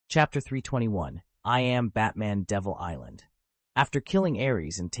Chapter 321, I Am Batman Devil Island. After killing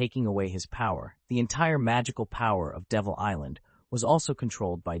Ares and taking away his power, the entire magical power of Devil Island was also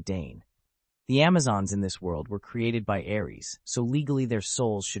controlled by Dane. The Amazons in this world were created by Ares, so legally their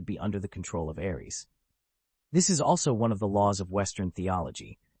souls should be under the control of Ares. This is also one of the laws of Western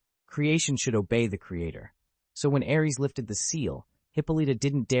theology. Creation should obey the creator. So when Ares lifted the seal, Hippolyta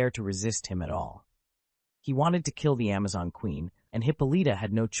didn't dare to resist him at all. He wanted to kill the Amazon queen, and Hippolyta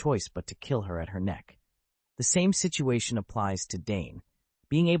had no choice but to kill her at her neck. The same situation applies to Dane.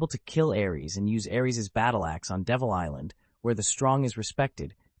 Being able to kill Ares and use Ares' battle axe on Devil Island, where the strong is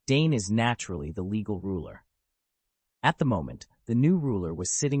respected, Dane is naturally the legal ruler. At the moment, the new ruler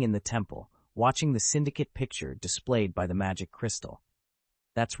was sitting in the temple, watching the syndicate picture displayed by the magic crystal.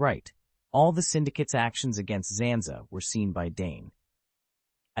 That's right, all the syndicate's actions against Zanza were seen by Dane.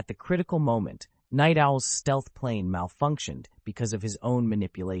 At the critical moment, Night Owl's stealth plane malfunctioned because of his own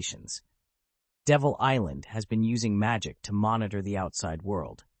manipulations. Devil Island has been using magic to monitor the outside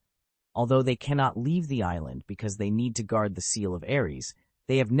world. Although they cannot leave the island because they need to guard the seal of Ares,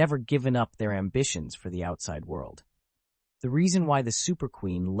 they have never given up their ambitions for the outside world. The reason why the Super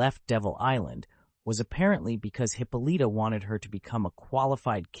Queen left Devil Island was apparently because Hippolyta wanted her to become a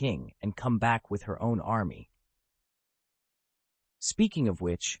qualified king and come back with her own army. Speaking of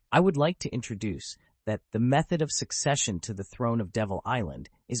which, I would like to introduce that the method of succession to the throne of Devil Island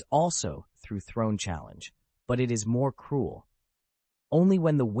is also through throne challenge, but it is more cruel. Only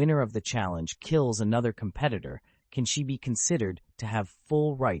when the winner of the challenge kills another competitor can she be considered to have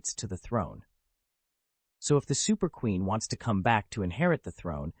full rights to the throne. So if the Super Queen wants to come back to inherit the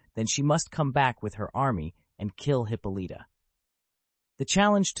throne, then she must come back with her army and kill Hippolyta. The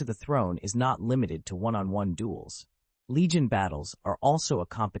challenge to the throne is not limited to one-on-one duels. Legion battles are also a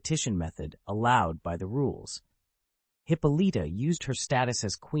competition method allowed by the rules. Hippolyta used her status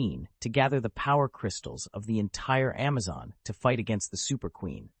as queen to gather the power crystals of the entire Amazon to fight against the Super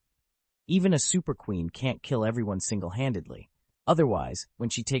Queen. Even a Super Queen can't kill everyone single-handedly. Otherwise, when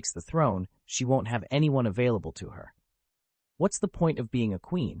she takes the throne, she won't have anyone available to her. What's the point of being a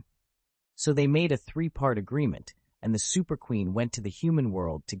queen? So they made a 3-part agreement, and the Super Queen went to the human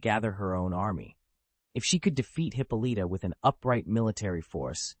world to gather her own army. If she could defeat Hippolyta with an upright military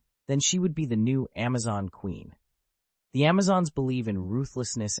force, then she would be the new Amazon Queen. The Amazons believe in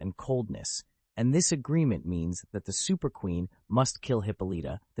ruthlessness and coldness, and this agreement means that the Super Queen must kill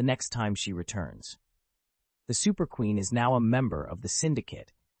Hippolyta the next time she returns. The Super Queen is now a member of the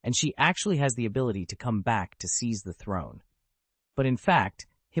Syndicate, and she actually has the ability to come back to seize the throne. But in fact,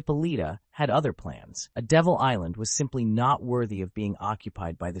 Hippolyta had other plans. A Devil Island was simply not worthy of being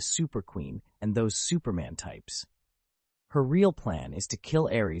occupied by the Super Queen and those Superman types. Her real plan is to kill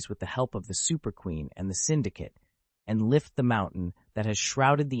Ares with the help of the Super Queen and the Syndicate and lift the mountain that has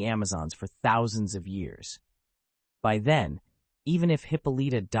shrouded the Amazons for thousands of years. By then, even if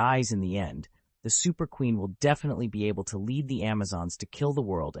Hippolyta dies in the end, the Super Queen will definitely be able to lead the Amazons to kill the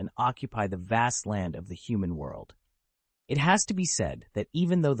world and occupy the vast land of the human world. It has to be said that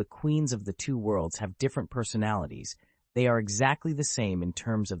even though the queens of the two worlds have different personalities, they are exactly the same in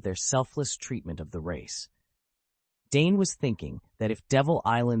terms of their selfless treatment of the race. Dane was thinking that if Devil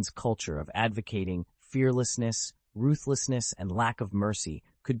Island's culture of advocating fearlessness, ruthlessness, and lack of mercy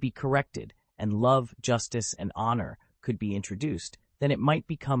could be corrected, and love, justice, and honor could be introduced, then it might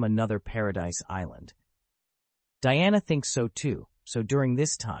become another paradise island. Diana thinks so too, so during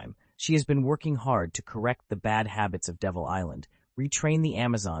this time, she has been working hard to correct the bad habits of Devil Island, retrain the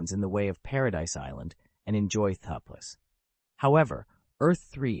Amazons in the way of Paradise Island, and enjoy Thuplas. However, Earth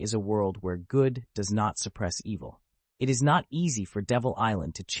 3 is a world where good does not suppress evil. It is not easy for Devil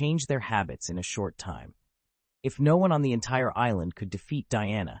Island to change their habits in a short time. If no one on the entire island could defeat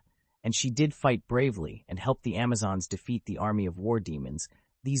Diana, and she did fight bravely and help the Amazons defeat the army of war demons,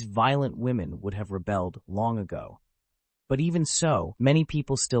 these violent women would have rebelled long ago. But even so, many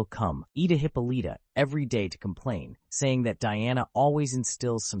people still come, eat a Hippolyta every day to complain, saying that Diana always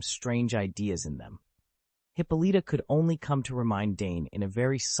instills some strange ideas in them. Hippolyta could only come to remind Dane in a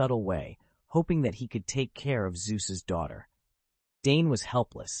very subtle way, hoping that he could take care of Zeus's daughter. Dane was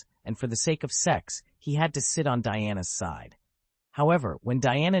helpless, and for the sake of sex, he had to sit on Diana's side. However, when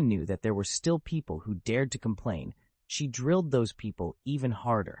Diana knew that there were still people who dared to complain, she drilled those people even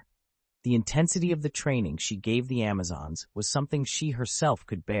harder. The intensity of the training she gave the Amazons was something she herself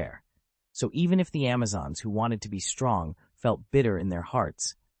could bear. So even if the Amazons who wanted to be strong felt bitter in their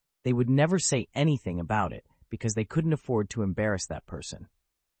hearts, they would never say anything about it because they couldn't afford to embarrass that person.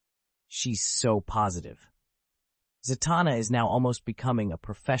 She's so positive. Zatanna is now almost becoming a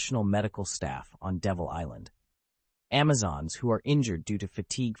professional medical staff on Devil Island. Amazons who are injured due to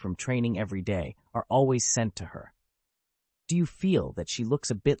fatigue from training every day are always sent to her. Do you feel that she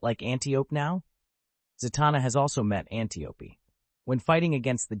looks a bit like Antiope now? Zatanna has also met Antiope. When fighting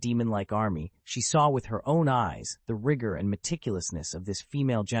against the demon-like army, she saw with her own eyes the rigor and meticulousness of this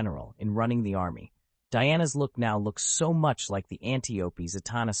female general in running the army. Diana's look now looks so much like the Antiope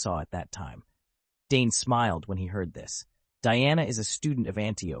Zatanna saw at that time. Dane smiled when he heard this. Diana is a student of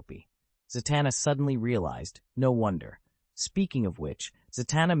Antiope. Zatanna suddenly realized, no wonder. Speaking of which,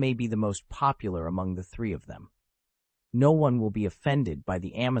 Zatanna may be the most popular among the three of them. No one will be offended by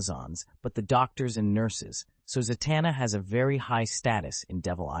the Amazons but the doctors and nurses, so Zatanna has a very high status in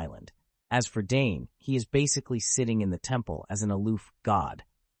Devil Island. As for Dane, he is basically sitting in the temple as an aloof god.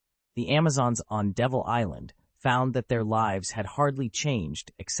 The Amazons on Devil Island found that their lives had hardly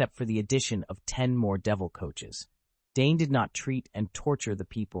changed except for the addition of 10 more devil coaches. Dane did not treat and torture the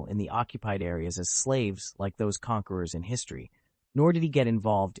people in the occupied areas as slaves like those conquerors in history, nor did he get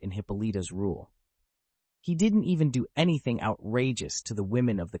involved in Hippolyta's rule. He didn't even do anything outrageous to the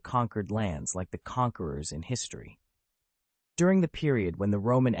women of the conquered lands like the conquerors in history. During the period when the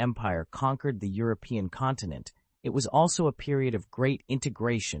Roman Empire conquered the European continent, it was also a period of great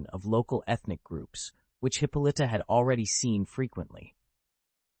integration of local ethnic groups, which Hippolyta had already seen frequently.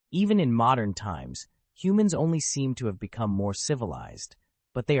 Even in modern times, humans only seem to have become more civilized,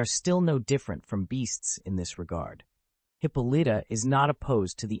 but they are still no different from beasts in this regard. Hippolyta is not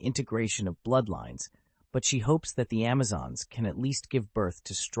opposed to the integration of bloodlines, but she hopes that the Amazons can at least give birth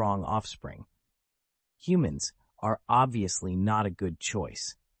to strong offspring. Humans are obviously not a good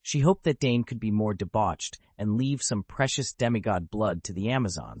choice. She hoped that Dane could be more debauched and leave some precious demigod blood to the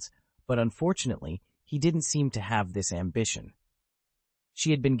Amazons, but unfortunately, he didn't seem to have this ambition.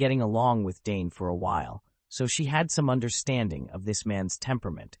 She had been getting along with Dane for a while, so she had some understanding of this man's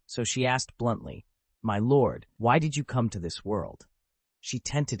temperament, so she asked bluntly, "My lord, why did you come to this world?" She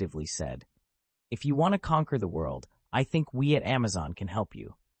tentatively said, "If you want to conquer the world, I think we at Amazon can help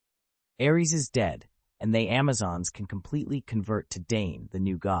you. Ares is dead, and they Amazons can completely convert to Dane, the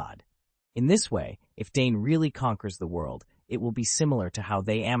new god. In this way, if Dane really conquers the world, it will be similar to how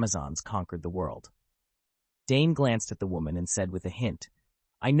they Amazons conquered the world." Dane glanced at the woman and said with a hint,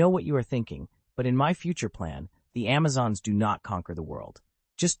 "I know what you are thinking, but in my future plan, the Amazons do not conquer the world.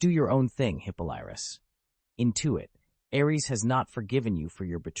 Just do your own thing, Hippolytus. Intuit, Ares has not forgiven you for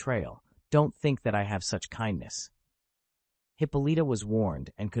your betrayal. Don't think that I have such kindness." Hippolyta was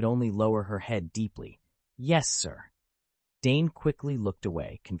warned and could only lower her head deeply. "Yes, sir." Dane quickly looked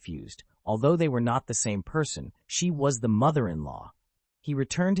away, confused. Although they were not the same person, she was the mother-in-law. He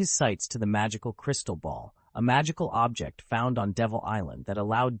returned his sights to the magical crystal ball, a magical object found on Devil Island that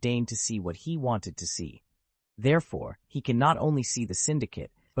allowed Dane to see what he wanted to see. Therefore, he can not only see the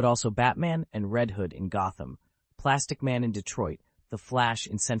Syndicate, but also Batman and Red Hood in Gotham, Plastic Man in Detroit, the Flash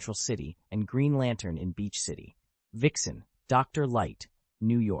in Central City, and Green Lantern in Beach City, Vixen, Dr. Light,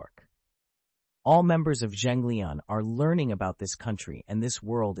 New York. All members of Zhenglian are learning about this country and this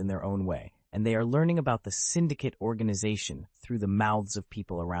world in their own way, and they are learning about the Syndicate organization through the mouths of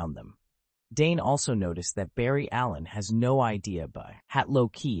people around them. Dane also noticed that Barry Allen has no idea by how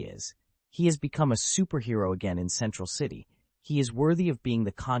low-key is. He has become a superhero again in Central City. He is worthy of being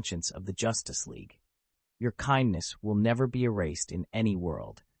the conscience of the Justice League. Your kindness will never be erased in any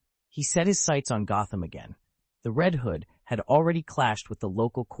world. He set his sights on Gotham again. The Red Hood had already clashed with the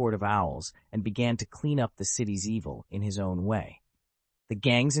local Court of Owls and began to clean up the city's evil in his own way. The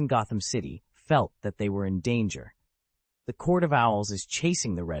gangs in Gotham City felt that they were in danger. The Court of Owls is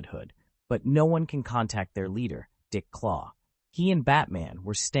chasing the Red Hood, but no one can contact their leader, Dick Claw. He and Batman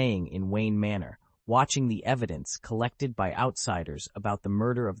were staying in Wayne Manor, watching the evidence collected by outsiders about the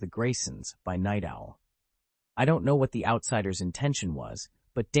murder of the Graysons by Night Owl. I don't know what the outsider's intention was,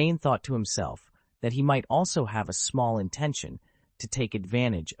 but Dane thought to himself that he might also have a small intention to take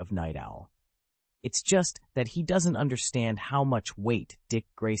advantage of Night Owl. It's just that he doesn't understand how much weight Dick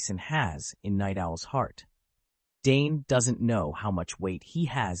Grayson has in Night Owl's heart. Dane doesn't know how much weight he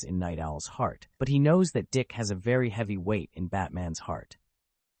has in Night Owl's heart, but he knows that Dick has a very heavy weight in Batman's heart.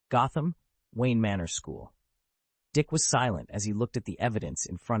 Gotham, Wayne Manor School. Dick was silent as he looked at the evidence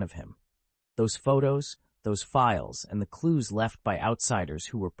in front of him. Those photos, those files, and the clues left by outsiders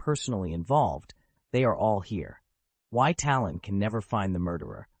who were personally involved, they are all here. Why Talon can never find the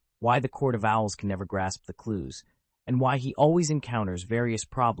murderer, why the Court of Owls can never grasp the clues, and why he always encounters various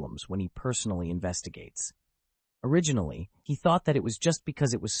problems when he personally investigates. Originally, he thought that it was just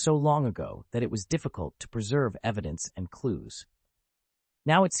because it was so long ago that it was difficult to preserve evidence and clues.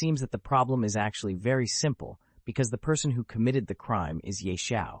 Now it seems that the problem is actually very simple because the person who committed the crime is Ye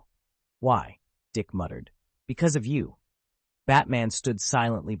Xiao. "Why?" Dick muttered. Because of you. Batman stood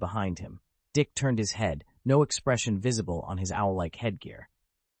silently behind him. Dick turned his head, no expression visible on his owl-like headgear.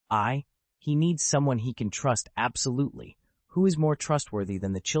 He needs someone he can trust absolutely. Who is more trustworthy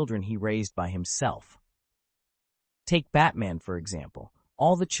than the children he raised by himself? Take Batman, for example.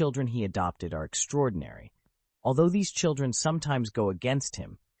 All the children he adopted are extraordinary. Although these children sometimes go against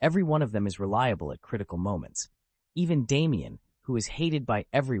him, every one of them is reliable at critical moments. Even Damian, who is hated by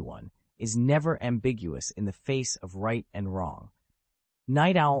everyone, is never ambiguous in the face of right and wrong.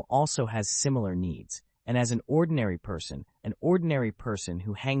 Night Owl also has similar needs, and as an ordinary person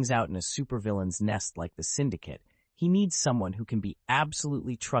who hangs out in a supervillain's nest like the Syndicate, he needs someone who can be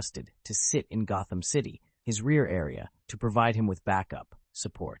absolutely trusted to sit in Gotham City, his rear area, to provide him with backup,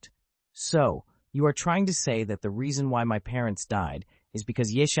 support. So, you are trying to say that the reason why my parents died is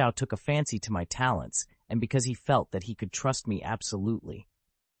because Ye Xiao took a fancy to my talents and because he felt that he could trust me absolutely.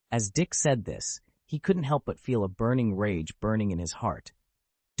 As Dick said this, he couldn't help but feel a burning rage burning in his heart.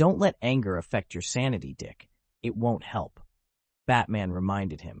 Don't let anger affect your sanity, Dick. It won't help. Batman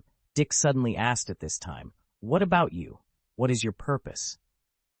reminded him. Dick suddenly asked at this time, "What about you? What is your purpose?"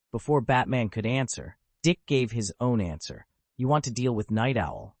 Before Batman could answer, Dick gave his own answer. You want to deal with Night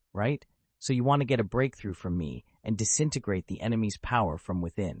Owl, right? So you want to get a breakthrough from me and disintegrate the enemy's power from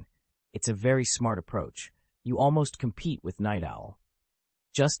within. It's a very smart approach. You almost compete with Night Owl.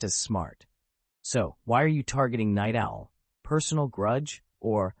 Just as smart. So, why are you targeting Night Owl? Personal grudge?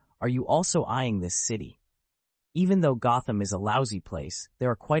 Or are you also eyeing this city? Even though Gotham is a lousy place,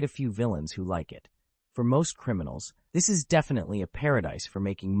 there are quite a few villains who like it. For most criminals, this is definitely a paradise for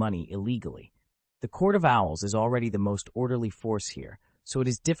making money illegally. The Court of Owls is already the most orderly force here, so it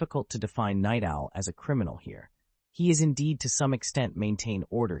is difficult to define Night Owl as a criminal here. He is indeed to some extent maintain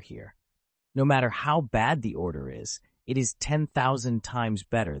order here. No matter how bad the order is, it is 10,000 times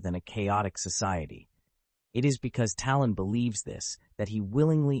better than a chaotic society. It is because Talon believes this that he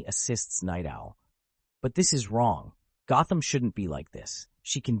willingly assists Night Owl. But this is wrong. Gotham shouldn't be like this.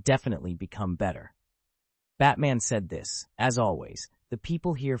 She can definitely become better. Batman said this, as always, the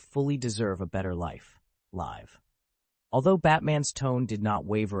people here fully deserve a better life. Live. Although Batman's tone did not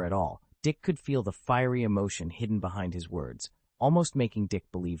waver at all, Dick could feel the fiery emotion hidden behind his words, almost making Dick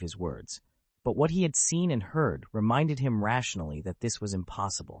believe his words. But what he had seen and heard reminded him rationally that this was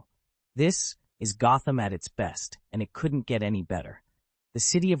impossible. This is Gotham at its best, and it couldn't get any better. The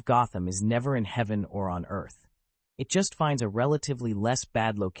city of Gotham is never in heaven or on earth. It just finds a relatively less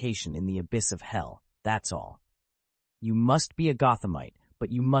bad location in the abyss of hell, that's all. You must be a Gothamite,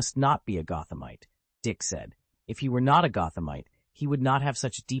 but you must not be a Gothamite, Dick said. If he were not a Gothamite, he would not have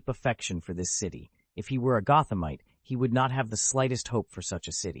such deep affection for this city. If he were a Gothamite, he would not have the slightest hope for such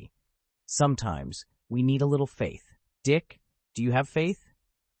a city. Sometimes, we need a little faith. Dick, do you have faith?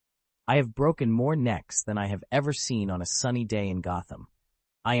 I have broken more necks than I have ever seen on a sunny day in Gotham.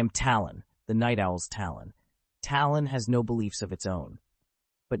 I am Talon, the Night Owl's Talon. Talon has no beliefs of its own.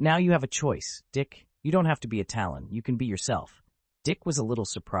 But now you have a choice, Dick. You don't have to be a Talon. You can be yourself. Dick was a little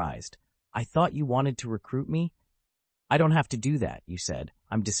surprised. I thought you wanted to recruit me? I don't have to do that, you said.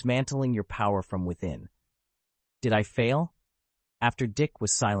 I'm dismantling your power from within. Did I fail? After Dick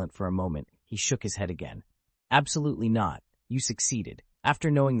was silent for a moment, he shook his head again. Absolutely not. You succeeded.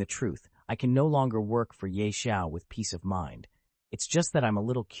 After knowing the truth, I can no longer work for Ye Xiao with peace of mind. It's just that I'm a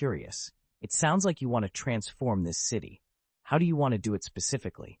little curious. It sounds like you want to transform this city. How do you want to do it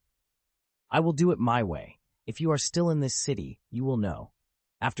specifically? I will do it my way. If you are still in this city, you will know.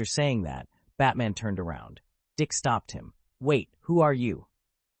 After saying that, Batman turned around. Dick stopped him. Wait, who are you?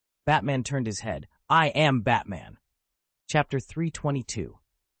 Batman turned his head. I am Batman. Chapter 322.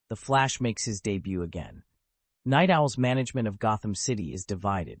 The Flash makes his debut again. Night Owl's management of Gotham City is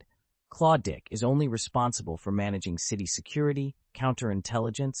divided. Claw Dick is only responsible for managing city security,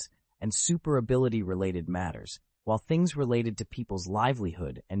 counterintelligence, and super ability-related matters, while things related to people's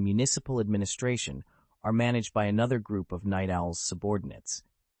livelihood and municipal administration are managed by another group of Night Owl's subordinates.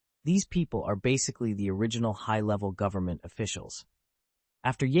 These people are basically the original high-level government officials.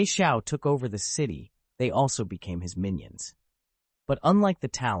 After Ye Xiao took over the city, they also became his minions. But unlike the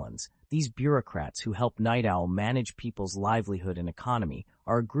Talons, these bureaucrats who help Night Owl manage people's livelihood and economy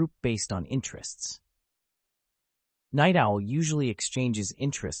are a group based on interests. Night Owl usually exchanges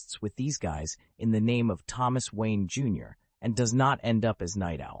interests with these guys in the name of Thomas Wayne Jr. and does not end up as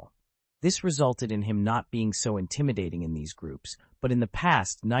Night Owl. This resulted in him not being so intimidating in these groups, but in the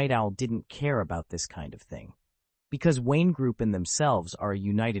past, Night Owl didn't care about this kind of thing. Because Wayne Group in themselves are a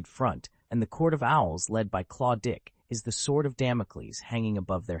united front, and the Court of Owls, led by Claw Dick, is the sword of Damocles hanging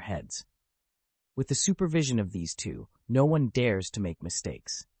above their heads. With the supervision of these two, no one dares to make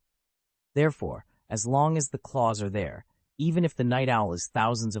mistakes. Therefore, As long as the claws are there, even if the night owl is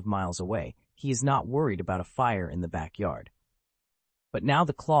thousands of miles away, he is not worried about a fire in the backyard. But now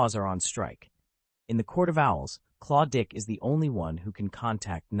the claws are on strike. In the Court of Owls, Claw Dick is the only one who can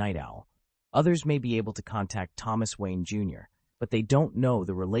contact Night Owl. Others may be able to contact Thomas Wayne Jr., but they don't know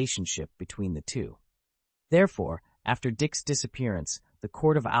the relationship between the two. Therefore, after Dick's disappearance, the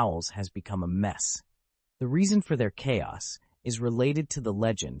Court of Owls has become a mess. The reason for their chaos is related to the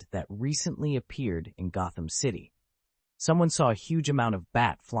legend that recently appeared in Gotham City. Someone saw a huge amount of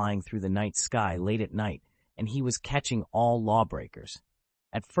bat flying through the night sky late at night, and he was catching all lawbreakers.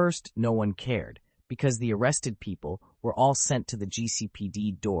 At first, no one cared, because the arrested people were all sent to the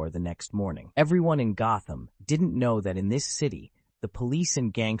GCPD door the next morning. Everyone in Gotham didn't know that in this city, the police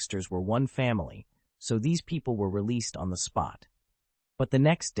and gangsters were one family, so these people were released on the spot. But the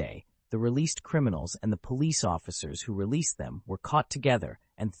next day, the released criminals and the police officers who released them were caught together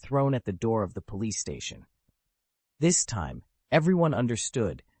and thrown at the door of the police station. This time, everyone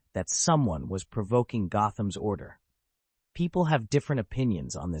understood that someone was provoking Gotham's order. People have different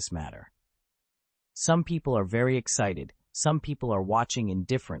opinions on this matter. Some people are very excited, some people are watching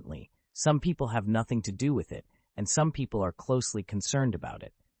indifferently, some people have nothing to do with it, and some people are closely concerned about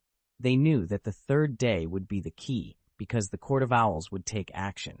it. They knew that the third day would be the key because the Court of Owls would take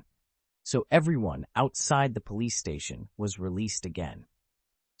action. So everyone outside the police station was released again.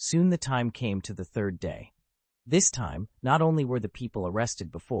 Soon the time came to the third day. This time, not only were the people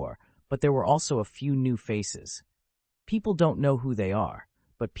arrested before, but there were also a few new faces. People don't know who they are,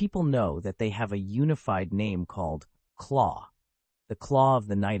 but people know that they have a unified name called Claw, the Claw of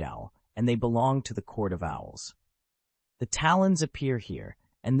the Night Owl, and they belong to the Court of Owls. The Talons appear here,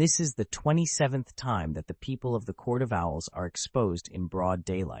 and this is the 27th time that the people of the Court of Owls are exposed in broad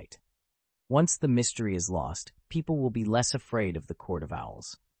daylight. Once the mystery is lost, people will be less afraid of the Court of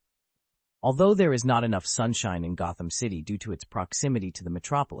Owls. Although there is not enough sunshine in Gotham City due to its proximity to the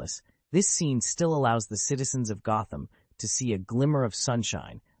metropolis, this scene still allows the citizens of Gotham to see a glimmer of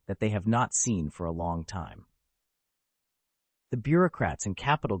sunshine that they have not seen for a long time. The bureaucrats and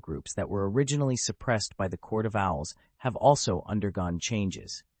capital groups that were originally suppressed by the Court of Owls have also undergone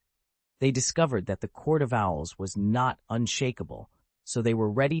changes. They discovered that the Court of Owls was not unshakable, so they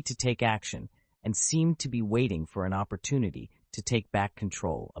were ready to take action and seemed to be waiting for an opportunity to take back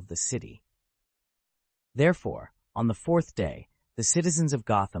control of the city. Therefore, on the fourth day, the citizens of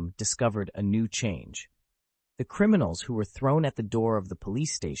Gotham discovered a new change. The criminals who were thrown at the door of the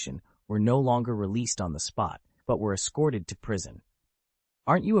police station were no longer released on the spot, but were escorted to prison.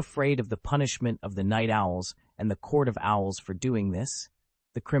 Aren't you afraid of the punishment of the Night Owls and the Court of Owls for doing this?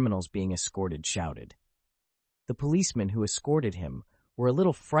 The criminals being escorted shouted. The policemen who escorted him were a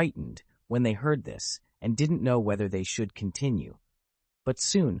little frightened when they heard this and didn't know whether they should continue. But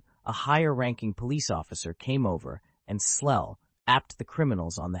soon, a higher-ranking police officer came over and slapped the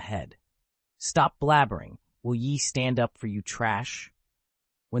criminals on the head. "Stop blabbering. Will ye stand up for you trash?"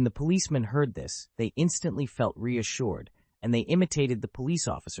 When the policemen heard this, they instantly felt reassured, and they imitated the police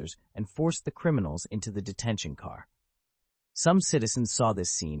officers and forced the criminals into the detention car. Some citizens saw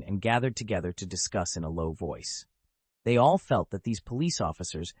this scene and gathered together to discuss in a low voice. They all felt that these police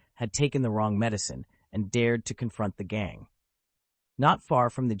officers had taken the wrong medicine and dared to confront the gang. Not far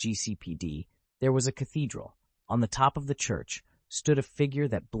from the GCPD, there was a cathedral. On the top of the church stood a figure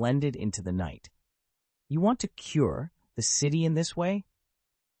that blended into the night. "You want to cure the city in this way?"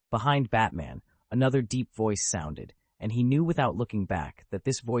 Behind Batman, another deep voice sounded, and he knew without looking back that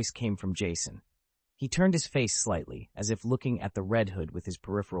this voice came from Jason. He turned his face slightly, as if looking at the Red Hood with his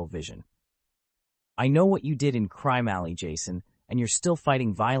peripheral vision. "I know what you did in Crime Alley, Jason, and you're still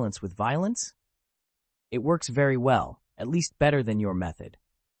fighting violence with violence? It works very well, at least better than your method."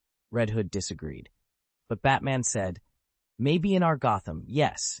 Red Hood disagreed. But Batman said, "Maybe in our Gotham,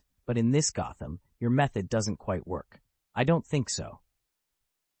 yes, but in this Gotham, your method doesn't quite work. I don't think so."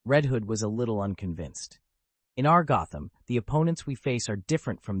 Red Hood was a little unconvinced. "In our Gotham, the opponents we face are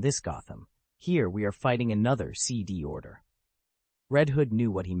different from this Gotham. Here we are fighting another CD order." Red Hood knew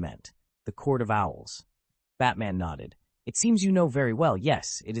what he meant. The Court of Owls. Batman nodded. "It seems you know very well.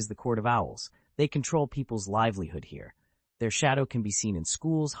 Yes, it is the Court of Owls. They control people's livelihood here. Their shadow can be seen in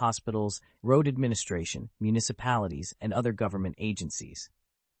schools, hospitals, road administration, municipalities, and other government agencies.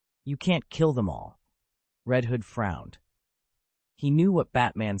 You can't kill them all." Red Hood frowned. He knew what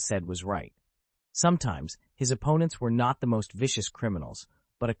Batman said was right. Sometimes, his opponents were not the most vicious criminals,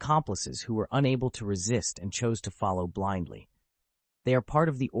 but accomplices who were unable to resist and chose to follow blindly. They are part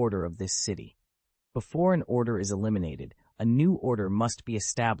of the order of this city. Before an order is eliminated, a new order must be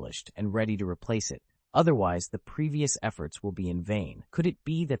established and ready to replace it. Otherwise, the previous efforts will be in vain. Could it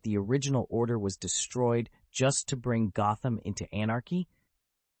be that the original order was destroyed just to bring Gotham into anarchy?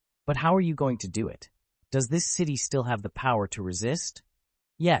 But how are you going to do it? Does this city still have the power to resist?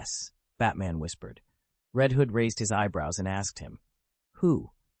 Yes, Batman whispered. Red Hood raised his eyebrows and asked him,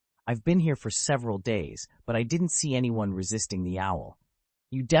 Who? I've been here for several days, but I didn't see anyone resisting the owl.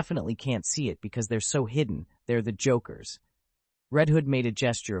 You definitely can't see it because they're so hidden. They're the Jokers. Red Hood made a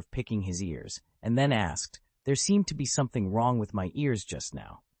gesture of picking his ears, and then asked, There seemed to be something wrong with my ears just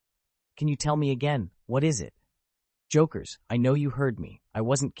now. Can you tell me again? What is it? Jokers, I know you heard me. I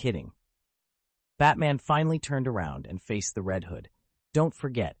wasn't kidding. Batman finally turned around and faced the Red Hood. Don't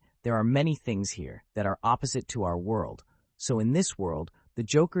forget, there are many things here that are opposite to our world. So in this world, the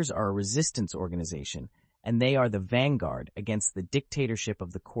Jokers are a resistance organization, and they are the vanguard against the dictatorship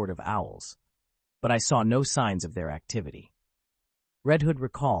of the Court of Owls. But I saw no signs of their activity. Red Hood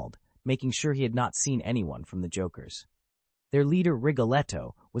recalled, making sure he had not seen anyone from the Jokers. Their leader,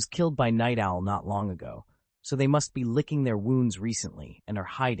 Rigoletto, was killed by Night Owl not long ago, so they must be licking their wounds recently and are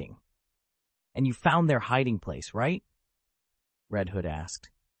hiding. And you found their hiding place, right? Red Hood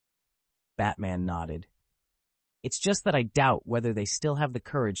asked. Batman nodded. It's just that I doubt whether they still have the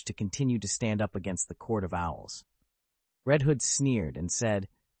courage to continue to stand up against the Court of Owls. Red Hood sneered and said,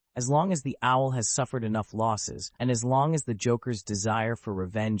 As long as the owl has suffered enough losses, and as long as the Joker's desire for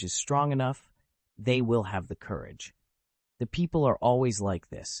revenge is strong enough, they will have the courage. The people are always like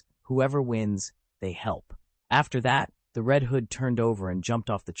this. Whoever wins, they help. After that, the Red Hood turned over and jumped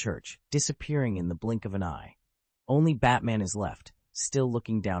off the church, disappearing in the blink of an eye. Only Batman is left, still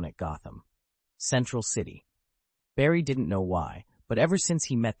looking down at Gotham. Central City. Barry didn't know why, but ever since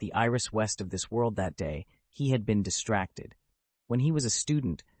he met the Iris West of this world that day, he had been distracted. When he was a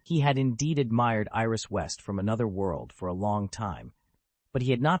student, he had indeed admired Iris West from another world for a long time, but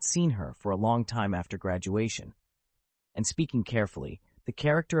he had not seen her for a long time after graduation. And speaking carefully, the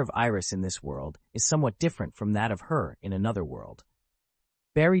character of Iris in this world is somewhat different from that of her in another world.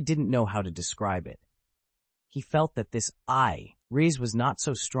 Barry didn't know how to describe it. He felt that this Riz was not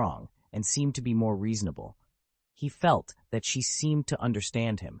so strong and seemed to be more reasonable. He felt that she seemed to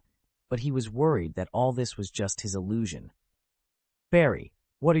understand him, but he was worried that all this was just his illusion. Barry,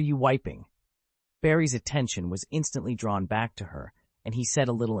 what are you wiping? Barry's attention was instantly drawn back to her, and he said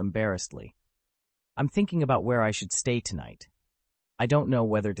a little embarrassedly, I'm thinking about where I should stay tonight. I don't know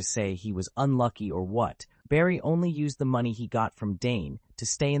whether to say he was unlucky or what. Barry only used the money he got from Dane to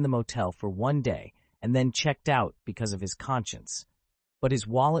stay in the motel for one day and then checked out because of his conscience. But his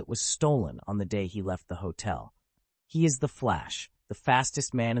wallet was stolen on the day he left the hotel. He is the Flash, the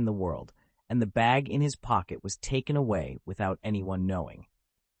fastest man in the world, and the bag in his pocket was taken away without anyone knowing.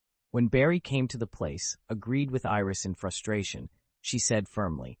 When Barry came to the place, agreed with Iris in frustration, she said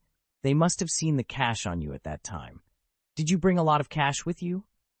firmly, They must have seen the cash on you at that time. Did you bring a lot of cash with you?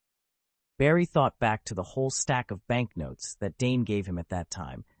 Barry thought back to the whole stack of banknotes that Dane gave him at that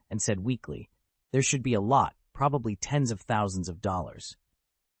time and said weakly, There should be a lot, probably tens of thousands of dollars.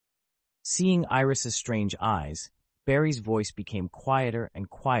 Seeing Iris's strange eyes, Barry's voice became quieter and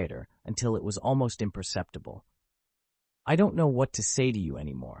quieter until it was almost imperceptible. I don't know what to say to you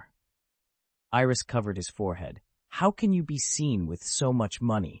anymore. Iris covered his forehead. How can you be seen with so much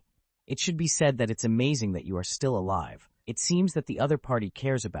money? It should be said that it's amazing that you are still alive. It seems that the other party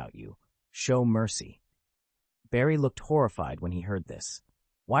cares about you. Show mercy. Barry looked horrified when he heard this.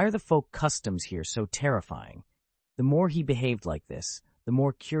 Why are the folk customs here so terrifying? The more he behaved like this, the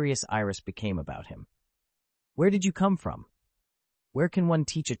more curious Iris became about him. Where did you come from? Where can one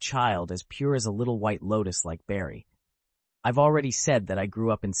teach a child as pure as a little white lotus like Barry? I've already said that I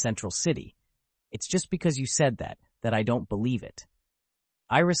grew up in Central City. It's just because you said that I don't believe it.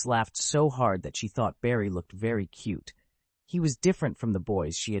 Iris laughed so hard that she thought Barry looked very cute. He was different from the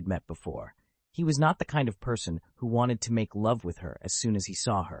boys she had met before. He was not the kind of person who wanted to make love with her as soon as he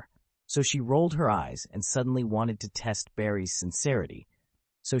saw her. So she rolled her eyes and suddenly wanted to test Barry's sincerity.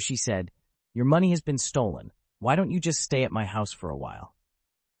 So she said, Your money has been stolen. Why don't you just stay at my house for a while?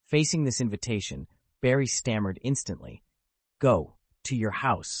 Facing this invitation, Barry stammered instantly. Go, to your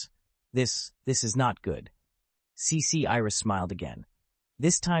house. This is not good. Iris smiled again.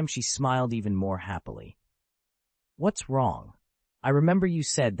 This time she smiled even more happily. What's wrong? I remember you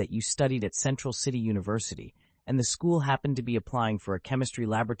said that you studied at Central City University, and the school happened to be applying for a chemistry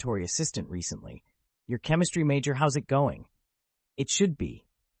laboratory assistant recently. Your chemistry major, how's it going? It should be.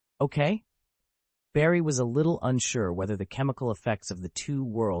 Okay? Barry was a little unsure whether the chemical effects of the two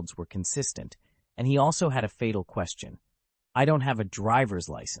worlds were consistent, and he also had a fatal question. I don't have a driver's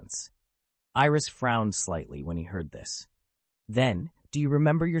license. Iris frowned slightly when he heard this. Then, do you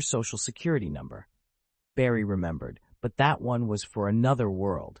remember your social security number? Barry remembered, but that one was for another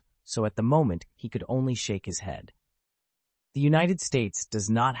world, so at the moment he could only shake his head. The United States does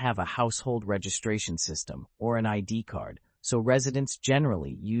not have a household registration system or an ID card, so residents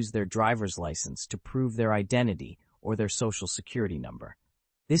generally use their driver's license to prove their identity or their social security number.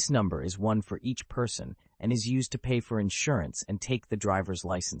 This number is one for each person and is used to pay for insurance and take the driver's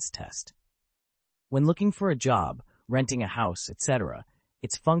license test. When looking for a job, renting a house, etc.,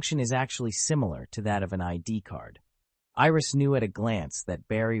 its function is actually similar to that of an ID card. Iris knew at a glance that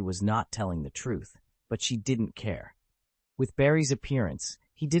Barry was not telling the truth, but she didn't care. With Barry's appearance,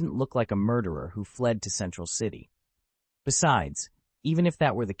 he didn't look like a murderer who fled to Central City. Besides, even if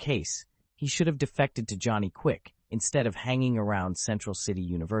that were the case, he should have defected to Johnny Quick instead of hanging around Central City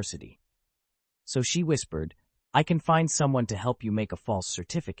University. So she whispered, "I can find someone to help you make a false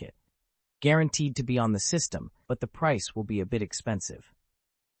certificate. Guaranteed to be on the system, but the price will be a bit expensive."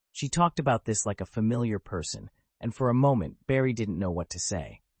 She talked about this like a familiar person, and for a moment Barry didn't know what to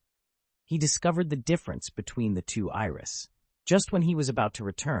say. He discovered the difference between the two Iris. Just when he was about to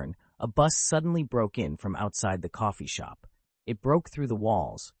return, a bus suddenly broke in from outside the coffee shop. It broke through the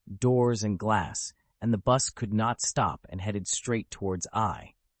walls, doors, and glass, and the bus could not stop and headed straight towards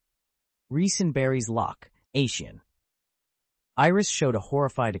Reese and Barry's lock, Asian. Iris showed a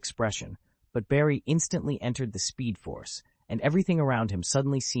horrified expression, but Barry instantly entered the speed force, and everything around him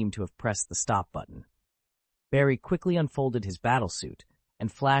suddenly seemed to have pressed the stop button. Barry quickly unfolded his battlesuit,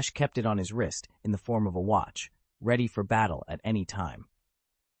 and Flash kept it on his wrist in the form of a watch, ready for battle at any time.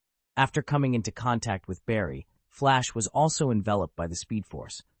 After coming into contact with Barry, Flash was also enveloped by the speed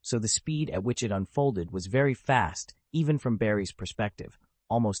force, so the speed at which it unfolded was very fast, even from Barry's perspective,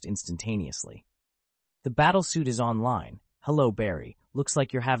 almost instantaneously. "The battlesuit is online. Hello, Barry. Looks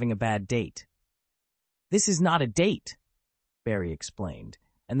like you're having a bad date." "This is not a date," Barry explained,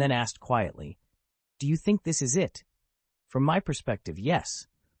 and then asked quietly, "Do you think this is it?" "From my perspective, yes.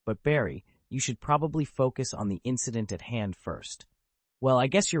 But Barry, you should probably focus on the incident at hand first." "Well, I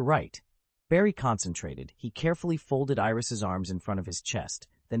guess you're right." Barry concentrated. He carefully folded Iris's arms in front of his chest,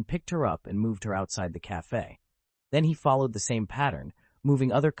 then picked her up and moved her outside the cafe. Then he followed the same pattern,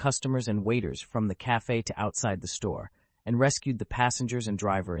 moving other customers and waiters from the cafe to outside the store, and rescued the passengers and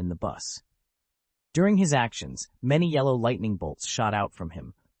driver in the bus. During his actions, many yellow lightning bolts shot out from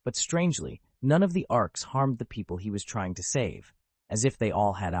him, but strangely, none of the arcs harmed the people he was trying to save, as if they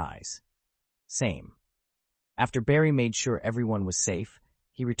all had eyes. Same. After Barry made sure everyone was safe,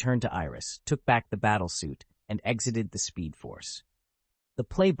 he returned to Iris, took back the battlesuit, and exited the speed force. The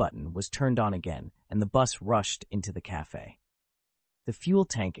play button was turned on again, and the bus rushed into the cafe. The fuel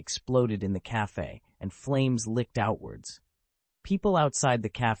tank exploded in the cafe, and flames licked outwards. People outside the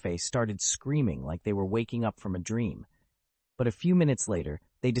cafe started screaming like they were waking up from a dream. But a few minutes later,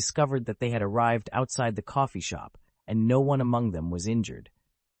 they discovered that they had arrived outside the coffee shop, and no one among them was injured.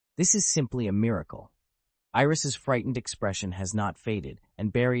 This is simply a miracle. Iris's frightened expression has not faded,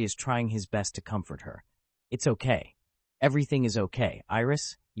 and Barry is trying his best to comfort her. "It's okay. Everything is okay.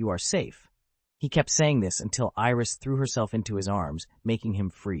 Iris, you are safe." He kept saying this until Iris threw herself into his arms, making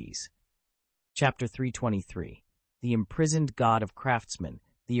him freeze. Chapter 323. The Imprisoned God of Craftsmen,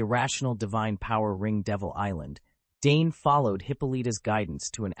 the Irrational Divine Power Ring Devil Island. Dane followed Hippolyta's guidance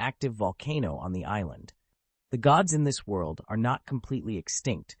to an active volcano on the island. The gods in this world are not completely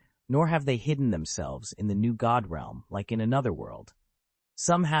extinct, nor have they hidden themselves in the new god realm like in another world.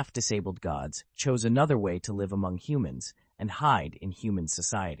 Some half-disabled gods chose another way to live among humans and hide in human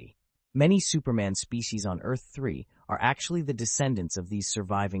society. Many Superman species on Earth-3 are actually the descendants of these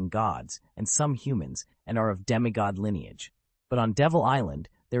surviving gods and some humans and are of demigod lineage. But on Devil Island,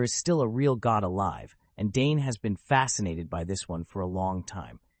 there is still a real god alive, and Dane has been fascinated by this one for a long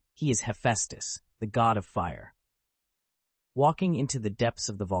time. He is Hephaestus, the god of fire. Walking into the depths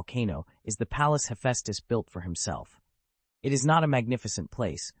of the volcano is the palace Hephaestus built for himself. It is not a magnificent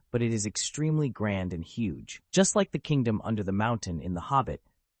place, but it is extremely grand and huge. Just like the kingdom under the mountain in The Hobbit,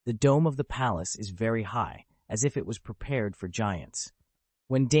 the dome of the palace is very high, as if it was prepared for giants.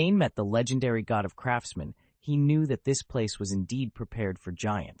 When Dane met the legendary god of craftsmen, he knew that this place was indeed prepared for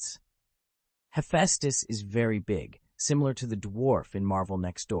giants. Hephaestus is very big, similar to the dwarf in Marvel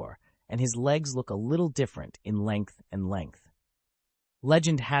Next Door, and his legs look a little different in length and length.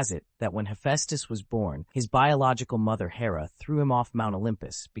 Legend has it that when Hephaestus was born, his biological mother Hera threw him off Mount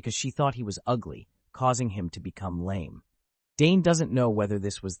Olympus because she thought he was ugly, causing him to become lame. Dane doesn't know whether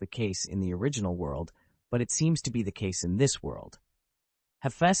this was the case in the original world, but it seems to be the case in this world.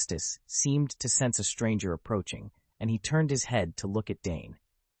 Hephaestus seemed to sense a stranger approaching, and he turned his head to look at Dane.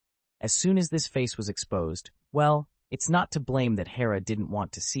 As soon as this face was exposed, well, it's not to blame that Hera didn't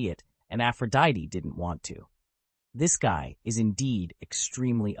want to see it, and Aphrodite didn't want to. This guy is indeed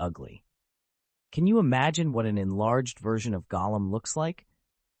extremely ugly. Can you imagine what an enlarged version of Gollum looks like?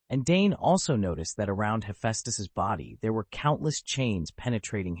 And Dane also noticed that around Hephaestus's body there were countless chains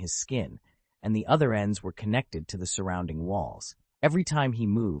penetrating his skin, and the other ends were connected to the surrounding walls. Every time he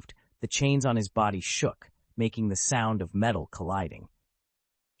moved, the chains on his body shook, making the sound of metal colliding.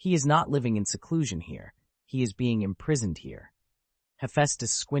 He is not living in seclusion here. He is being imprisoned here.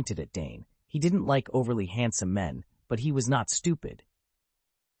 Hephaestus squinted at Dane. He didn't like overly handsome men, but he was not stupid.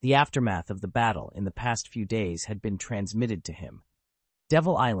 The aftermath of the battle in the past few days had been transmitted to him.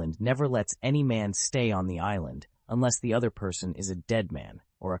 Devil Island never lets any man stay on the island unless the other person is a dead man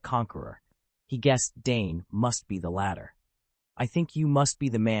or a conqueror. He guessed Dane must be the latter. I think you must be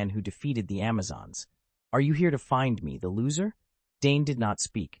the man who defeated the Amazons. Are you here to find me, the loser? Dane did not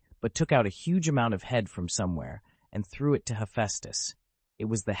speak, but took out a huge amount of head from somewhere and threw it to Hephaestus. It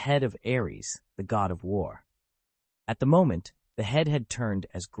was the head of Ares, the god of war. At the moment, the head had turned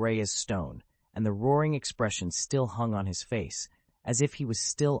as gray as stone, and the roaring expression still hung on his face, as if he was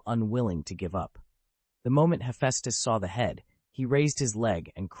still unwilling to give up. The moment Hephaestus saw the head, he raised his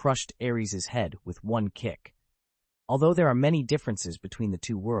leg and crushed Ares' head with one kick. Although there are many differences between the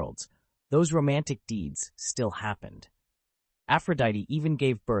two worlds, those romantic deeds still happened. Aphrodite even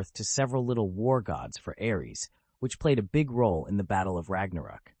gave birth to several little war gods for Ares, which played a big role in the Battle of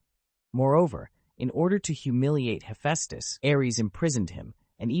Ragnarok. Moreover, in order to humiliate Hephaestus, Ares imprisoned him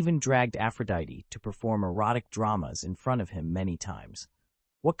and even dragged Aphrodite to perform erotic dramas in front of him many times.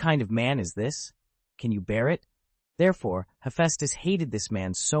 What kind of man is this? Can you bear it? Therefore, Hephaestus hated this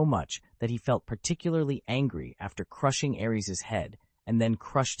man so much that he felt particularly angry after crushing Ares' head and then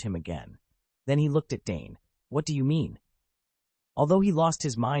crushed him again. Then he looked at Dane. What do you mean? Although he lost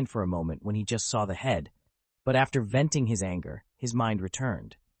his mind for a moment when he just saw the head, but after venting his anger, his mind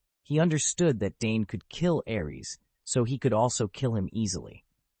returned. He understood that Dane could kill Ares, so he could also kill him easily.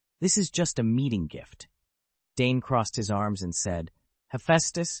 This is just a meeting gift. Dane crossed his arms and said,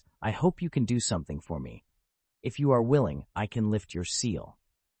 Hephaestus, I hope you can do something for me. If you are willing, I can lift your seal.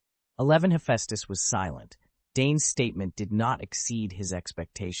 11 Hephaestus was silent. Dane's statement did not exceed his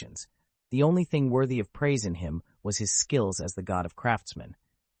expectations. The only thing worthy of praise in him was his skills as the god of craftsmen.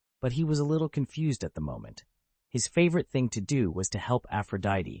 But he was a little confused at the moment. His favorite thing to do was to help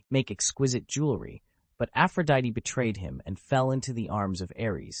Aphrodite make exquisite jewelry, but Aphrodite betrayed him and fell into the arms of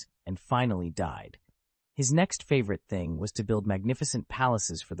Ares, and finally died. His next favorite thing was to build magnificent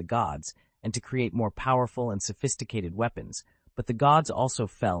palaces for the gods and to create more powerful and sophisticated weapons, but the gods also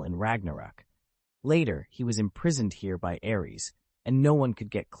fell in Ragnarok. Later, he was imprisoned here by Ares, and no one could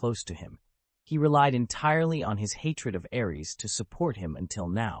get close to him. He relied entirely on his hatred of Ares to support him until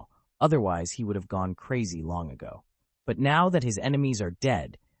now, otherwise he would have gone crazy long ago. But now that his enemies are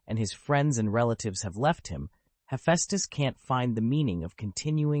dead and his friends and relatives have left him, Hephaestus can't find the meaning of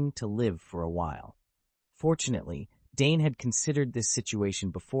continuing to live for a while. Fortunately, Dane had considered this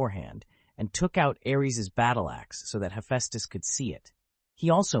situation beforehand and took out Ares' battle axe so that Hephaestus could see it. He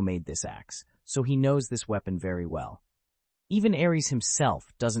also made this axe, so he knows this weapon very well. Even Ares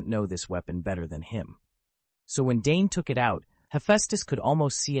himself doesn't know this weapon better than him. So when Dane took it out, Hephaestus could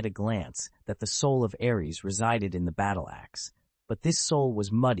almost see at a glance that the soul of Ares resided in the battle axe, but this soul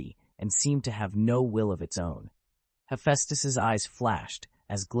was muddy and seemed to have no will of its own. Hephaestus's eyes flashed,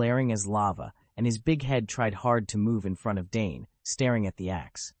 as glaring as lava, and his big head tried hard to move in front of Dane, staring at the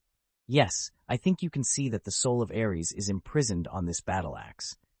axe. Yes, I think you can see that the soul of Ares is imprisoned on this battle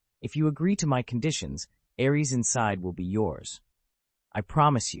axe. If you agree to my conditions, Ares inside will be yours. I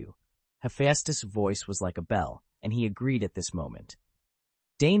promise you. Hephaestus' voice was like a bell, and he agreed at this moment.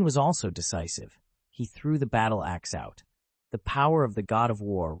 Dane was also decisive. He threw the battle axe out. The power of the god of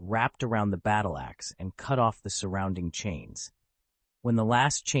war wrapped around the battle axe and cut off the surrounding chains. When the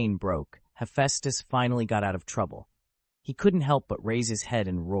last chain broke, Hephaestus finally got out of trouble. He couldn't help but raise his head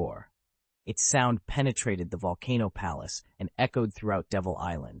and roar. Its sound penetrated the volcano palace and echoed throughout Devil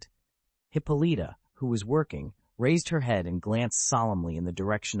Island. Hippolyta, who was working, raised her head and glanced solemnly in the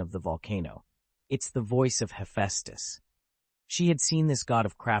direction of the volcano. It's the voice of Hephaestus. She had seen this god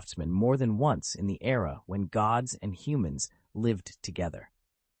of craftsmen more than once in the era when gods and humans lived together.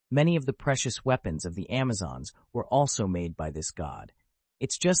 Many of the precious weapons of the Amazons were also made by this god.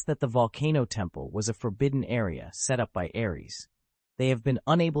 It's just that the volcano temple was a forbidden area set up by Ares. They have been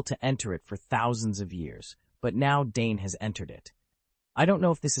unable to enter it for thousands of years, but now Dane has entered it. I don't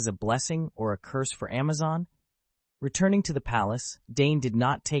know if this is a blessing or a curse for Amazon. Returning to the palace, Dane did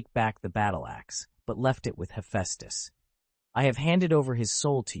not take back the battle axe, but left it with Hephaestus. I have handed over his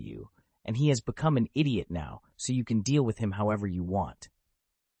soul to you, and he has become an idiot now, so you can deal with him however you want.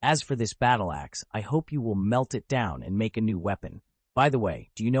 As for this battle axe, I hope you will melt it down and make a new weapon. By the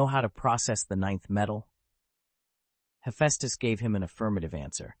way, do you know how to process the 9th metal? Hephaestus gave him an affirmative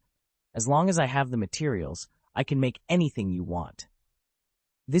answer. As long as I have the materials, I can make anything you want.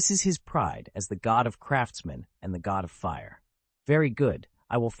 This is his pride as the god of craftsmen and the god of fire. Very good,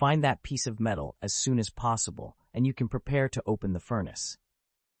 I will find that piece of metal as soon as possible, and you can prepare to open the furnace.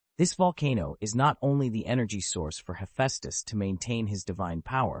 This volcano is not only the energy source for Hephaestus to maintain his divine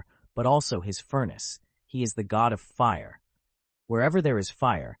power, but also his furnace. He is the god of fire. Wherever there is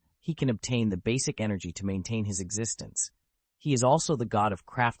fire, he can obtain the basic energy to maintain his existence. He is also the god of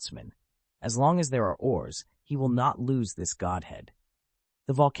craftsmen. As long as there are ores, he will not lose this godhead.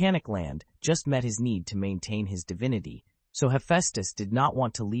 The volcanic land just met his need to maintain his divinity, so Hephaestus did not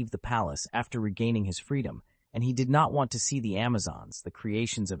want to leave the palace after regaining his freedom, and he did not want to see the Amazons, the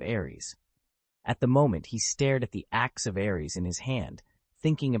creations of Ares. At the moment, he stared at the axe of Ares in his hand,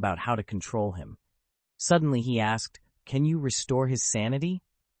 thinking about how to control him. Suddenly he asked, "Can you restore his sanity?"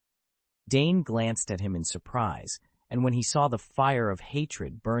 Dane glanced at him in surprise, and when he saw the fire of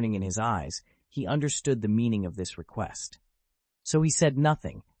hatred burning in his eyes, he understood the meaning of this request. So he said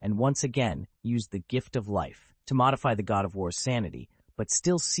nothing, and once again used the gift of life to modify the god of war's sanity, but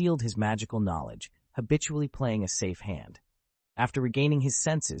still sealed his magical knowledge, habitually playing a safe hand. After regaining his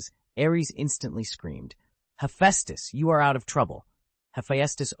senses, Ares instantly screamed, "Hephaestus, you are out of trouble."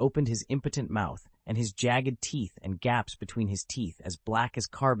 Hephaestus opened his impotent mouth, and his jagged teeth and gaps between his teeth as black as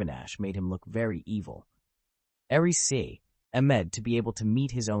carbon ash made him look very evil. Ares saw Ahmed to be able to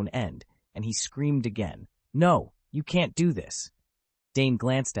meet his own end, and he screamed again, "No, you can't do this." Dane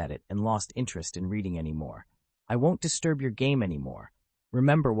glanced at it and lost interest in reading anymore. "I won't disturb your game anymore.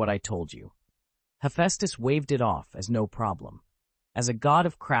 Remember what I told you." Hephaestus waved it off as no problem. As a god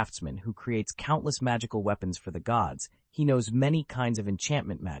of craftsmen who creates countless magical weapons for the gods, he knows many kinds of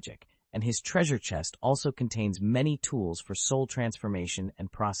enchantment magic, and his treasure chest also contains many tools for soul transformation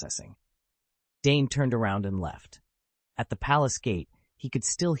and processing. Dane turned around and left. At the palace gate, he could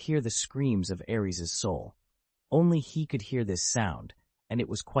still hear the screams of Ares' soul. Only he could hear this sound, and it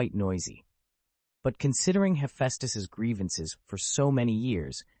was quite noisy. But considering Hephaestus' grievances for so many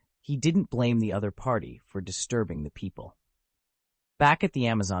years, he didn't blame the other party for disturbing the people. Back at the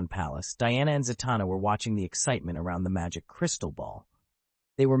Amazon Palace, Diana and Zatanna were watching the excitement around the magic crystal ball.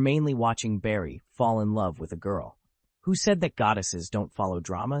 They were mainly watching Barry fall in love with a girl. Who said that goddesses don't follow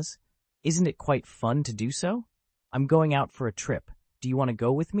dramas? Isn't it quite fun to do so? I'm going out for a trip. Do you want to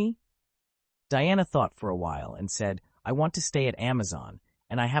go with me? Diana thought for a while and said, I want to stay at Amazon,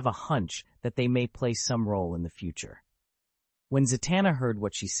 and I have a hunch that they may play some role in the future. When Zatanna heard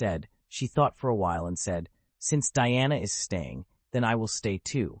what she said, she thought for a while and said, since Diana is staying, then I will stay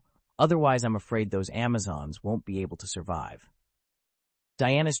too. Otherwise, I'm afraid those Amazons won't be able to survive.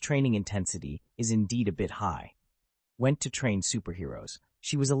 Diana's training intensity is indeed a bit high. Went to train superheroes.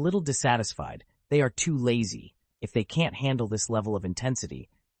 She was a little dissatisfied. They are too lazy. If they can't handle this level of intensity,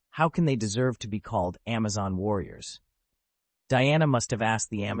 how can they deserve to be called Amazon warriors? Diana must have asked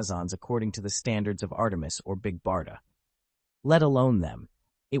the Amazons according to the standards of Artemis or Big Barda. Let alone them,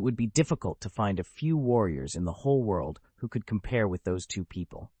 it would be difficult to find a few warriors in the whole world who could compare with those two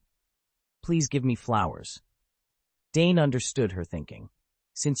people. Please give me flowers. Dane understood her thinking.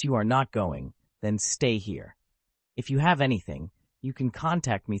 Since you are not going, then stay here. If you have anything, you can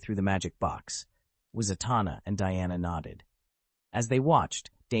contact me through the magic box. Zatanna and Diana nodded. As they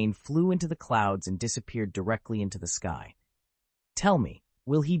watched, Dane flew into the clouds and disappeared directly into the sky. Tell me,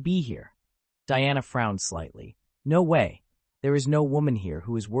 will he be here? Diana frowned slightly. No way. There is no woman here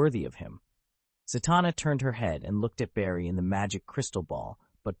who is worthy of him. Zatanna turned her head and looked at Barry in the magic crystal ball,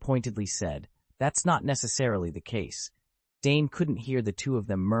 but pointedly said, that's not necessarily the case. Dane couldn't hear the two of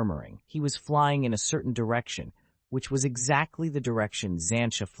them murmuring. He was flying in a certain direction, which was exactly the direction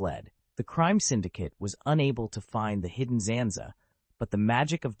Xantia fled. The crime syndicate was unable to find the hidden Zanza, but the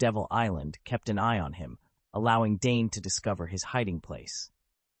magic of Devil Island kept an eye on him, allowing Dane to discover his hiding place.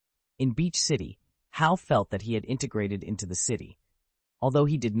 In Beach City, Hal felt that he had integrated into the city. Although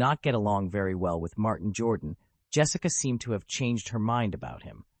he did not get along very well with Martin Jordan, Jessica seemed to have changed her mind about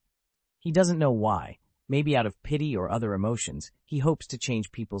him. He doesn't know why. Maybe out of pity or other emotions, he hopes to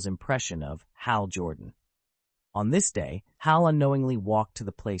change people's impression of Hal Jordan. On this day, Hal unknowingly walked to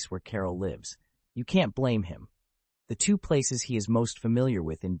the place where Carol lives. You can't blame him. The two places he is most familiar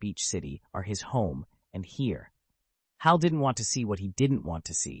with in Beach City are his home and here. Hal didn't want to see what he didn't want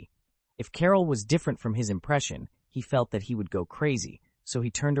to see. If Carol was different from his impression, he felt that he would go crazy, so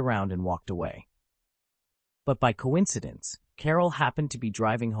he turned around and walked away. But by coincidence, Carol happened to be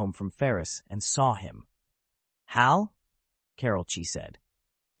driving home from Ferris and saw him. Hal? Carol Chi said.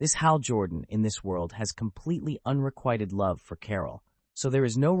 This Hal Jordan in this world has completely unrequited love for Carol, so there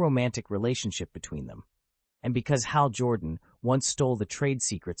is no romantic relationship between them. And because Hal Jordan once stole the trade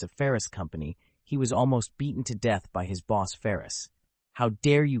secrets of Ferris Company, he was almost beaten to death by his boss Ferris. How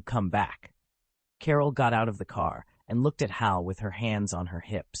dare you come back? Carol got out of the car and looked at Hal with her hands on her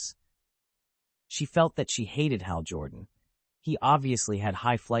hips. She felt that she hated Hal Jordan. He obviously had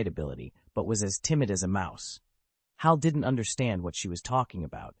high flight ability, but was as timid as a mouse. Hal didn't understand what she was talking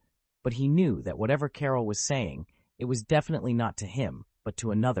about, but he knew that whatever Carol was saying, it was definitely not to him, but to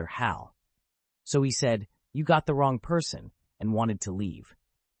another Hal. So he said, "You got the wrong person," and wanted to leave.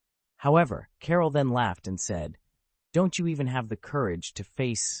 However, Carol then laughed and said, "Don't you even have the courage to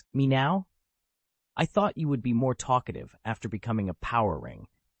face me now? I thought you would be more talkative after becoming a power ring."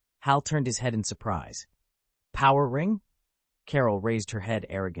 Hal turned his head in surprise. "Power ring?" Carol raised her head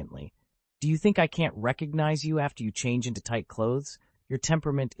arrogantly. "Do you think I can't recognize you after you change into tight clothes? Your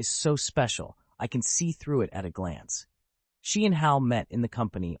temperament is so special, I can see through it at a glance." She and Hal met in the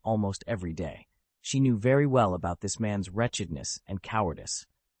company almost every day. She knew very well about this man's wretchedness and cowardice.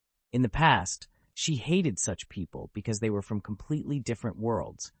 In the past, she hated such people because they were from completely different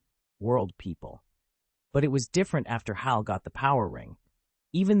worlds, world people. But it was different after Hal got the power ring.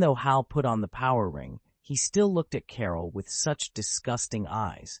 Even though Hal put on the power ring, he still looked at Carol with such disgusting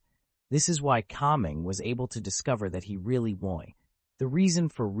eyes. This is why Kaming was able to discover that he really was the reason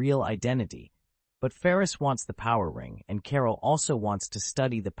for real identity. But Ferris wants the power ring, and Carol also wants to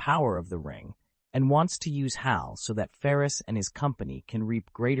study the power of the ring, and wants to use Hal so that Ferris and his company can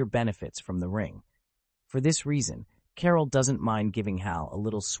reap greater benefits from the ring. For this reason, Carol doesn't mind giving Hal a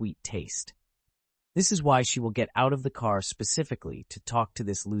little sweet taste. This is why she will get out of the car specifically to talk to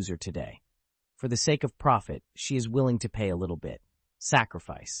this loser today. For the sake of profit, she is willing to pay a little bit.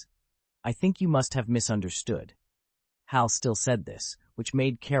 Sacrifice. "I think you must have misunderstood." Hal still said this, which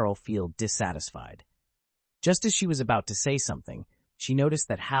made Carol feel dissatisfied. Just as she was about to say something, she noticed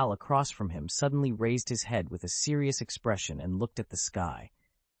that Hal across from him suddenly raised his head with a serious expression and looked at the sky.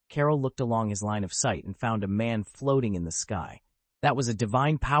 Carol looked along his line of sight and found a man floating in the sky. That was a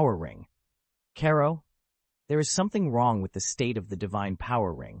divine power ring. "Carol, there is something wrong with the state of the divine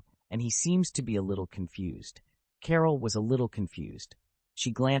power ring, and he seems to be a little confused." Carol was a little confused. She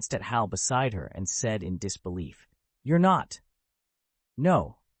glanced at Hal beside her and said in disbelief, "You're not."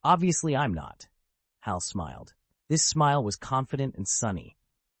 "No, obviously I'm not." Hal smiled. This smile was confident and sunny.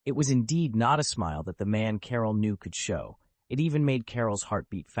 It was indeed not a smile that the man Carol knew could show. It even made Carol's heart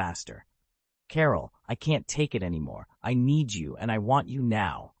beat faster. "Carol, I can't take it anymore. I need you, and I want you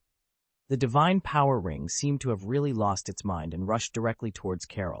now." The divine power ring seemed to have really lost its mind and rushed directly towards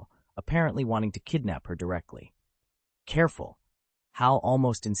Carol, apparently wanting to kidnap her directly. "Careful." Hal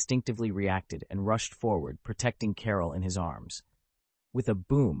almost instinctively reacted and rushed forward, protecting Carol in his arms. With a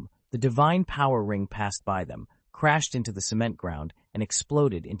boom, the divine power ring passed by them, crashed into the cement ground, and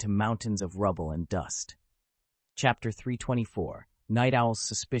exploded into mountains of rubble and dust. Chapter 324, Night Owl's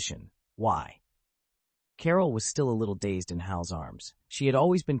Suspicion. Why? Carol was still a little dazed in Hal's arms. She had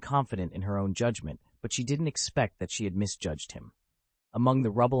always been confident in her own judgment, but she didn't expect that she had misjudged him. Among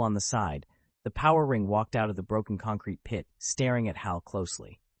the rubble on the side, the power ring walked out of the broken concrete pit, staring at Hal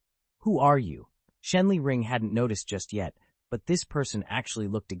closely. "Who are you?" Shenli Ring hadn't noticed just yet, but this person actually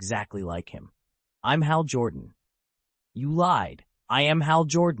looked exactly like him. "I'm Hal Jordan." "You lied. I am Hal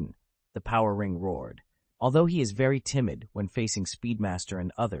Jordan," the power ring roared. Although he is very timid when facing Speedmaster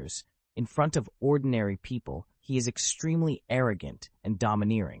and others, in front of ordinary people, he is extremely arrogant and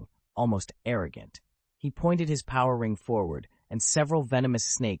domineering, almost arrogant. He pointed his power ring forward, and several venomous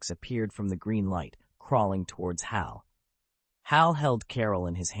snakes appeared from the green light, crawling towards Hal. Hal held Carol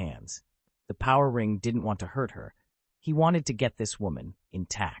in his hands. The power ring didn't want to hurt her. He wanted to get this woman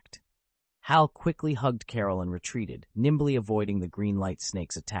intact. Hal quickly hugged Carol and retreated, nimbly avoiding the green light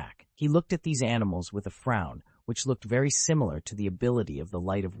snake's attack. He looked at these animals with a frown, which looked very similar to the ability of the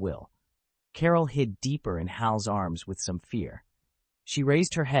Light of Will. Carol hid deeper in Hal's arms with some fear. She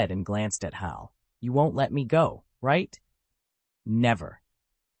raised her head and glanced at Hal. "You won't let me go, right?" "Never."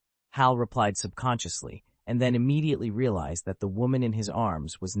 Hal replied subconsciously, and then immediately realized that the woman in his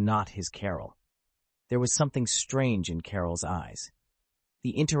arms was not his Carol. There was something strange in Carol's eyes.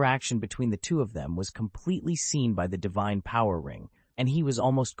 The interaction between the two of them was completely seen by the divine power ring, and he was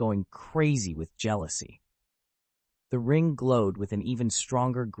almost going crazy with jealousy. The ring glowed with an even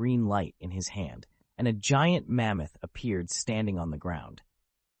stronger green light in his hand, and a giant mammoth appeared standing on the ground.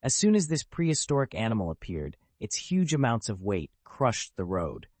 As soon as this prehistoric animal appeared, its huge amounts of weight crushed the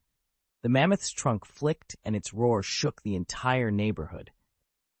road. The mammoth's trunk flicked and its roar shook the entire neighborhood.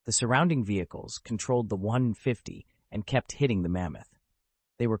 The surrounding vehicles controlled the 150 and kept hitting the mammoth.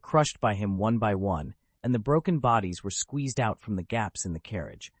 They were crushed by him one by one, and the broken bodies were squeezed out from the gaps in the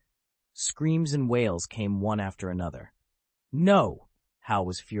carriage. Screams and wails came one after another. "No!" Hal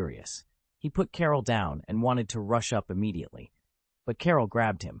was furious. He put Carol down and wanted to rush up immediately. But Carol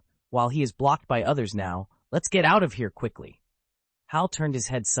grabbed him. "While he is blocked by others now, let's get out of here quickly." Hal turned his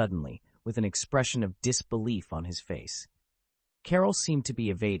head suddenly, with an expression of disbelief on his face. Carol seemed to be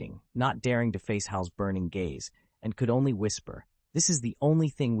evading, not daring to face Hal's burning gaze, and could only whisper, "This is the only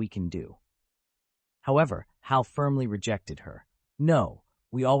thing we can do." However, Hal firmly rejected her. "No,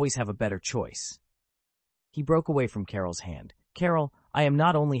 we always have a better choice." He broke away from Carol's hand. "Carol, I am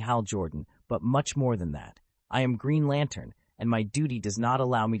not only Hal Jordan, but much more than that. I am Green Lantern, and my duty does not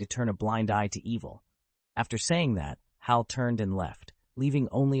allow me to turn a blind eye to evil." After saying that, Hal turned and left, leaving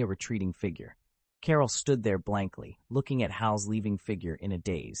only a retreating figure. Carol stood there blankly, looking at Hal's leaving figure in a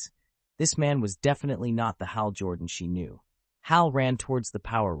daze. This man was definitely not the Hal Jordan she knew. Hal ran towards the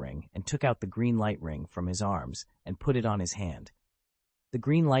power ring and took out the green light ring from his arms and put it on his hand. The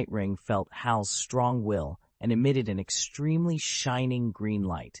green light ring felt Hal's strong will and emitted an extremely shining green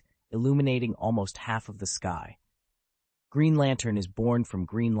light, illuminating almost half of the sky. Green Lantern is born from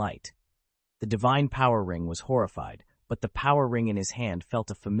green light. The divine power ring was horrified, but the power ring in his hand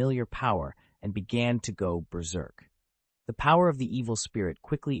felt a familiar power and began to go berserk. The power of the evil spirit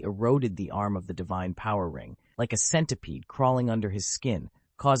quickly eroded the arm of the divine power ring, like a centipede crawling under his skin,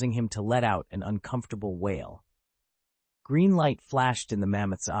 causing him to let out an uncomfortable wail. Green light flashed in the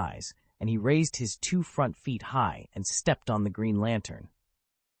mammoth's eyes, and he raised his 2 front feet high and stepped on the Green Lantern.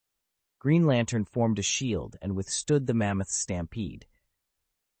 Green Lantern formed a shield and withstood the mammoth's stampede.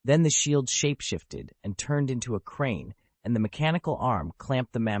 Then the shield shapeshifted and turned into a crane, and the mechanical arm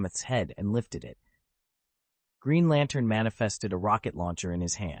clamped the mammoth's head and lifted it. Green Lantern manifested a rocket launcher in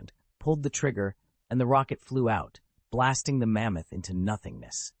his hand, pulled the trigger, and the rocket flew out, blasting the mammoth into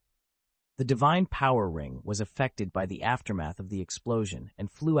nothingness. The divine power ring was affected by the aftermath of the explosion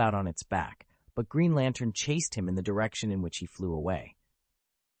and flew out on its back, but Green Lantern chased him in the direction in which he flew away.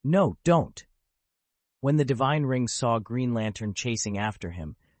 "No, don't!" When the divine ring saw Green Lantern chasing after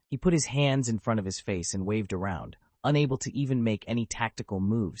him, he put his hands in front of his face and waved around, unable to even make any tactical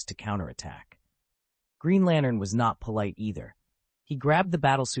moves to counterattack. Green Lantern was not polite either. He grabbed the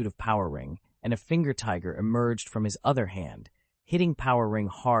battlesuit of Power Ring, and a finger tiger emerged from his other hand, hitting Power Ring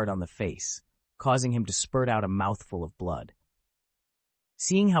hard on the face, causing him to spurt out a mouthful of blood.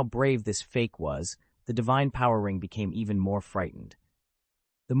 Seeing how brave this fake was, the divine Power Ring became even more frightened.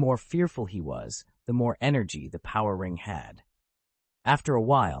 The more fearful he was, the more energy the Power Ring had. After a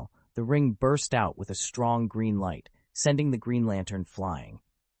while, the ring burst out with a strong green light, sending the Green Lantern flying.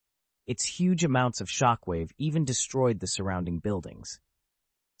 Its huge amounts of shockwave even destroyed the surrounding buildings.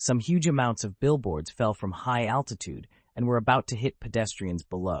 Some huge amounts of billboards fell from high altitude and were about to hit pedestrians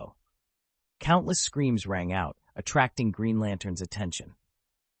below. Countless screams rang out, attracting Green Lantern's attention.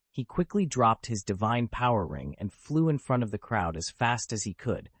 He quickly dropped his divine power ring and flew in front of the crowd as fast as he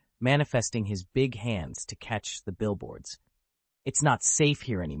could, manifesting his big hands to catch the billboards. "It's not safe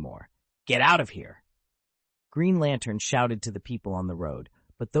here anymore. Get out of here!" Green Lantern shouted to the people on the road,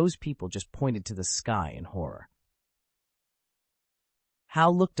 but those people just pointed to the sky in horror.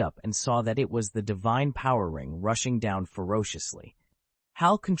 Hal looked up and saw that it was the divine power ring rushing down ferociously.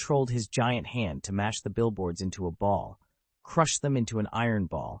 Hal controlled his giant hand to mash the billboards into a ball, crush them into an iron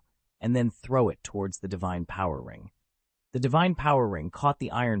ball, and then throw it towards the divine power ring. The divine power ring caught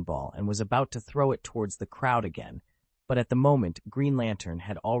the iron ball and was about to throw it towards the crowd again, but at the moment Green Lantern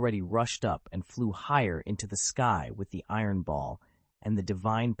had already rushed up and flew higher into the sky with the iron ball and the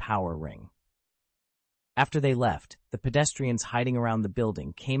divine power ring. After they left, the pedestrians hiding around the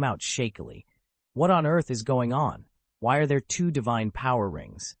building came out shakily. "What on earth is going on? Why are there 2 divine power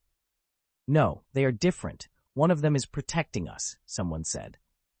rings?" "No, they are different. One of them is protecting us," someone said.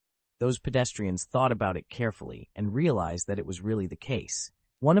 Those pedestrians thought about it carefully and realized that it was really the case.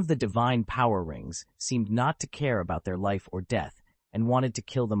 One of the divine power rings seemed not to care about their life or death and wanted to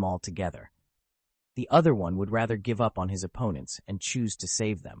kill them all together. The other one would rather give up on his opponents and choose to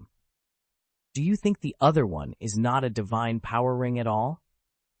save them. Do you think the other one is not a divine power ring at all?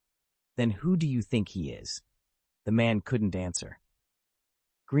 Then who do you think he is? The man couldn't answer.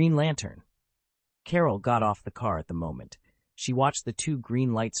 Green Lantern. Carol got off the car at the moment. She watched the 2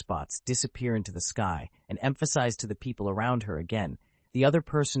 green light spots disappear into the sky and emphasized to the people around her again, "The other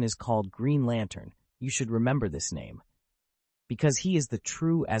person is called Green Lantern. You should remember this name. Because he is the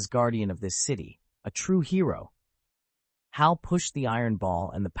true Asgardian of this city, a true hero." Hal pushed the iron ball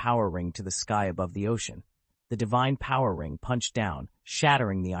and the power ring to the sky above the ocean. The divine power ring punched down,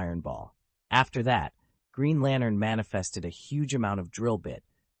 shattering the iron ball. After that, Green Lantern manifested a huge amount of drill bit,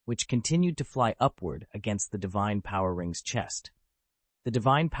 which continued to fly upward against the Divine Power Ring's chest. The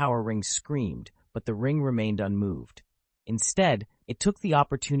Divine Power Ring screamed, but the ring remained unmoved. Instead, it took the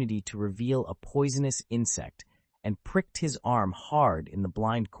opportunity to reveal a poisonous insect and pricked his arm hard in the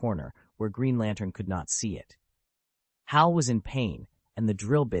blind corner where Green Lantern could not see it. Hal was in pain, and the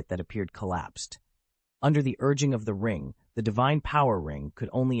drill bit that appeared collapsed. Under the urging of the ring, the Divine Power Ring could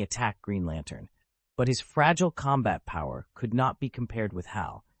only attack Green Lantern, but his fragile combat power could not be compared with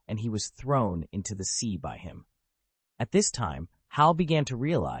Hal, and he was thrown into the sea by him. At this time, Hal began to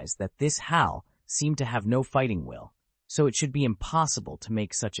realize that this Hal seemed to have no fighting will, so it should be impossible to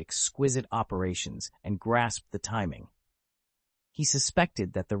make such exquisite operations and grasp the timing. He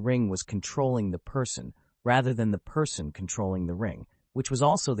suspected that the ring was controlling the person rather than the person controlling the ring, which was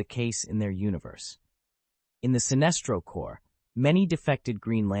also the case in their universe. In the Sinestro Corps, many defected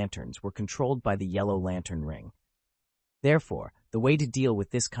Green Lanterns were controlled by the Yellow Lantern ring. Therefore, the way to deal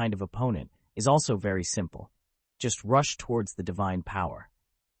with this kind of opponent is also very simple. Just rush towards the divine power.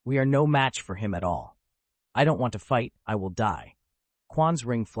 We are no match for him at all. I don't want to fight, I will die. Quan's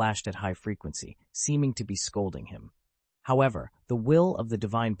ring flashed at high frequency, seeming to be scolding him. However, the will of the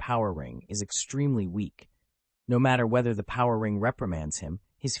divine power ring is extremely weak. No matter whether the power ring reprimands him,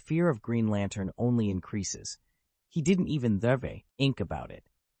 his fear of Green Lantern only increases. He didn't even think about it.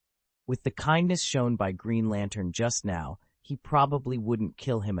 With the kindness shown by Green Lantern just now, he probably wouldn't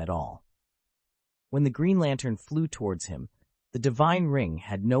kill him at all. When the Green Lantern flew towards him, the divine ring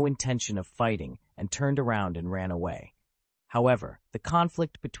had no intention of fighting and turned around and ran away. However, the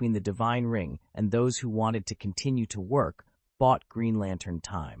conflict between the divine ring and those who wanted to continue to work bought Green Lantern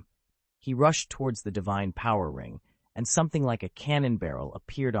time. He rushed towards the divine power ring, and something like a cannon barrel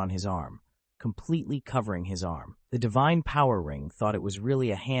appeared on his arm, completely covering his arm. The divine power ring thought it was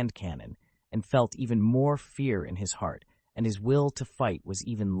really a hand cannon and felt even more fear in his heart, and his will to fight was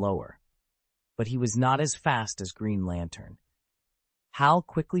even lower. But he was not as fast as Green Lantern. Hal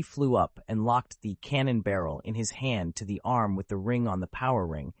quickly flew up and locked the cannon barrel in his hand to the arm with the ring on the power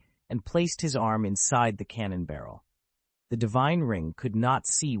ring and placed his arm inside the cannon barrel. The divine ring could not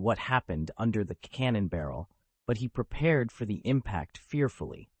see what happened under the cannon barrel, but he prepared for the impact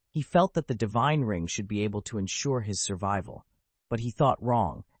fearfully. He felt that the divine ring should be able to ensure his survival, but he thought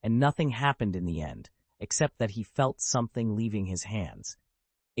wrong, and nothing happened in the end, except that he felt something leaving his hands.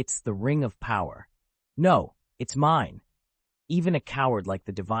 It's the ring of power. No, it's mine. Even a coward like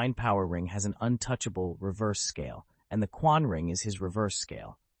the divine power ring has an untouchable reverse scale, and the Quan ring is his reverse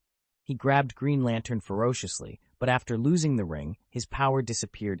scale. He grabbed Green Lantern ferociously, but after losing the ring, his power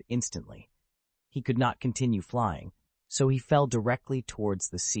disappeared instantly. He could not continue flying, so he fell directly towards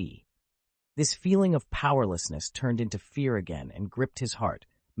the sea. This feeling of powerlessness turned into fear again and gripped his heart,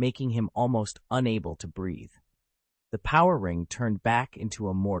 making him almost unable to breathe. The power ring turned back into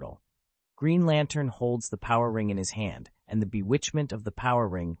a mortal. Green Lantern holds the power ring in his hand, and the bewitchment of the power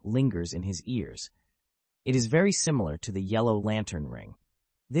ring lingers in his ears. It is very similar to the Yellow Lantern ring.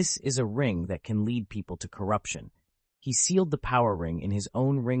 This is a ring that can lead people to corruption. He sealed the power ring in his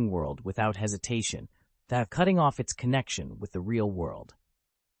own ring world without hesitation, cutting off its connection with the real world.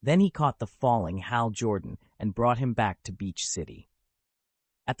 Then he caught the falling Hal Jordan and brought him back to Beach City.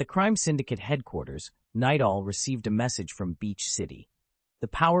 At the Crime Syndicate headquarters, Night Owl received a message from Beach City. The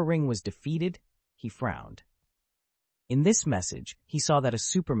power ring was defeated. He frowned. In this message, he saw that a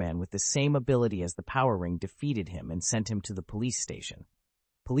Superman with the same ability as the power ring defeated him and sent him to the police station.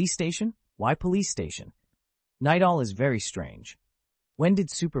 Police station? Why police station? Night Owl is very strange. When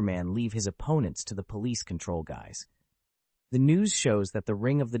did Superman leave his opponents to the police control guys? The news shows that the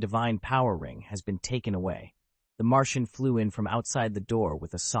ring of the divine power ring has been taken away. The Martian flew in from outside the door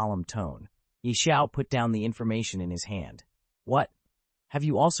with a solemn tone. Ye Xiao put down the information in his hand. What? Have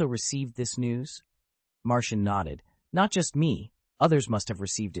you also received this news? Martian nodded. Not just me, others must have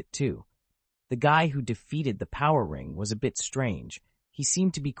received it too. The guy who defeated the power ring was a bit strange. He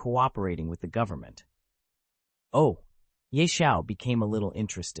seemed to be cooperating with the government. Oh, Ye Xiao became a little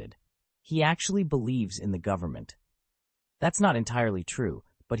interested. He actually believes in the government. That's not entirely true,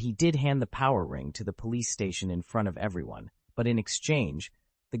 but he did hand the power ring to the police station in front of everyone. But in exchange,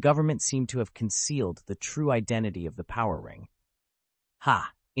 the government seemed to have concealed the true identity of the power ring.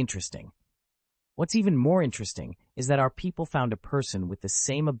 Ha, interesting. What's even more interesting is that our people found a person with the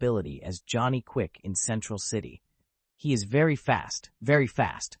same ability as Johnny Quick in Central City. He is very fast,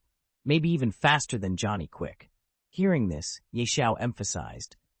 maybe even faster than Johnny Quick. Hearing this, Ye Xiao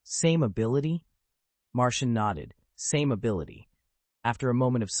emphasized, same ability? Martian nodded, same ability. After a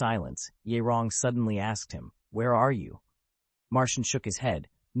moment of silence, Ye Rong suddenly asked him, where are you? Martian shook his head,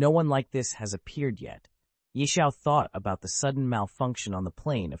 no one like this has appeared yet. Ye Xiao thought about the sudden malfunction on the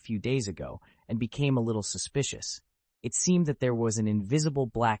plane a few days ago and became a little suspicious. It seemed that there was an invisible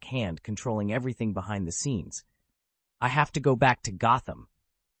black hand controlling everything behind the scenes. I have to go back to Gotham.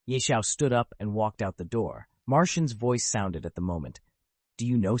 Ye Xiao stood up and walked out the door. Martian's voice sounded at the moment. Do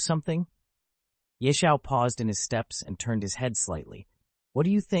you know something? Ye Xiao paused in his steps and turned his head slightly. What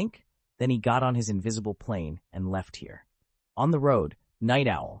do you think? Then he got on his invisible plane and left here. On the road, Night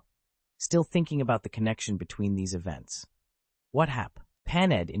Owl, still thinking about the connection between these events. What happened?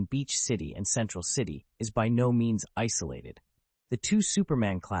 Paned in Beach City and Central City is by no means isolated. The two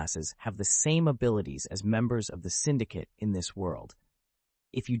Superman classes have the same abilities as members of the Syndicate in this world.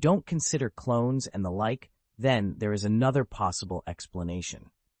 If you don't consider clones and the like, then there is another possible explanation.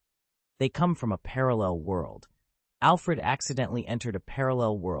 They come from a parallel world. Alfred accidentally entered a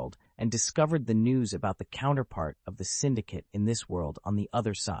parallel world and discovered the news about the counterpart of the Syndicate in this world on the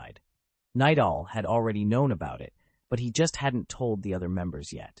other side. Night Owl had already known about it, but he just hadn't told the other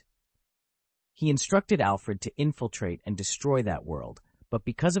members yet. He instructed Alfred to infiltrate and destroy that world, but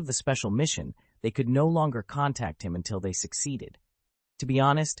because of the special mission, they could no longer contact him until they succeeded. To be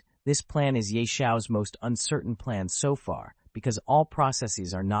honest, this plan is Ye Xiao's most uncertain plan so far, because all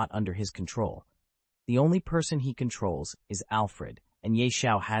processes are not under his control. The only person he controls is Alfred, and Ye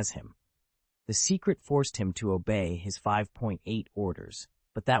Xiao has him. The secret forced him to obey his 5.8 orders,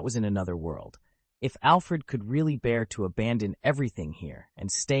 but that was in another world. If Alfred could really bear to abandon everything here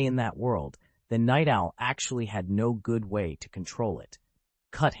and stay in that world, then Night Owl actually had no good way to control it.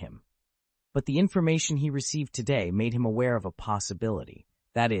 Cut him. But the information he received today made him aware of a possibility.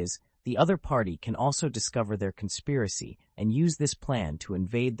 That is, the other party can also discover their conspiracy and use this plan to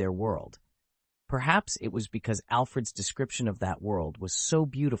invade their world. Perhaps it was because Alfred's description of that world was so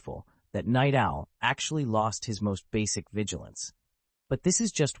beautiful that Night Owl actually lost his most basic vigilance. But this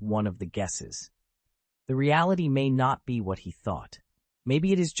is just one of the guesses. The reality may not be what he thought.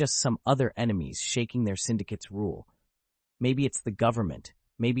 Maybe it is just some other enemies shaking their syndicate's rule. Maybe it's the government.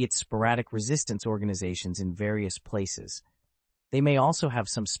 Maybe it's sporadic resistance organizations in various places. They may also have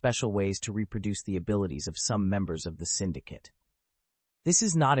some special ways to reproduce the abilities of some members of the syndicate. This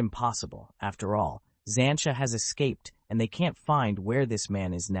is not impossible. After all, Xantia has escaped, and they can't find where this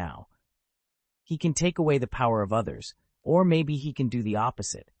man is now. He can take away the power of others, or maybe he can do the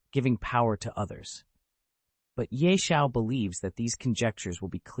opposite, giving power to others. But Ye Xiao believes that these conjectures will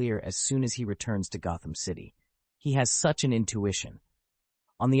be clear as soon as he returns to Gotham City. He has such an intuition.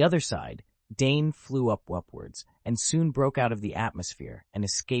 On the other side, Dane flew upwards and soon broke out of the atmosphere and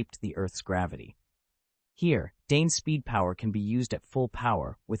escaped the Earth's gravity. Here, Dane's speed power can be used at full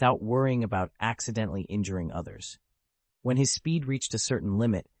power without worrying about accidentally injuring others. When his speed reached a certain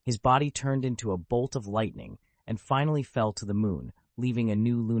limit, his body turned into a bolt of lightning and finally fell to the moon, leaving a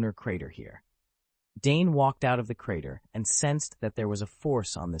new lunar crater here. Dane walked out of the crater and sensed that there was a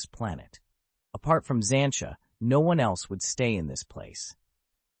force on this planet. Apart from Xantia, no one else would stay in this place.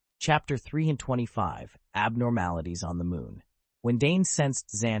 Chapter 325, Abnormalities on the Moon. When Dane sensed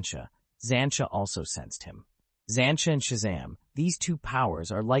Xantia, Xantia also sensed him. Xantia and Shazam, these two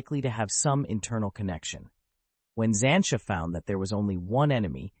powers are likely to have some internal connection. When Xantia found that there was only one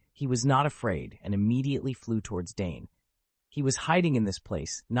enemy, he was not afraid and immediately flew towards Dane. He was hiding in this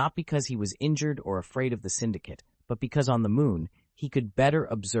place not because he was injured or afraid of the Syndicate, but because on the moon, he could better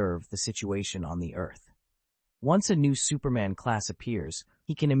observe the situation on the Earth. Once a new Superman class appears,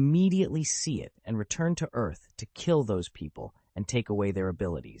 he can immediately see it and return to Earth to kill those people and take away their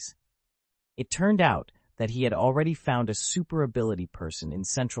abilities. It turned out that he had already found a super ability person in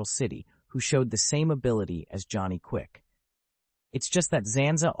Central City who showed the same ability as Johnny Quick. It's just that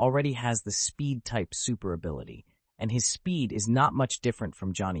Zanza already has the speed-type super ability, and his speed is not much different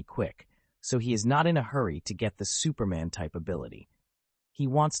from Johnny Quick, so he is not in a hurry to get the Superman-type ability. He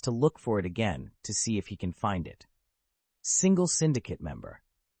wants to look for it again to see if he can find it. Single syndicate member.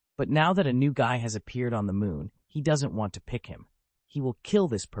 But now that a new guy has appeared on the moon, he doesn't want to pick him. He will kill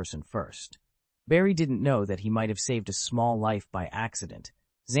this person first. Barry didn't know that he might have saved a small life by accident.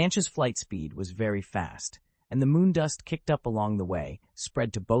 Xantia's flight speed was very fast, and the moon dust kicked up along the way,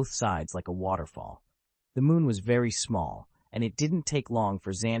 spread to both sides like a waterfall. The moon was very small, and it didn't take long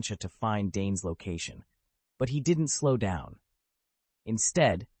for Xantia to find Dane's location. But he didn't slow down.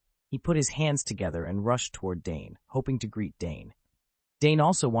 Instead, he put his hands together and rushed toward Dane, hoping to greet Dane. Dane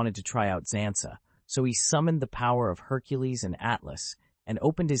also wanted to try out Xansa, so he summoned the power of Hercules and Atlas and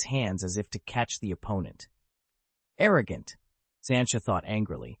opened his hands as if to catch the opponent. Arrogant, Xantia thought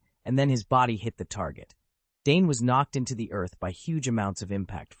angrily, and then his body hit the target. Dane was knocked into the earth by huge amounts of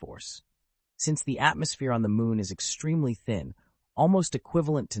impact force. Since the atmosphere on the moon is extremely thin, almost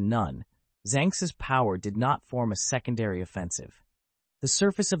equivalent to none, Xanx's power did not form a secondary offensive. The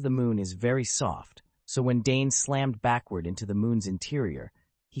surface of the moon is very soft, so when Dane slammed backward into the moon's interior,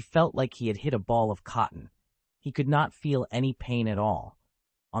 he felt like he had hit a ball of cotton. He could not feel any pain at all.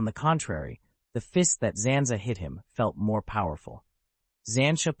 On the contrary, the fist that Xanxa hit him felt more powerful.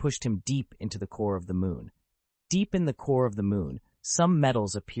 Xanxa pushed him deep into the core of the moon. Deep in the core of the moon, some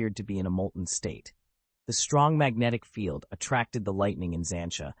metals appeared to be in a molten state. The strong magnetic field attracted the lightning in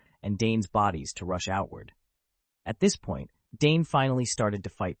Xanxa and Dane's bodies to rush outward. At this point, Dane finally started to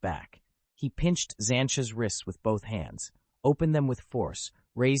fight back. He pinched Xanxa's wrists with both hands, opened them with force,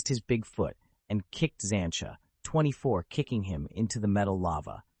 raised his big foot, and kicked Xanxa, 24, kicking him into the metal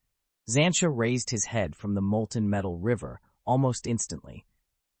lava. Xanxa raised his head from the molten metal river almost instantly.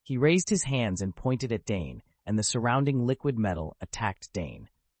 He raised his hands and pointed at Dane, and the surrounding liquid metal attacked Dane.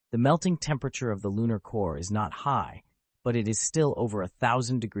 The melting temperature of the lunar core is not high, but it is still over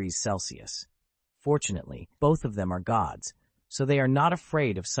 1,000 degrees Celsius. Fortunately, both of them are gods, so they are not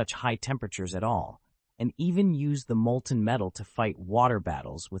afraid of such high temperatures at all, and even use the molten metal to fight water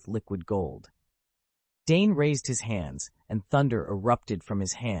battles with liquid gold. Dane raised his hands, and thunder erupted from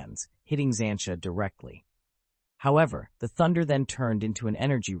his hands, hitting Xanxa directly. However, the thunder then turned into an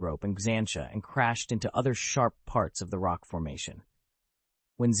energy rope in Xanxa and crashed into other sharp parts of the rock formation.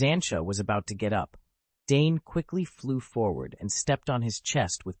 When Xanxa was about to get up, Dane quickly flew forward and stepped on his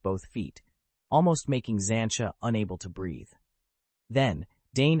chest with both feet, almost making Xanxa unable to breathe. Then,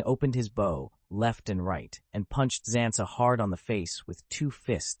 Dane opened his bow, left and right, and punched Xanxa hard on the face with two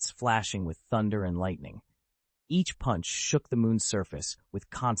fists flashing with thunder and lightning. Each punch shook the moon's surface with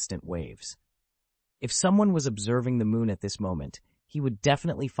constant waves. If someone was observing the moon at this moment, he would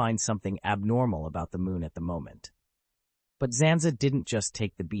definitely find something abnormal about the moon at the moment. But Xanxa didn't just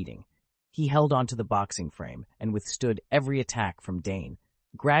take the beating. He held onto the boxing frame and withstood every attack from Dane,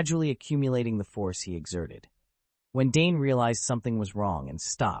 gradually accumulating the force he exerted. When Dane realized something was wrong and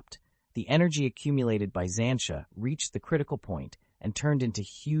stopped, the energy accumulated by Xanxa reached the critical point and turned into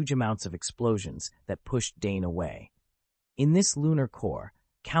huge amounts of explosions that pushed Dane away. In this lunar core,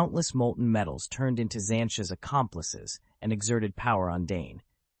 countless molten metals turned into Xanxa's accomplices and exerted power on Dane.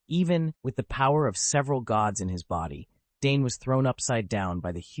 Even with the power of several gods in his body, Dane was thrown upside down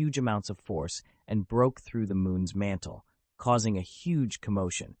by the huge amounts of force and broke through the moon's mantle, causing a huge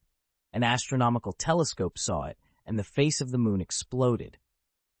commotion. An astronomical telescope saw it, and the face of the moon exploded.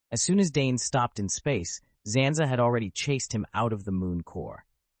 As soon as Dane stopped in space, Xanxa had already chased him out of the moon core.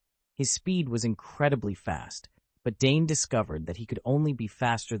 His speed was incredibly fast, but Dane discovered that he could only be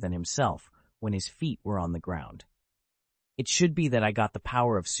faster than himself when his feet were on the ground. It should be that I got the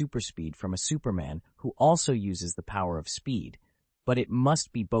power of superspeed from a Superman who also uses the power of speed, but it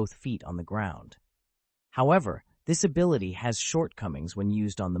must be both feet on the ground. However, this ability has shortcomings when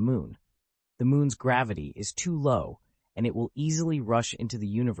used on the moon. The moon's gravity is too low, and it will easily rush into the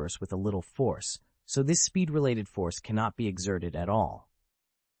universe with a little force, so this speed-related force cannot be exerted at all.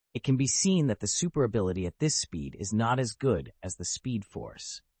 It can be seen that the super ability at this speed is not as good as the speed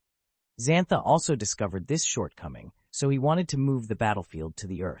force. Xantha also discovered this shortcoming, so he wanted to move the battlefield to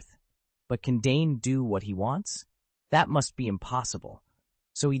the Earth. But can Dane do what he wants? That must be impossible.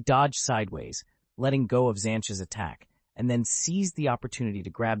 So he dodged sideways, letting go of Xanxa's attack, and then seized the opportunity to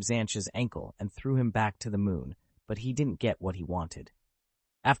grab Xanxa's ankle and threw him back to the moon, but he didn't get what he wanted.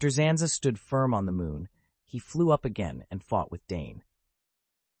 After Xanxa stood firm on the moon, he flew up again and fought with Dane.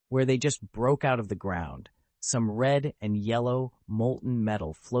 Where they just broke out of the ground, some red and yellow molten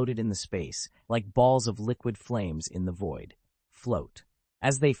metal floated in the space like balls of liquid flames in the void. Float.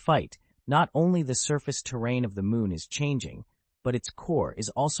 As they fight, not only the surface terrain of the moon is changing, but its core is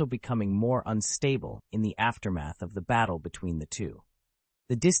also becoming more unstable in the aftermath of the battle between the two.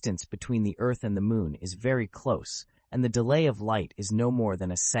 The distance between the Earth and the moon is very close, and the delay of light is no more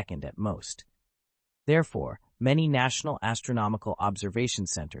than a second at most. Therefore, many national astronomical observation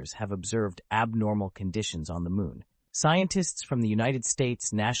centers have observed abnormal conditions on the moon. Scientists from the United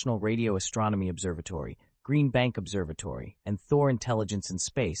States National Radio Astronomy Observatory, Green Bank Observatory, and Thor Intelligence in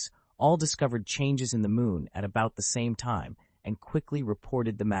Space all discovered changes in the moon at about the same time and quickly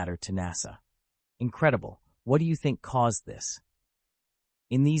reported the matter to NASA. Incredible. What do you think caused this?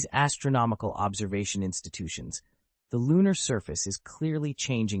 In these astronomical observation institutions, the lunar surface is clearly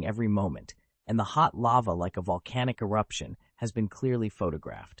changing every moment, and the hot lava like a volcanic eruption has been clearly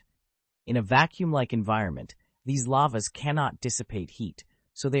photographed. In a vacuum-like environment, these lavas cannot dissipate heat,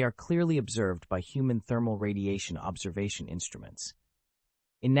 so they are clearly observed by human thermal radiation observation instruments.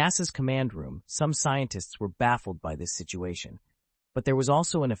 In NASA's command room, some scientists were baffled by this situation, but there was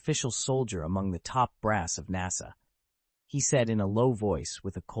also an official soldier among the top brass of NASA. he said in a low voice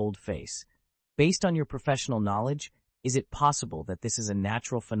with a cold face. Based on your professional knowledge, is it possible that this is a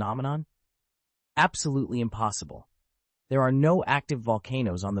natural phenomenon? Absolutely impossible. There are no active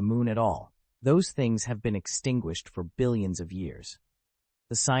volcanoes on the moon at all. Those things have been extinguished for billions of years.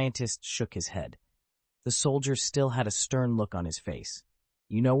 The scientist shook his head. The soldier still had a stern look on his face.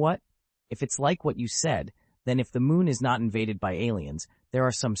 You know what? If it's like what you said, then if the moon is not invaded by aliens, there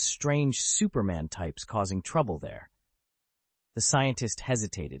are some strange Superman types causing trouble there. The scientist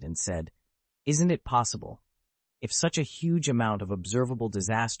hesitated and said, Isn't it possible? If such a huge amount of observable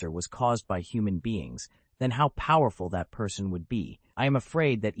disaster was caused by human beings, then how powerful that person would be. I am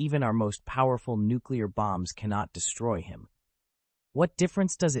afraid that even our most powerful nuclear bombs cannot destroy him. What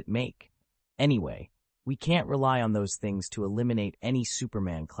difference does it make? Anyway, we can't rely on those things to eliminate any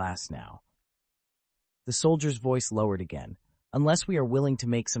Superman class now. The soldier's voice lowered again. Unless we are willing to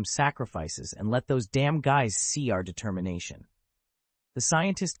make some sacrifices and let those damn guys see our determination. The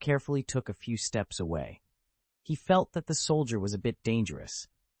scientist carefully took a few steps away. He felt that the soldier was a bit dangerous.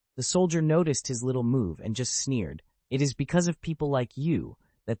 The soldier noticed his little move and just sneered. It is because of people like you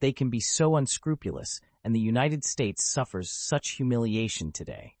that they can be so unscrupulous, and the United States suffers such humiliation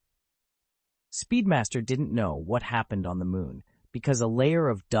today. Speedmaster didn't know what happened on the moon because a layer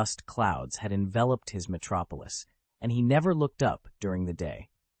of dust clouds had enveloped his metropolis, and he never looked up during the day.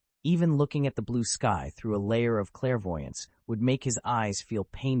 Even looking at the blue sky through a layer of clairvoyance would make his eyes feel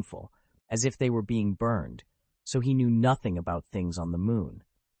painful, as if they were being burned, so he knew nothing about things on the moon.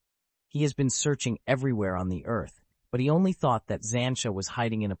 He has been searching everywhere on the earth, but he only thought that Xantia was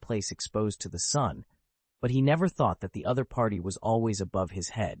hiding in a place exposed to the sun, but he never thought that the other party was always above his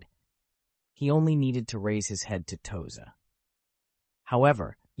head. He only needed to raise his head to Toza.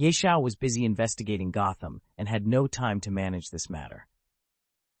 However, Ye Xiao was busy investigating Gotham and had no time to manage this matter.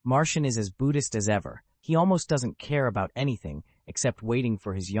 Martian is as Buddhist as ever. He almost doesn't care about anything except waiting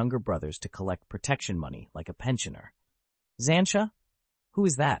for his younger brothers to collect protection money like a pensioner. Xantia? Who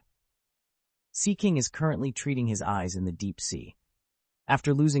is that? Sea King is currently treating his eyes in the deep sea.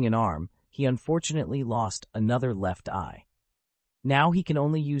 After losing an arm, he unfortunately lost another left eye. Now he can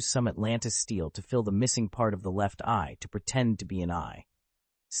only use some Atlantis steel to fill the missing part of the left eye to pretend to be an eye.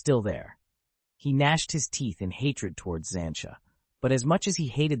 Still there. He gnashed his teeth in hatred towards Xantia, but as much as he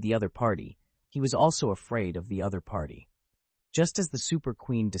hated the other party, he was also afraid of the other party. Just as the Super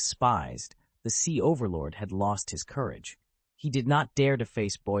Queen despised, the Sea Overlord had lost his courage. He did not dare to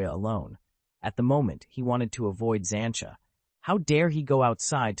face Boya alone. At the moment, he wanted to avoid Xantia. How dare he go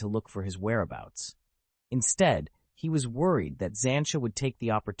outside to look for his whereabouts? Instead, he was worried that Xantia would take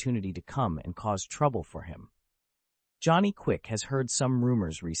the opportunity to come and cause trouble for him. Johnny Quick has heard some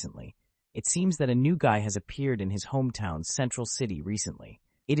rumors recently. It seems that a new guy has appeared in his hometown, Central City, recently.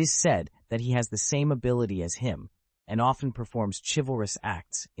 It is said that he has the same ability as him and often performs chivalrous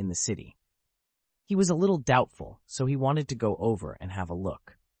acts in the city. He was a little doubtful, so he wanted to go over and have a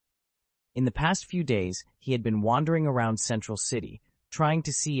look. In the past few days, he had been wandering around Central City, trying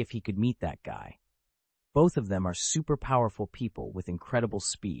to see if he could meet that guy. Both of them are super powerful people with incredible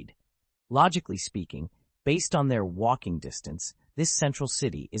speed. Logically speaking, based on their walking distance, this Central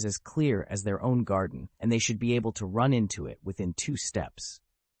City is as clear as their own garden, and they should be able to run into it within 2 steps.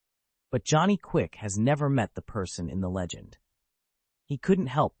 But Johnny Quick has never met the person in the legend. He couldn't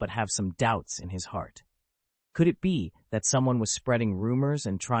help but have some doubts in his heart. Could it be that someone was spreading rumors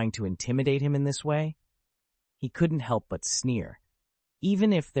and trying to intimidate him in this way? He couldn't help but sneer.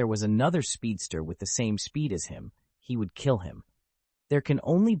 Even if there was another speedster with the same speed as him, he would kill him. There can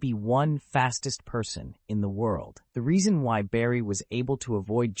only be one fastest person in the world. The reason why Barry was able to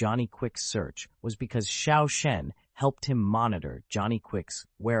avoid Johnny Quick's search was because Xiao Shen helped him monitor Johnny Quick's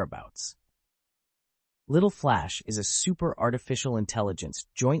whereabouts. Little Flash is a super artificial intelligence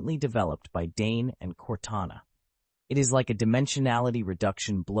jointly developed by Dane and Cortana. It is like a dimensionality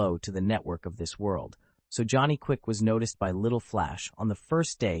reduction blow to the network of this world, so Johnny Quick was noticed by Little Flash on the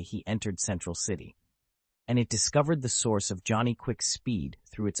first day he entered Central City, and it discovered the source of Johnny Quick's speed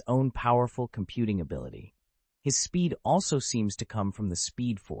through its own powerful computing ability. His speed also seems to come from the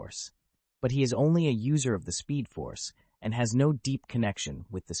Speed Force, but he is only a user of the Speed Force and has no deep connection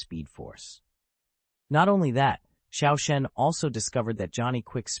with the Speed Force. Not only that, Xiao Shen also discovered that Johnny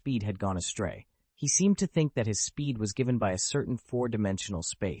Quick's speed had gone astray. He seemed to think that his speed was given by a certain 4-dimensional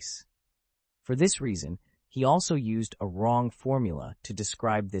space. For this reason, he also used a wrong formula to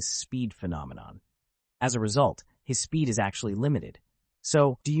describe this speed phenomenon. As a result, his speed is actually limited.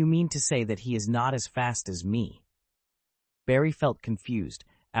 So, do you mean to say that he is not as fast as me? Barry felt confused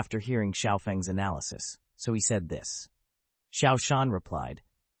after hearing Xiaofeng's analysis, so he said this. Xiao Shan replied,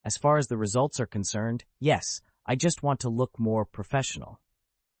 As far as the results are concerned, yes, I just want to look more professional.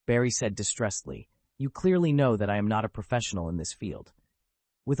 Barry said distressedly, "You clearly know that I am not a professional in this field.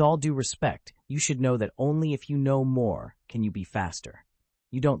 With all due respect, you should know that only if you know more can you be faster.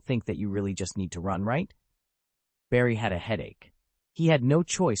 You don't think that you really just need to run, right?" Barry had a headache. He had no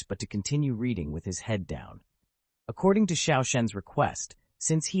choice but to continue reading with his head down. According to Xiao Shen's request,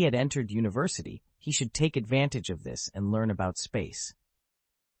 since he had entered university, he should take advantage of this and learn about space.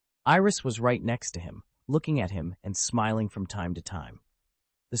 Iris was right next to him, looking at him and smiling from time to time.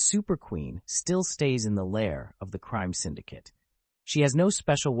 The Super Queen still stays in the lair of the crime syndicate. She has no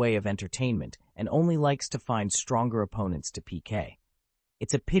special way of entertainment and only likes to find stronger opponents to PK.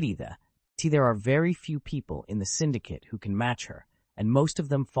 It's a pity that there are very few people in the syndicate who can match her, and most of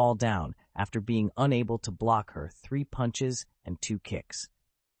them fall down after being unable to block her 3 punches and 2 kicks.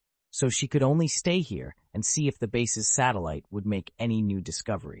 So she could only stay here and see if the base's satellite would make any new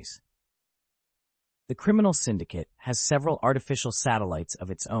discoveries. The criminal syndicate has several artificial satellites of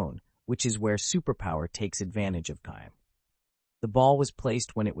its own, which is where superpower takes advantage of time. The ball was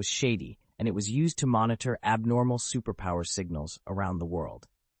placed when it was shady, and it was used to monitor abnormal superpower signals around the world.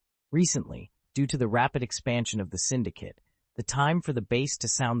 Recently, due to the rapid expansion of the syndicate, the time for the base to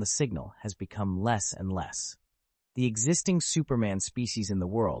sound the signal has become less and less. The existing Superman species in the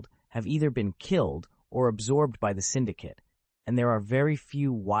world have either been killed or absorbed by the syndicate, and there are very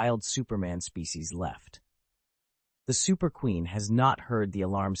few wild Superman species left. The Super Queen has not heard the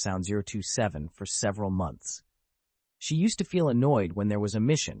alarm sound 027 for several months. She used to feel annoyed when there was a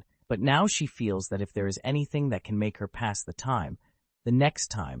mission, but now she feels that if there is anything that can make her pass the time, the next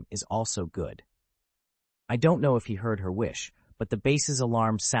time is also good. I don't know if he heard her wish, but the base's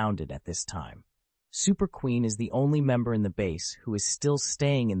alarm sounded at this time. Super Queen is the only member in the base who is still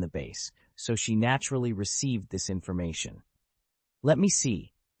staying in the base, so she naturally received this information. Let me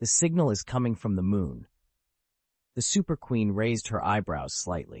see, the signal is coming from the moon. The Super Queen raised her eyebrows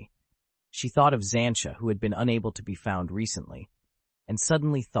slightly. She thought of Xantia, who had been unable to be found recently, and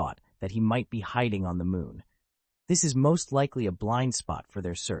suddenly thought that he might be hiding on the moon. This is most likely a blind spot for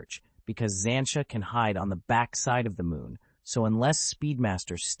their search, because Xantia can hide on the back side of the moon, so unless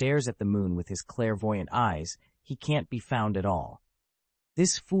Speedmaster stares at the moon with his clairvoyant eyes, he can't be found at all.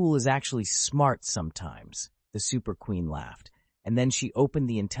 This fool is actually smart sometimes, the Super Queen laughed, and then she opened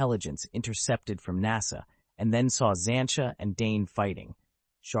the intelligence intercepted from NASA, and then saw Xantia and Dane fighting.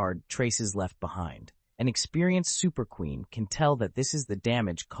 Shard traces left behind. An experienced Super Queen can tell that this is the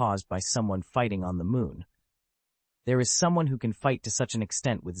damage caused by someone fighting on the moon. There is someone who can fight to such an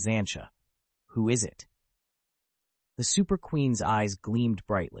extent with Xantia. Who is it? The Super Queen's eyes gleamed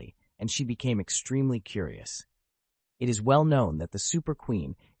brightly, and she became extremely curious. It is well known that the Super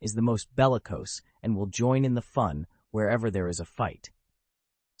Queen is the most bellicose and will join in the fun wherever there is a fight.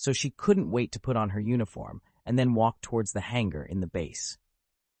 So she couldn't wait to put on her uniform and then walk towards the hangar in the base.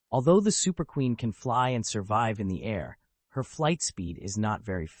 Although the Super Queen can fly and survive in the air, her flight speed is not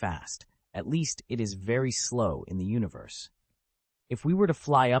very fast. At least it is very slow in the universe. If we were to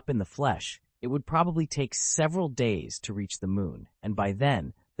fly up in the flesh, it would probably take several days to reach the moon, and by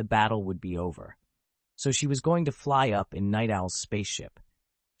then, the battle would be over. So she was going to fly up in Night Owl's spaceship.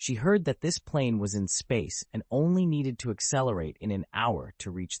 She heard that this plane was in space and only needed to accelerate in an hour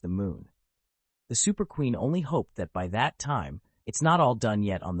to reach the moon. The Super Queen only hoped that by that time, it's not all done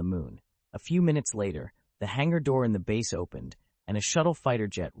yet on the moon. A few minutes later, the hangar door in the base opened, and a shuttle fighter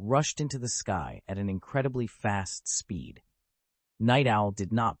jet rushed into the sky at an incredibly fast speed. Night Owl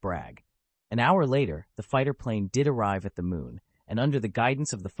did not brag. An hour later, the fighter plane did arrive at the moon, and under the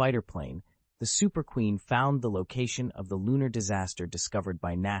guidance of the fighter plane, the Super Queen found the location of the lunar disaster discovered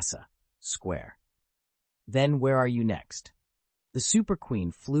by NASA, Square. Then where are you next? The Super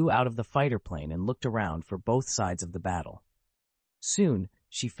Queen flew out of the fighter plane and looked around for both sides of the battle. Soon,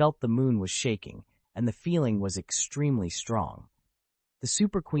 she felt the moon was shaking, and the feeling was extremely strong. The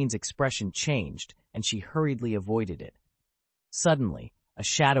Super Queen's expression changed, and she hurriedly avoided it. Suddenly, a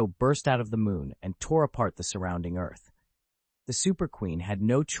shadow burst out of the moon and tore apart the surrounding Earth. The Super Queen had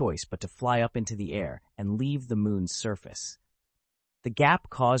no choice but to fly up into the air and leave the moon's surface. The gap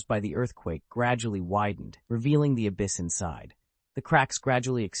caused by the earthquake gradually widened, revealing the abyss inside. The cracks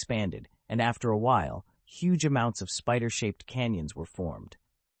gradually expanded, and after a while, huge amounts of spider-shaped canyons were formed.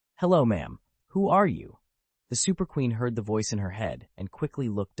 "Hello, ma'am. Who are you?" The Super Queen heard the voice in her head and quickly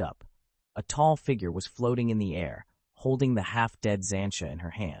looked up. A tall figure was floating in the air, holding the half-dead Xantia in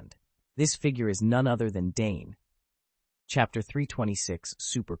her hand. This figure is none other than Dane. Chapter 326,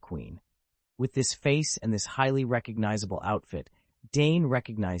 Super Queen. With this face and this highly recognizable outfit, Dane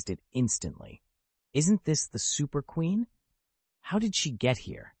recognized it instantly. Isn't this the Super Queen? How did she get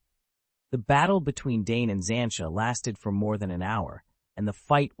here? The battle between Dane and Xantia lasted for more than an hour, and the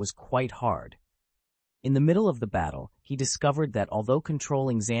fight was quite hard. In the middle of the battle, he discovered that although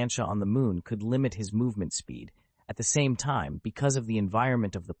controlling Xantia on the moon could limit his movement speed, at the same time, because of the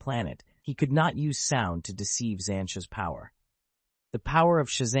environment of the planet, he could not use sound to deceive Xantia's power. The power of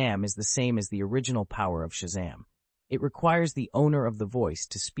Shazam is the same as the original power of Shazam. It requires the owner of the voice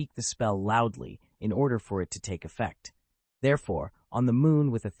to speak the spell loudly in order for it to take effect. Therefore, on the moon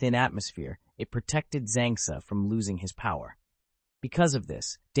with a thin atmosphere, it protected Xantia from losing his power. Because of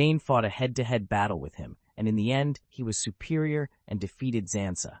this, Dane fought a head-to-head battle with him, and in the end, he was superior and defeated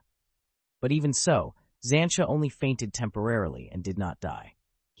Xantia. But even so, Xantia only fainted temporarily and did not die.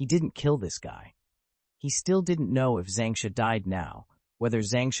 He didn't kill this guy. He still didn't know if Xantia died now, whether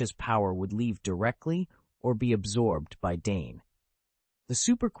Xantia's power would leave directly or be absorbed by Dane. The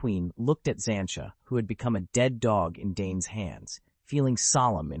Super Queen looked at Xantia, who had become a dead dog in Dane's hands, feeling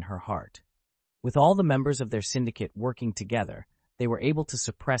solemn in her heart. With all the members of their syndicate working together, they were able to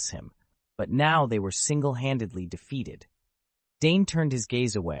suppress him, but now they were single-handedly defeated. Dane turned his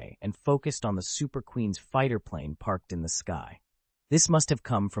gaze away and focused on the Super Queen's fighter plane parked in the sky. This must have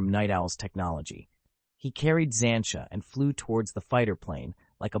come from Night Owl's technology. He carried Xantia and flew towards the fighter plane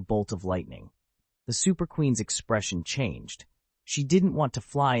like a bolt of lightning. The Super Queen's expression changed. She didn't want to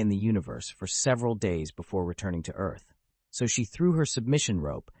fly in the universe for several days before returning to Earth, so she threw her submission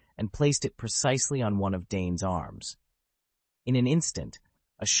rope and placed it precisely on one of Dane's arms. In an instant,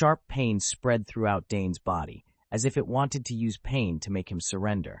 a sharp pain spread throughout Dane's body, as if it wanted to use pain to make him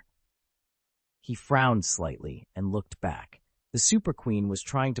surrender. He frowned slightly and looked back. The Super Queen was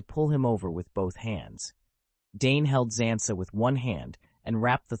trying to pull him over with both hands. Dane held Xantia with one hand and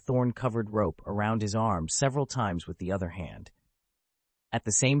wrapped the thorn-covered rope around his arm several times with the other hand. At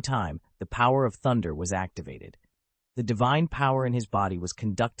the same time, the power of thunder was activated. The divine power in his body was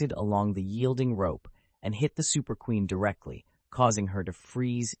conducted along the yielding rope and hit the Super Queen directly, causing her to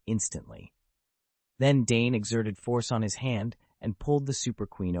freeze instantly. Then Dane exerted force on his hand and pulled the Super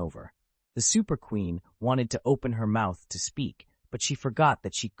Queen over. The Super Queen wanted to open her mouth to speak, but she forgot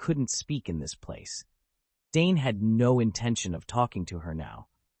that she couldn't speak in this place. Dane had no intention of talking to her now.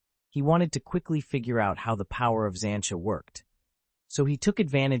 He wanted to quickly figure out how the power of Xantia worked. So he took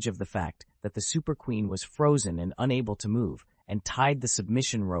advantage of the fact that the Super Queen was frozen and unable to move and tied the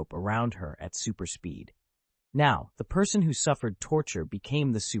submission rope around her at super speed. Now, the person who suffered torture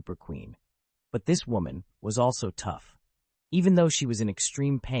became the Super Queen. But this woman was also tough. Even though she was in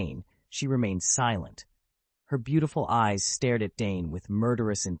extreme pain, she remained silent. Her beautiful eyes stared at Dane with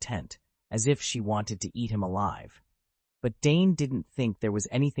murderous intent, as if she wanted to eat him alive. But Dane didn't think there was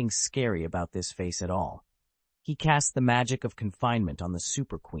anything scary about this face at all. He cast the magic of confinement on the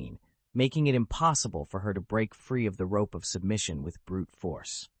Super Queen, making it impossible for her to break free of the rope of submission with brute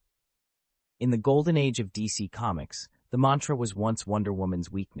force. In the golden age of DC Comics, the mantra was once Wonder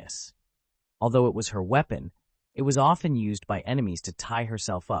Woman's weakness. Although it was her weapon, it was often used by enemies to tie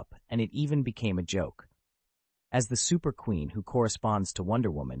herself up, and it even became a joke. As the Super Queen, who corresponds to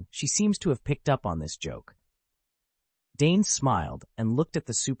Wonder Woman, she seems to have picked up on this joke. Dane smiled and looked at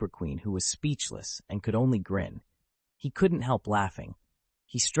the Super Queen, who was speechless and could only grin. He couldn't help laughing.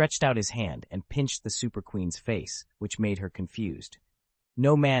 He stretched out his hand and pinched the Super Queen's face, which made her confused.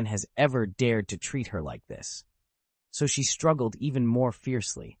 No man has ever dared to treat her like this. So she struggled even more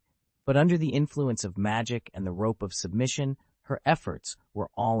fiercely, but under the influence of magic and the rope of submission, her efforts were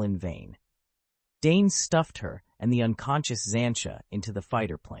all in vain. Dane stuffed her and the unconscious Xantia into the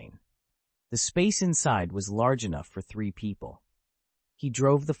fighter plane. The space inside was large enough for 3 people. He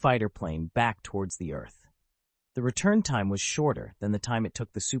drove the fighter plane back towards the Earth. The return time was shorter than the time it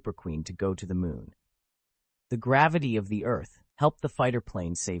took the Super Queen to go to the moon. The gravity of the Earth helped the fighter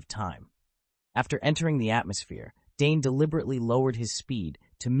plane save time. After entering the atmosphere, Dane deliberately lowered his speed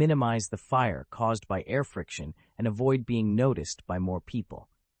to minimize the fire caused by air friction and avoid being noticed by more people.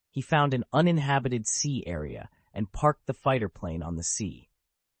 He found an uninhabited sea area and parked the fighter plane on the sea.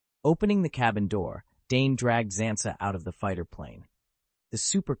 Opening the cabin door, Dane dragged Xantia out of the fighter plane. The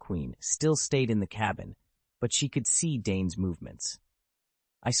Super Queen still stayed in the cabin, but she could see Dane's movements.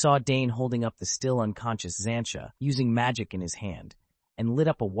 I saw Dane holding up the still unconscious Xantia, using magic in his hand, and lit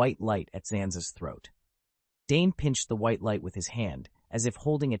up a white light at Xantia's throat. Dane pinched the white light with his hand, as if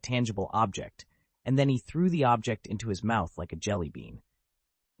holding a tangible object, and then he threw the object into his mouth like a jelly bean.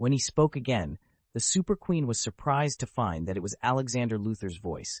 When he spoke again, the Super Queen was surprised to find that it was Alexander Luthor's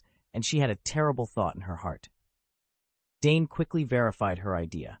voice, and she had a terrible thought in her heart. Dane quickly verified her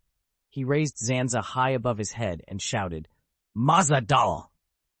idea. He raised Xantia high above his head and shouted, "Mazadal!"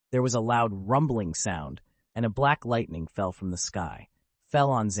 There was a loud rumbling sound, and a black lightning fell from the sky, fell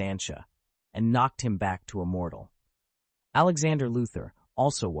on Xantia, and knocked him back to a mortal. Alexander Luthor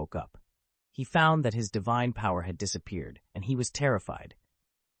also woke up. He found that his divine power had disappeared, and he was terrified.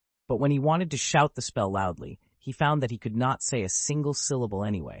 But when he wanted to shout the spell loudly, he found that he could not say a single syllable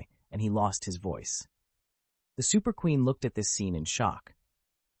anyway, and he lost his voice. The Super Queen looked at this scene in shock.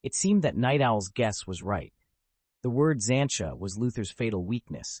 It seemed that Night Owl's guess was right. The word Xantia was Luthor's fatal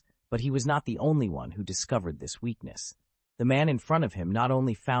weakness, but he was not the only one who discovered this weakness. The man in front of him not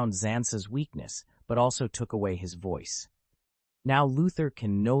only found Xansa's weakness, but also took away his voice. Now Luthor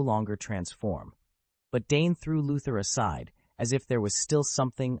can no longer transform, but Dane threw Luthor aside as if there was still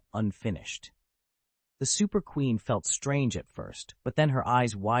something unfinished. The Super Queen felt strange at first, but then her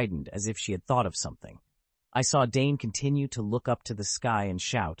eyes widened as if she had thought of something. I saw Dane continue to look up to the sky and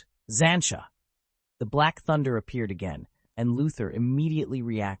shout, "Xantia!" The black thunder appeared again, and Luthor immediately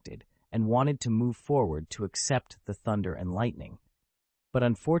reacted and wanted to move forward to accept the thunder and lightning. But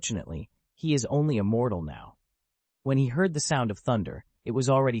unfortunately, he is only a mortal now. When he heard the sound of thunder, it was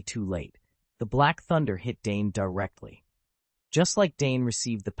already too late. The black thunder hit Dane directly. Just like Dane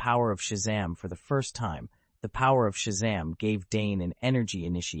received the power of Shazam for the first time, the power of Shazam gave Dane an energy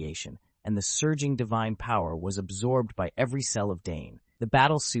initiation, and the surging divine power was absorbed by every cell of Dane. The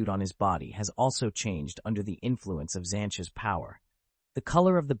battle suit on his body has also changed under the influence of Xantia's power. The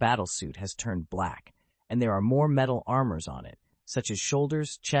color of the battle suit has turned black, and there are more metal armors on it, such as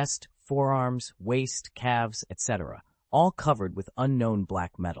shoulders, chest, forearms, waist, calves, etc., all covered with unknown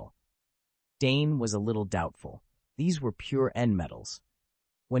black metal. Dane was a little doubtful. These were pure end metals.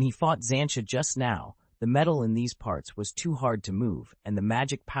 When he fought Xantia just now, the metal in these parts was too hard to move, and the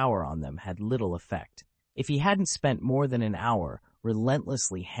magic power on them had little effect. If he hadn't spent more than an hour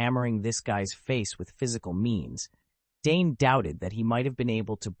relentlessly hammering this guy's face with physical means, Dane doubted that he might have been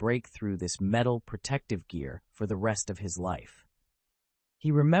able to break through this metal protective gear for the rest of his life.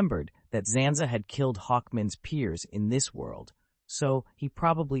 He remembered that Xansa had killed Hawkman's peers in this world, so he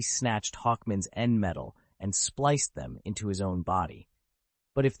probably snatched Hawkman's end metal and spliced them into his own body.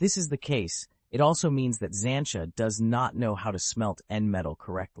 But if this is the case, it also means that Xantia does not know how to smelt end metal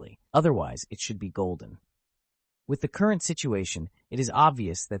correctly. Otherwise, it should be golden. With the current situation, it is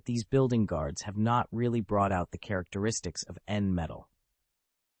obvious that these building guards have not really brought out the characteristics of end metal.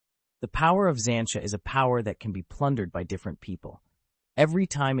 The power of Xantia is a power that can be plundered by different people. Every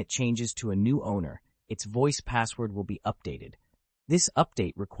time it changes to a new owner, its voice password will be updated. This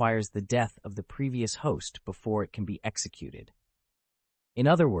update requires the death of the previous host before it can be executed. In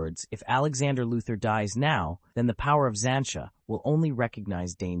other words, if Alexander Luthor dies now, then the power of Xantia will only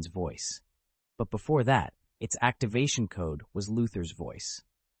recognize Dane's voice. But before that, its activation code was Luthor's voice.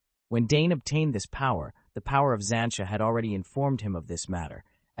 When Dane obtained this power, the power of Xantia had already informed him of this matter,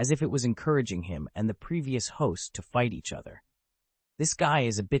 as if it was encouraging him and the previous host to fight each other. This guy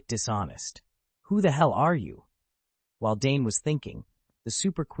is a bit dishonest. Who the hell are you? While Dane was thinking, the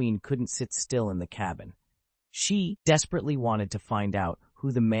Super Queen couldn't sit still in the cabin. She desperately wanted to find out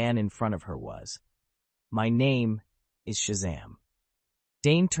who the man in front of her was. "My name is Shazam."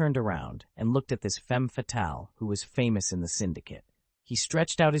 Dane turned around and looked at this femme fatale who was famous in the syndicate. He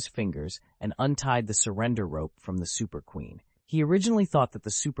stretched out his fingers and untied the surrender rope from the Super Queen. He originally thought that the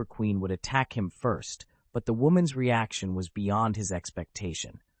Super Queen would attack him first, but the woman's reaction was beyond his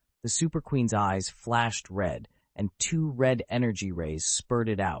expectation. The Super Queen's eyes flashed red, and 2 red energy rays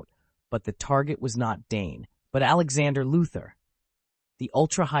spurted out, but the target was not Dane, but Alexander Luthor. The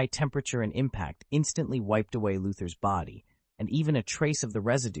ultra-high temperature and impact instantly wiped away Luthor's body, and even a trace of the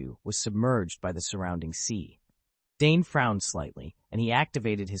residue was submerged by the surrounding sea. Dane frowned slightly, and he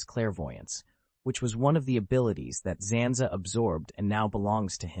activated his clairvoyance, which was one of the abilities that Xansa absorbed and now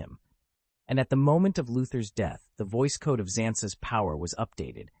belongs to him. And at the moment of Luthor's death, the voice code of Xansa's power was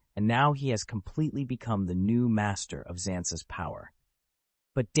updated, and now he has completely become the new master of Xansa's power.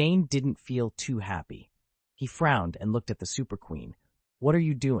 But Dane didn't feel too happy. He frowned and looked at the Super Queen. "What are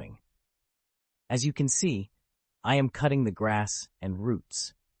you doing?" "As you can see, I am cutting the grass and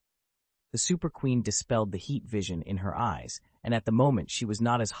roots." The Super Queen dispelled the heat vision in her eyes, and at the moment she was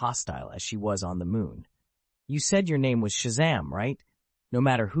not as hostile as she was on the moon. "You said your name was Shazam, right? No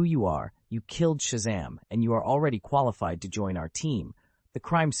matter who you are, you killed Shazam, and you are already qualified to join our team, the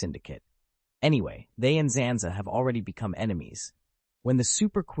Crime Syndicate. Anyway, they and Xansa have already become enemies. When the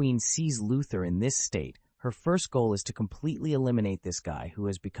Super Queen sees Luthor in this state, her first goal is to completely eliminate this guy who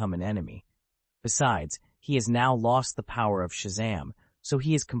has become an enemy. Besides, he has now lost the power of Shazam, so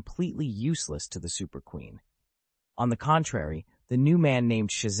he is completely useless to the Super Queen. On the contrary, the new man named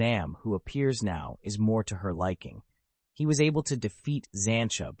Shazam, who appears now, is more to her liking. He was able to defeat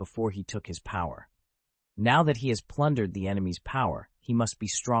Xantia before he took his power. Now that he has plundered the enemy's power, he must be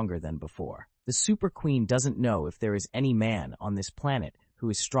stronger than before. The Super Queen doesn't know if there is any man on this planet who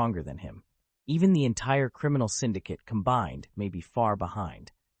is stronger than him. Even the entire criminal syndicate combined may be far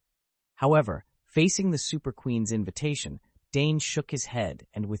behind. However, facing the Super Queen's invitation, Dane shook his head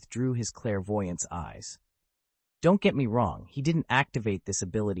and withdrew his clairvoyant's eyes. Don't get me wrong, he didn't activate this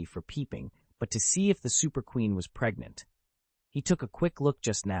ability for peeping, but to see if the Super Queen was pregnant. He took a quick look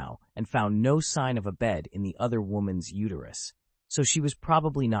just now and found no sign of a bed in the other woman's uterus, so she was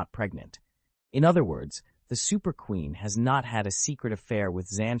probably not pregnant. In other words, the Super Queen has not had a secret affair with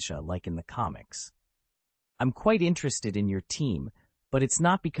Xantia like in the comics. I'm quite interested in your team, but it's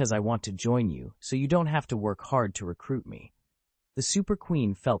not because I want to join you, so you don't have to work hard to recruit me. The Super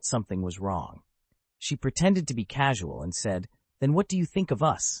Queen felt something was wrong. She pretended to be casual and said, "Then what do you think of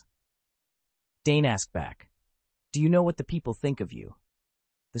us?" Dane asked back, "Do you know what the people think of you?"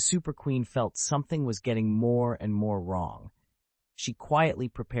 The Super Queen felt something was getting more and more wrong. She quietly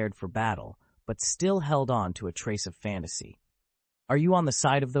prepared for battle, but still held on to a trace of fantasy. "Are you on the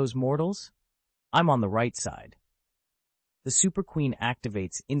side of those mortals? I'm on the right side." The Super Queen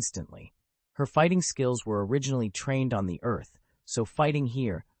activates instantly. Her fighting skills were originally trained on the Earth, so fighting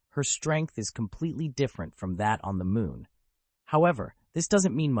here, her strength is completely different from that on the Moon. However, this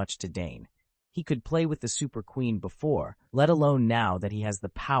doesn't mean much to Dane. He could play with the Super Queen before, let alone now that he has the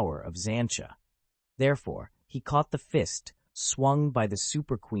power of Xantia. Therefore, he caught the fist swung by the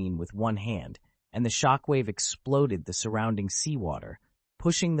Super Queen with one hand, and the shockwave exploded the surrounding seawater,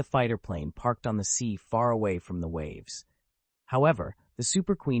 pushing the fighter plane parked on the sea far away from the waves. However, the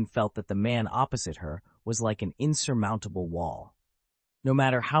Super Queen felt that the man opposite her was like an insurmountable wall. No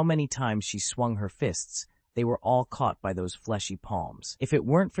matter how many times she swung her fists, they were all caught by those fleshy palms. If it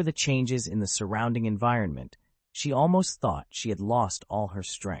weren't for the changes in the surrounding environment, she almost thought she had lost all her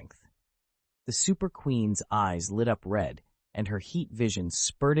strength. The Super Queen's eyes lit up red, and her heat vision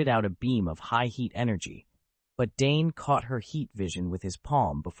spurted out a beam of high heat energy, but Dane caught her heat vision with his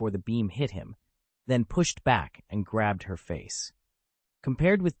palm before the beam hit him, then pushed back and grabbed her face.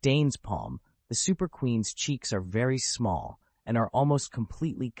 Compared with Dane's palm, the Super Queen's cheeks are very small and are almost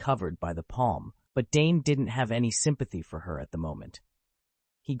completely covered by the palm, but Dane didn't have any sympathy for her at the moment.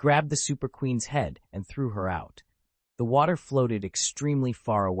 He grabbed the Super Queen's head and threw her out. The water floated extremely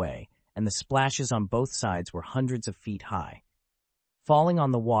far away, and the splashes on both sides were hundreds of feet high. Falling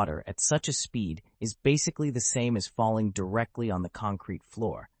on the water at such a speed is basically the same as falling directly on the concrete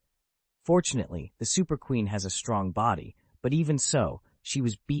floor. Fortunately, the Super Queen has a strong body, but even so, she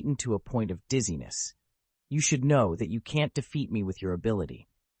was beaten to a point of dizziness. "You should know that you can't defeat me with your ability."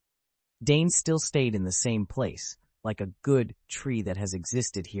 Dane still stayed in the same place, like a good tree that has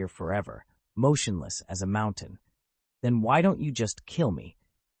existed here forever, motionless as a mountain. "Then why don't you just kill me?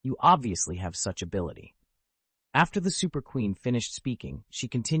 You obviously have such ability." After the Super Queen finished speaking, she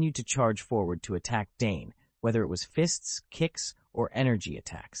continued to charge forward to attack Dane, whether it was fists, kicks, or energy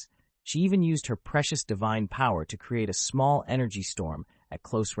attacks. She even used her precious divine power to create a small energy storm at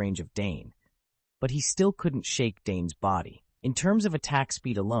close range of Dane. But he still couldn't shake Dane's body. In terms of attack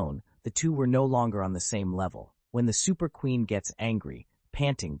speed alone, the two were no longer on the same level. When the Super Queen gets angry,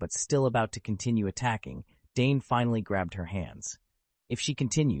 panting but still about to continue attacking, Dane finally grabbed her hands. If she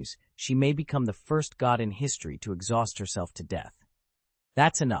continues, she may become the first god in history to exhaust herself to death.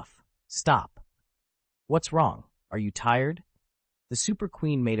 "That's enough. Stop." "What's wrong? Are you tired?" The Super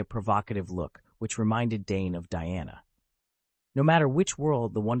Queen made a provocative look, which reminded Dane of Diana. No matter which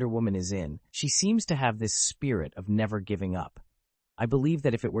world the Wonder Woman is in, she seems to have this spirit of never giving up. I believe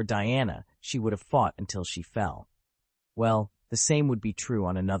that if it were Diana, she would have fought until she fell. Well, the same would be true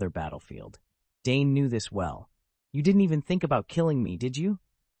on another battlefield. Dane knew this well. "You didn't even think about killing me, did you?"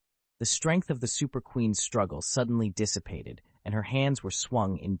 The strength of the Super Queen's struggle suddenly dissipated, and her hands were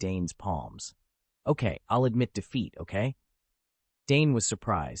swung in Dane's palms. "Okay, I'll admit defeat, okay?" Dane was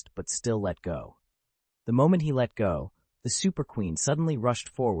surprised, but still let go. The moment he let go, the Super Queen suddenly rushed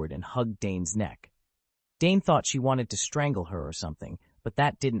forward and hugged Dane's neck. Dane thought she wanted to strangle her or something, but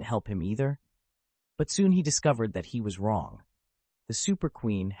that didn't help him either. But soon he discovered that he was wrong. The Super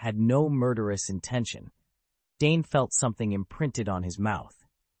Queen had no murderous intention. Dane felt something imprinted on his mouth.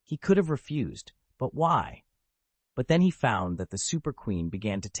 He could have refused, but why? But then he found that the Super Queen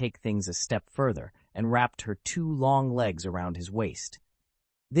began to take things a step further and wrapped her 2 long legs around his waist.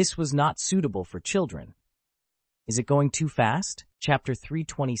 This was not suitable for children. Is it going too fast? Chapter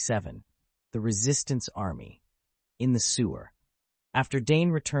 327, The Resistance Army. In the sewer. After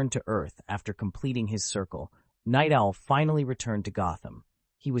Dane returned to Earth after completing his circle, Night Owl finally returned to Gotham.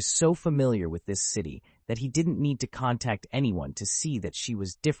 He was so familiar with this city that he didn't need to contact anyone to see that she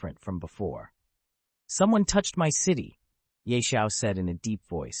was different from before. "Someone touched my city," Ye Xiao said in a deep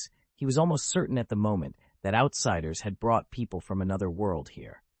voice. He was almost certain at the moment that outsiders had brought people from another world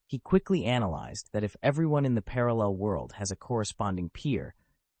here. He quickly analyzed that if everyone in the parallel world has a corresponding peer,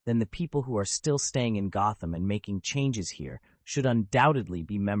 then the people who are still staying in Gotham and making changes here should undoubtedly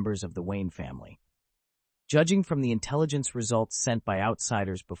be members of the Wayne family. Judging from the intelligence results sent by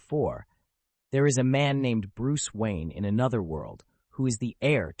outsiders before, there is a man named Bruce Wayne in another world who is the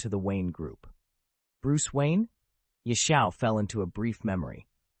heir to the Wayne Group. Bruce Wayne? Ye Xiao fell into a brief memory.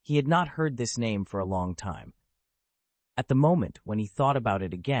 He had not heard this name for a long time. At the moment, when he thought about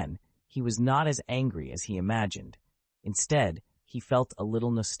it again, he was not as angry as he imagined. Instead, he felt a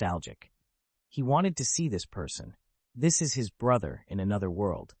little nostalgic. He wanted to see this person. This is his brother in another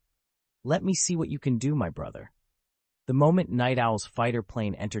world. "Let me see what you can do, my brother." The moment Night Owl's fighter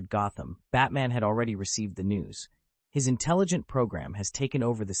plane entered Gotham, Batman had already received the news. His intelligent program has taken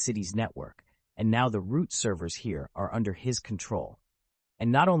over the city's network, and now the root servers here are under his control.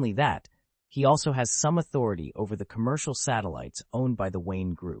 And not only that, he also has some authority over the commercial satellites owned by the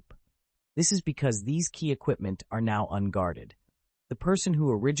Wayne Group. This is because these key equipment are now unguarded. The person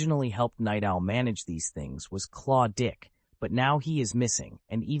who originally helped Night Owl manage these things was Claw Dick, but now he is missing,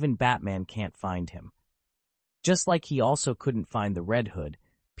 and even Batman can't find him. Just like he also couldn't find the Red Hood,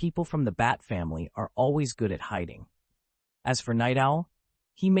 people from the Bat family are always good at hiding. As for Night Owl,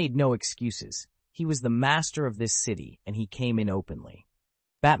 he made no excuses. He was the master of this city, and he came in openly.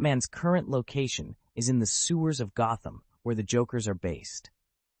 Batman's current location is in the sewers of Gotham, where the Jokers are based.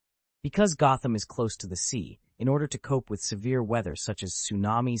 Because Gotham is close to the sea, in order to cope with severe weather such as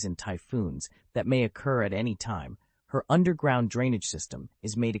tsunamis and typhoons that may occur at any time, her underground drainage system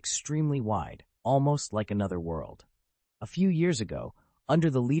is made extremely wide, almost like another world. A few years ago,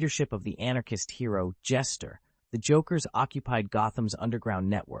 under the leadership of the anarchist hero Jester, the Jokers occupied Gotham's underground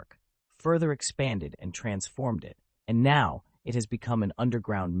network, further expanded and transformed it, and now it has become an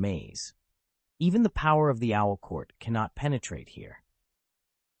underground maze. Even the power of the Owl Court cannot penetrate here.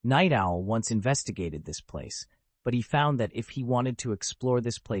 Night Owl once investigated this place, but he found that if he wanted to explore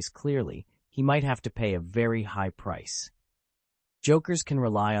this place clearly, he might have to pay a very high price. Jokers can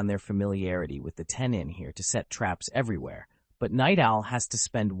rely on their familiarity with the 10 in here to set traps everywhere, but Night Owl has to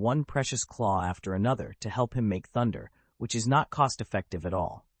spend one precious claw after another to help him make thunder, which is not cost-effective at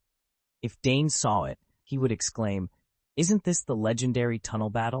all. If Dane saw it, he would exclaim, "Isn't this the legendary tunnel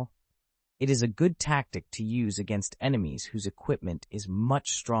battle?" It is a good tactic to use against enemies whose equipment is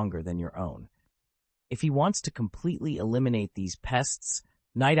much stronger than your own. If he wants to completely eliminate these pests,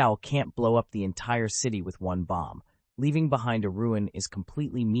 Night Owl can't blow up the entire city with one bomb. Leaving behind a ruin is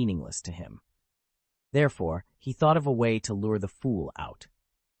completely meaningless to him. Therefore, he thought of a way to lure the fool out.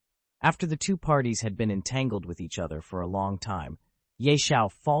 After the two parties had been entangled with each other for a long time, Ye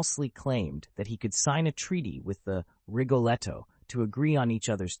Xiao falsely claimed that he could sign a treaty with the Rigoletto to agree on each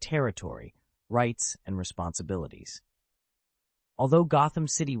other's territory, rights, and responsibilities. Although Gotham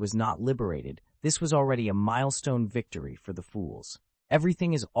City was not liberated, this was already a milestone victory for the fools.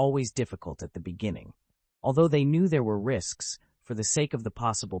 Everything is always difficult at the beginning. Although they knew there were risks, for the sake of the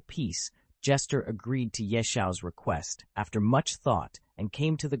possible peace, Jester agreed to Ye Xiao's request after much thought and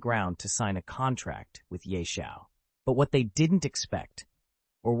came to the ground to sign a contract with Ye Xiao. But what they didn't expect,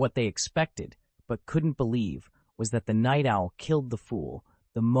 or what they expected but couldn't believe, was that the Night Owl killed the fool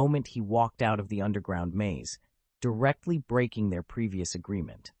the moment he walked out of the underground maze, directly breaking their previous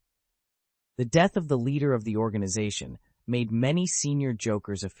agreement. The death of the leader of the organization made many senior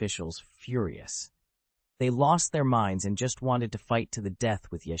Jokers officials furious. They lost their minds and just wanted to fight to the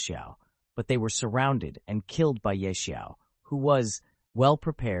death with Ye Xiao, but they were surrounded and killed by Ye Xiao, who was well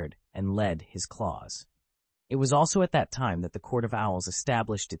prepared and led his claws. It was also at that time that the Court of Owls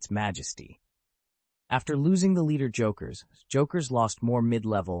established its majesty. After losing the leader Jokers lost more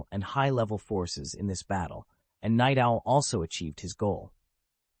mid-level and high-level forces in this battle, and Night Owl also achieved his goal.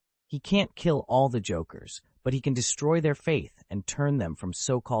 He can't kill all the Jokers, but he can destroy their faith and turn them from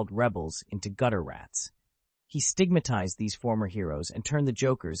so-called rebels into gutter rats. He stigmatized these former heroes and turned the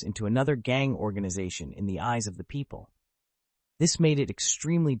Jokers into another gang organization in the eyes of the people. This made it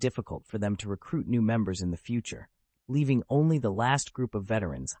extremely difficult for them to recruit new members in the future, leaving only the last group of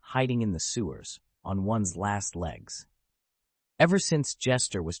veterans hiding in the sewers, on one's last legs. Ever since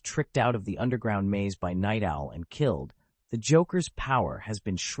Jester was tricked out of the underground maze by Night Owl and killed, the Joker's power has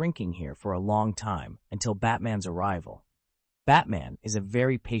been shrinking here for a long time until Batman's arrival. Batman is a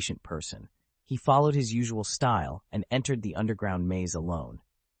very patient person. He followed his usual style and entered the underground maze alone.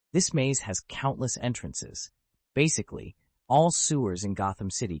 This maze has countless entrances. Basically, all sewers in Gotham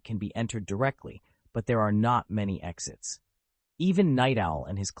City can be entered directly, but there are not many exits. Even Night Owl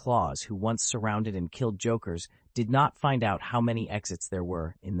and his claws, who once surrounded and killed jokers, did not find out how many exits there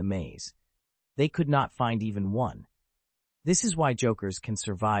were in the maze. They could not find even one. This is why jokers can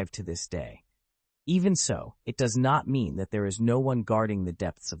survive to this day. Even so, it does not mean that there is no one guarding the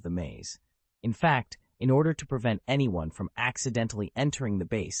depths of the maze. In fact, in order to prevent anyone from accidentally entering the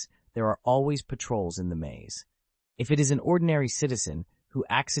base, there are always patrols in the maze. If it is an ordinary citizen who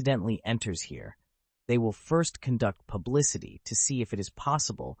accidentally enters here, they will first conduct publicity to see if it is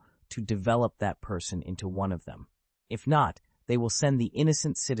possible to develop that person into one of them. If not, they will send the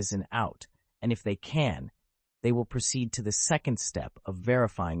innocent citizen out, and if they can, they will proceed to the second step of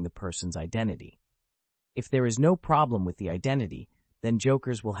verifying the person's identity. If there is no problem with the identity, then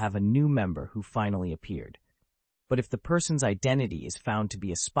jokers will have a new member who finally appeared. But if the person's identity is found to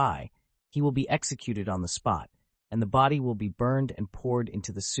be a spy, he will be executed on the spot, and the body will be burned and poured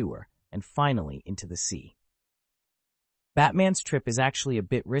into the sewer, and finally into the sea. Batman's trip is actually a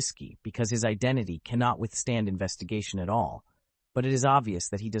bit risky because his identity cannot withstand investigation at all, but it is obvious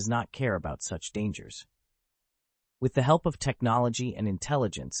that he does not care about such dangers. With the help of technology and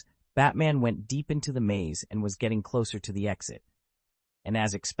intelligence, Batman went deep into the maze and was getting closer to the exit. And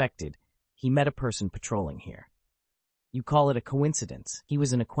as expected, he met a person patrolling here. You call it a coincidence. He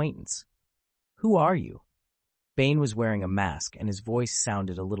was an acquaintance. Who are you? Bane was wearing a mask and his voice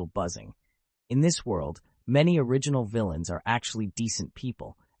sounded a little buzzing. In this world, many original villains are actually decent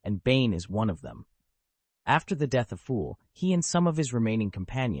people, and Bane is one of them. After the death of Fool, he and some of his remaining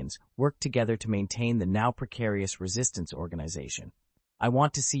companions worked together to maintain the now precarious resistance organization. I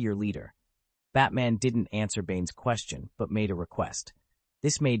want to see your leader. Batman didn't answer Bane's question, but made a request.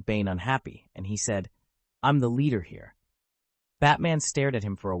 This made Bane unhappy, and he said, I'm the leader here. Batman stared at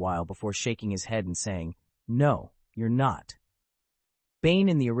him for a while before shaking his head and saying, No, you're not. Bane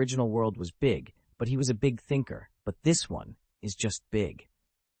in the original world was big, but he was a big thinker, but this one is just big.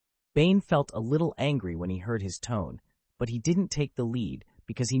 Bane felt a little angry when he heard his tone, but he didn't take the lead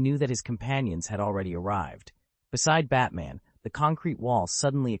because he knew that his companions had already arrived. Beside Batman, the concrete wall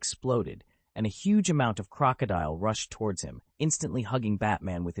suddenly exploded, and a huge amount of crocodile rushed towards him, instantly hugging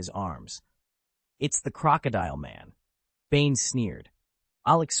Batman with his arms. It's the Crocodile Man. Bane sneered.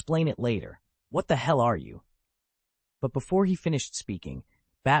 I'll explain it later. What the hell are you? But before he finished speaking,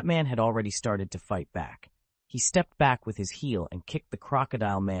 Batman had already started to fight back. He stepped back with his heel and kicked the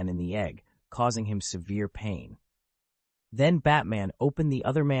Crocodile Man in the egg, causing him severe pain. Then Batman opened the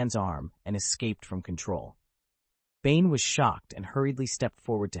other man's arm and escaped from control. Bane was shocked and hurriedly stepped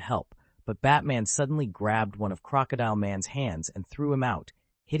forward to help, but Batman suddenly grabbed one of Crocodile Man's hands and threw him out,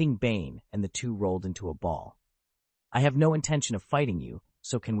 hitting Bane, and the two rolled into a ball. I have no intention of fighting you,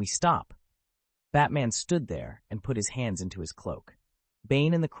 so can we stop? Batman stood there and put his hands into his cloak.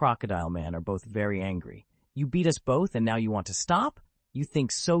 Bane and the Crocodile Man are both very angry. You beat us both and now you want to stop? You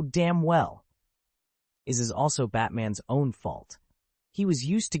think so damn well. This is also Batman's own fault. He was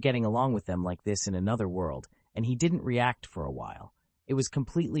used to getting along with them like this in another world, and he didn't react for a while. It was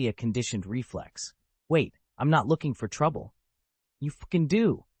completely a conditioned reflex. Wait, I'm not looking for trouble. You fucking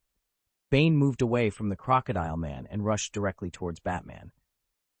do. Bane moved away from the Crocodile Man and rushed directly towards Batman.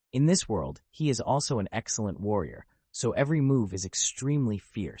 In this world, he is also an excellent warrior, so every move is extremely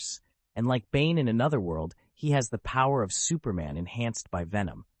fierce. And like Bane in another world, he has the power of Superman enhanced by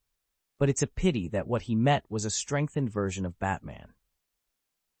Venom. But it's a pity that what he met was a strengthened version of Batman.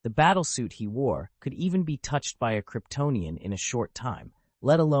 The battlesuit he wore could even be touched by a Kryptonian in a short time,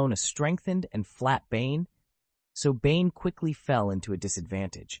 let alone a strengthened and flat Bane. So Bane quickly fell into a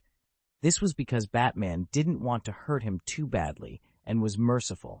disadvantage. This was because Batman didn't want to hurt him too badly and was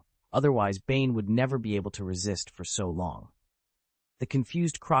merciful. Otherwise, Bane would never be able to resist for so long. The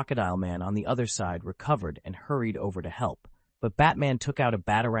confused Crocodile Man on the other side recovered and hurried over to help, but Batman took out a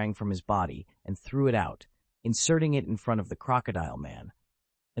batarang from his body and threw it out, inserting it in front of the Crocodile Man.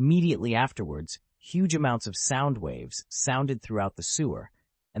 Immediately afterwards, huge amounts of sound waves sounded throughout the sewer,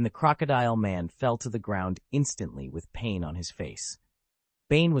 and the Crocodile Man fell to the ground instantly with pain on his face.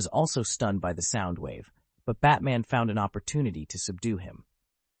 Bane was also stunned by the sound wave, but Batman found an opportunity to subdue him.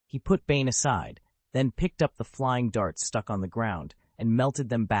 He put Bane aside, then picked up the flying darts stuck on the ground and melted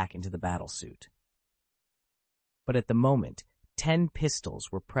them back into the battlesuit. But at the moment, 10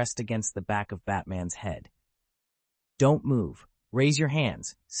 pistols were pressed against the back of Batman's head. Don't move. Raise your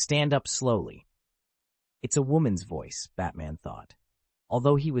hands. Stand up slowly. It's a woman's voice, Batman thought.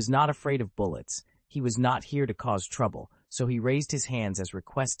 Although he was not afraid of bullets, he was not here to cause trouble, so he raised his hands as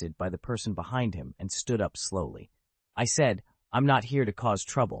requested by the person behind him and stood up slowly. I said, I'm not here to cause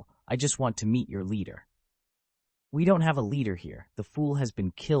trouble. I just want to meet your leader. We don't have a leader here. The fool has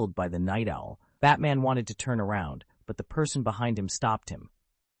been killed by the Night Owl. Batman wanted to turn around, but the person behind him stopped him.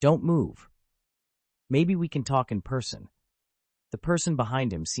 "Don't move. Maybe we can talk in person." The person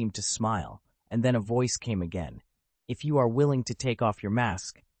behind him seemed to smile, and then a voice came again. "If you are willing to take off your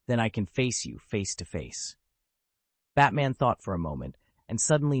mask, then I can face you face to face." Batman thought for a moment, and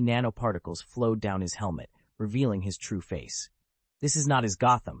suddenly nanoparticles flowed down his helmet, revealing his true face. This is not his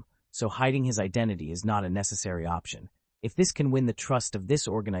Gotham, so hiding his identity is not a necessary option. If this can win the trust of this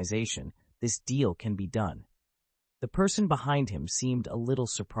organization, this deal can be done. The person behind him seemed a little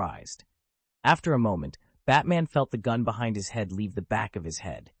surprised. After a moment, Batman felt the gun behind his head leave the back of his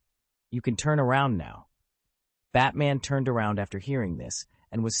head. "You can turn around now." Batman turned around after hearing this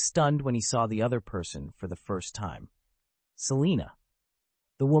and was stunned when he saw the other person for the first time. Selina.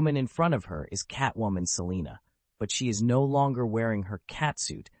 The woman in front of her is Catwoman Selina, but she is no longer wearing her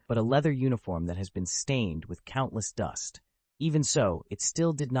catsuit, but a leather uniform that has been stained with countless dust. Even so, it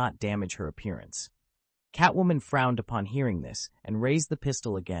still did not damage her appearance. Catwoman frowned upon hearing this and raised the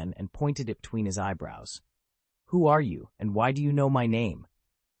pistol again and pointed it between his eyebrows. "Who are you, and why do you know my name?"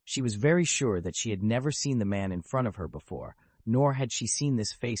 She was very sure that she had never seen the man in front of her before, nor had she seen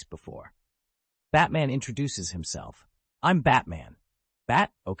this face before. Batman introduces himself. "I'm Batman."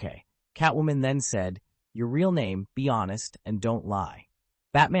 "Bat? Okay." Catwoman then said, "Your real name, be honest, and don't lie."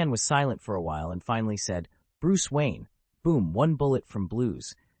 Batman was silent for a while and finally said, "Bruce Wayne." Boom, one bullet from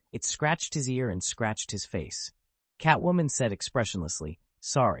Blue's. It scratched his ear and scratched his face. Catwoman said expressionlessly,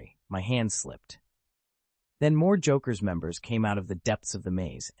 "Sorry, my hand slipped." Then more Joker's members came out of the depths of the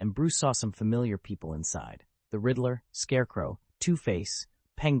maze, and Bruce saw some familiar people inside. The Riddler, Scarecrow, Two-Face,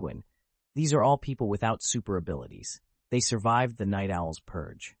 Penguin. These are all people without super abilities. They survived the Night Owl's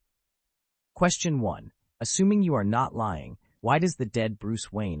purge. Question 1. Assuming you are not lying, why does the dead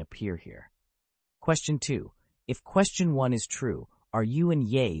Bruce Wayne appear here? Question 2. If question 1 is true, are you and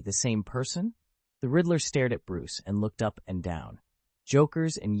Ye the same person? The Riddler stared at Bruce and looked up and down.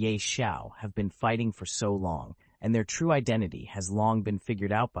 Jokers and Ye Xiao have been fighting for so long, and their true identity has long been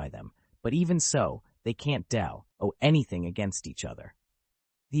figured out by them, but even so, they can't owe anything against each other.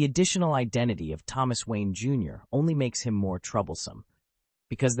 The additional identity of Thomas Wayne Jr. only makes him more troublesome,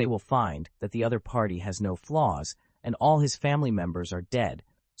 because they will find that the other party has no flaws, and all his family members are dead,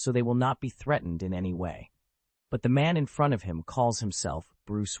 so they will not be threatened in any way. But the man in front of him calls himself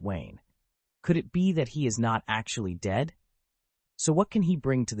Bruce Wayne. Could it be that he is not actually dead? So what can he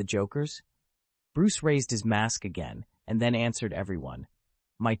bring to the Jokers? Bruce raised his mask again, and then answered everyone.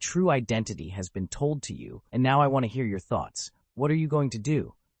 "My true identity has been told to you, and now I want to hear your thoughts. What are you going to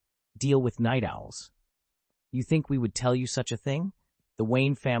do? Deal with night owls? You think we would tell you such a thing? The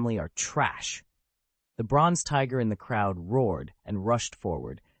Wayne family are trash." The bronze tiger in the crowd roared and rushed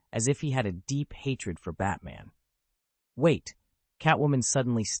forward, as if he had a deep hatred for Batman. "Wait." Catwoman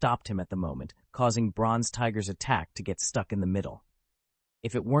suddenly stopped him at the moment, causing Bronze Tiger's attack to get stuck in the middle.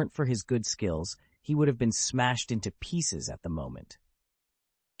 If it weren't for his good skills, he would have been smashed into pieces at the moment.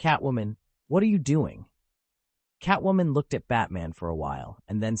 "Catwoman, what are you doing?" Catwoman looked at Batman for a while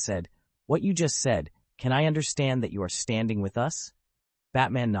and then said, "What you just said, can I understand that you are standing with us?"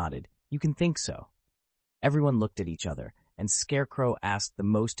 Batman nodded. "You can think so." Everyone looked at each other, and Scarecrow asked the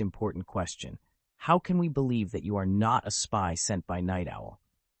most important question. "How can we believe that you are not a spy sent by Night Owl?"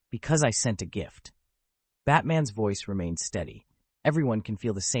 "Because I sent a gift." Batman's voice remained steady. Everyone can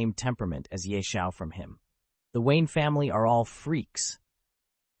feel the same temperament as Ye Xiao from him. The Wayne family are all freaks.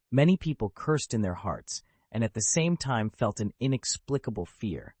 Many people cursed in their hearts, and at the same time felt an inexplicable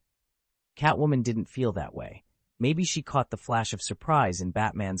fear. Catwoman didn't feel that way. Maybe she caught the flash of surprise in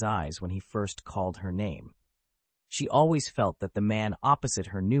Batman's eyes when he first called her name. She always felt that the man opposite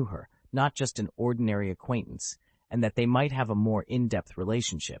her knew her, not just an ordinary acquaintance, and that they might have a more in-depth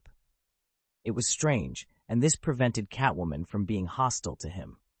relationship. It was strange, and this prevented Catwoman from being hostile to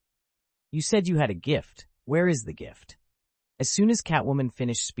him. "You said you had a gift. Where is the gift?" As soon as Catwoman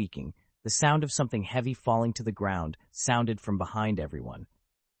finished speaking, the sound of something heavy falling to the ground sounded from behind everyone.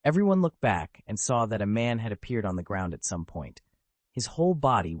 Everyone looked back and saw that a man had appeared on the ground at some point. His whole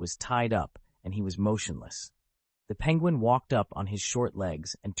body was tied up, and he was motionless. The Penguin walked up on his short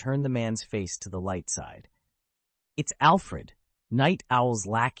legs and turned the man's face to the light side. "It's Alfred, Night Owl's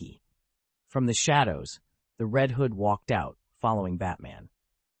lackey." From the shadows, the Red Hood walked out, following Batman.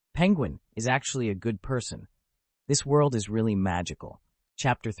 "Penguin is actually a good person. This world is really magical."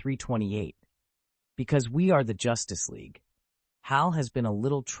 Chapter 328. Because we are the Justice League. Hal has been a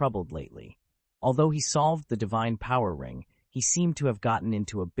little troubled lately. Although he solved the Divine Power Ring, he seemed to have gotten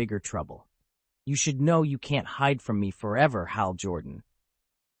into a bigger trouble. "You should know you can't hide from me forever, Hal Jordan."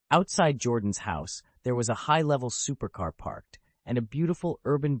 Outside Jordan's house, there was a high-level supercar parked, and a beautiful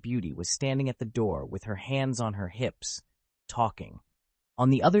urban beauty was standing at the door with her hands on her hips, talking. On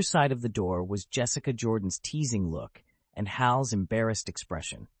the other side of the door was Jessica Jordan's teasing look and Hal's embarrassed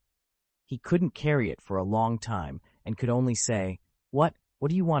expression. He couldn't carry it for a long time and could only say, What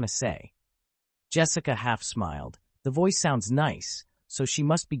do you want to say? Jessica half smiled. The voice sounds nice, so she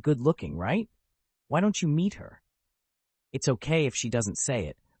must be good-looking, right? Why don't you meet her? It's okay if she doesn't say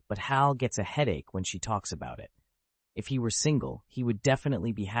it, but Hal gets a headache when she talks about it. If he were single, he would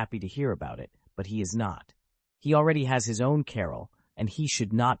definitely be happy to hear about it, but he is not. He already has his own Carol, and he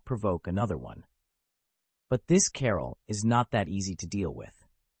should not provoke another one. But this Carol is not that easy to deal with.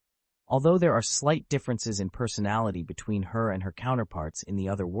 Although there are slight differences in personality between her and her counterparts in the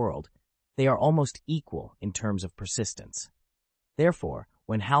other world, they are almost equal in terms of persistence. Therefore,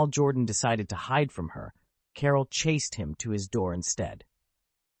 when Hal Jordan decided to hide from her, Carol chased him to his door instead.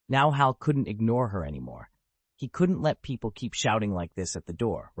 Now Hal couldn't ignore her anymore. He couldn't let people keep shouting like this at the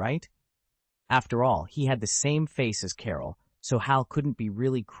door, right? After all, he had the same face as Carol, so Hal couldn't be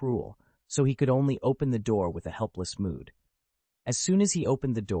really cruel, so he could only open the door with a helpless mood. As soon as he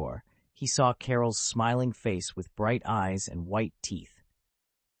opened the door, he saw Carol's smiling face with bright eyes and white teeth.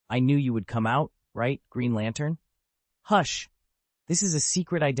 I knew you would come out, right, Green Lantern? Hush! This is a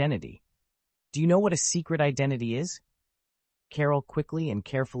secret identity. Do you know what a secret identity is? Carol quickly and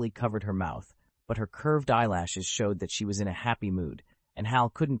carefully covered her mouth, but her curved eyelashes showed that she was in a happy mood, and Hal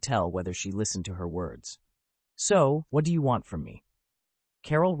couldn't tell whether she listened to her words. So, what do you want from me?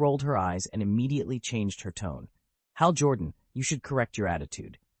 Carol rolled her eyes and immediately changed her tone. Hal Jordan, you should correct your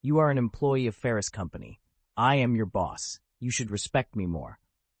attitude. You are an employee of Ferris Company. I am your boss. You should respect me more.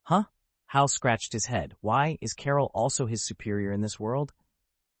 Huh? Hal scratched his head. Why? Is Carol also his superior in this world?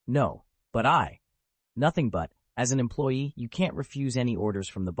 No, but Nothing but, as an employee, you can't refuse any orders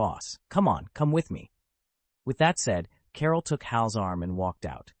from the boss. Come on, come with me. With that said, Carol took Hal's arm and walked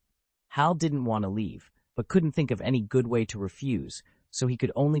out. Hal didn't want to leave, but couldn't think of any good way to refuse, so he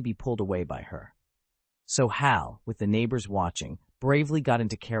could only be pulled away by her. So Hal, with the neighbors watching, bravely got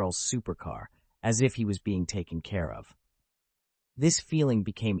into Carol's supercar, as if he was being taken care of. This feeling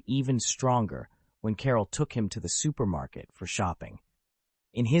became even stronger when Carol took him to the supermarket for shopping.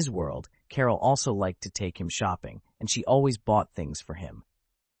 In his world, Carol also liked to take him shopping, and she always bought things for him.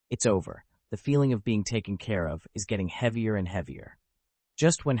 It's over. The feeling of being taken care of is getting heavier and heavier.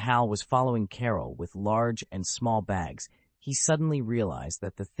 Just when Hal was following Carol with large and small bags, he suddenly realized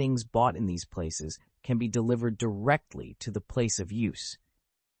that the things bought in these places can be delivered directly to the place of use.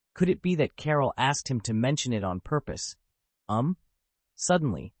 Could it be that Carol asked him to mention it on purpose?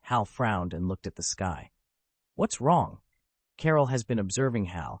 Suddenly, Hal frowned and looked at the sky. What's wrong? Carol has been observing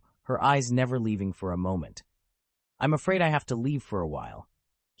Hal, her eyes never leaving for a moment. I'm afraid I have to leave for a while.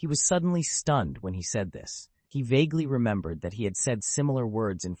 He was suddenly stunned when he said this. He vaguely remembered that he had said similar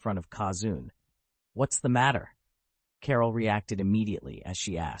words in front of Kazun. What's the matter? Carol reacted immediately as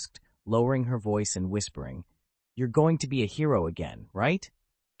she asked, lowering her voice and whispering, You're going to be a hero again, right?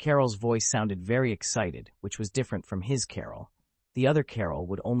 Carol's voice sounded very excited, which was different from his Carol. The other Carol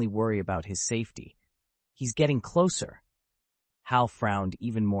would only worry about his safety. He's getting closer. Hal frowned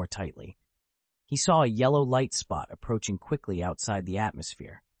even more tightly. He saw a yellow light spot approaching quickly outside the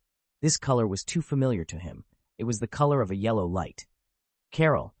atmosphere. This color was too familiar to him. It was the color of a yellow light.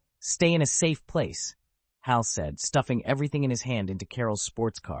 Carol, stay in a safe place, Hal said, stuffing everything in his hand into Carol's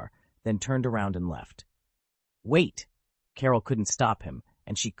sports car, then turned around and left. Wait! Carol couldn't stop him,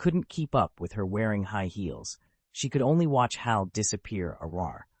 and she couldn't keep up with her wearing high heels. She could only watch Hal disappear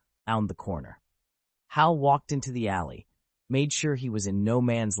around the corner. Hal walked into the alley, made sure he was in no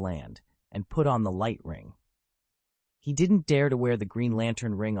man's land, and put on the light ring. He didn't dare to wear the Green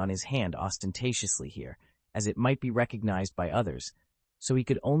Lantern ring on his hand ostentatiously here, as it might be recognized by others, so he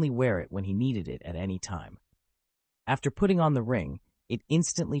could only wear it when he needed it at any time. After putting on the ring, it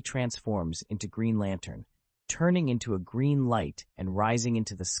instantly transforms into Green Lantern, turning into a green light and rising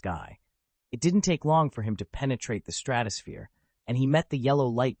into the sky. It didn't take long for him to penetrate the stratosphere, and he met the yellow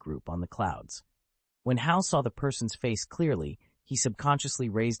light group on the clouds. When Hal saw the person's face clearly, he subconsciously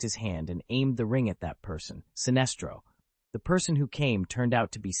raised his hand and aimed the ring at that person, Sinestro. The person who came turned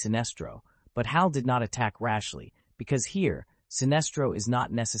out to be Sinestro, but Hal did not attack rashly, because here, Sinestro is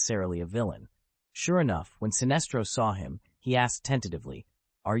not necessarily a villain. Sure enough, when Sinestro saw him, he asked tentatively,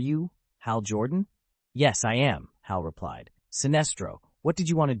 Are you Hal Jordan? Yes, I am, Hal replied. Sinestro, what did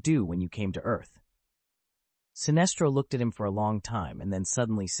you want to do when you came to Earth? Sinestro looked at him for a long time and then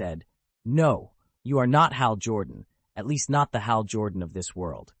suddenly said, No, you are not Hal Jordan, at least not the Hal Jordan of this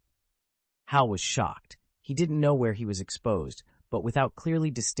world. Hal was shocked. He didn't know where he was exposed, but without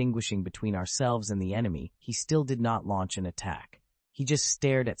clearly distinguishing between ourselves and the enemy, he still did not launch an attack. He just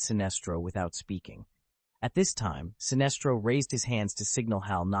stared at Sinestro without speaking. At this time, Sinestro raised his hands to signal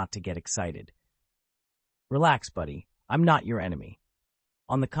Hal not to get excited. "Relax, buddy. I'm not your enemy.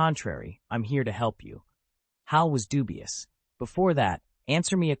 On the contrary, I'm here to help you." Hal was dubious. "Before that,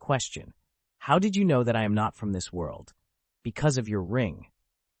 answer me a question. How did you know that I am not from this world?" "Because of your ring,"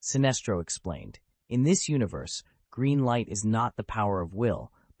 Sinestro explained. "In this universe, green light is not the power of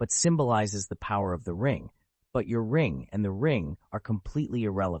will, but symbolizes the power of the ring. But your ring and the ring are completely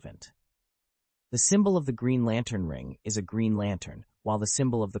irrelevant. The symbol of the Green Lantern ring is a green lantern, while the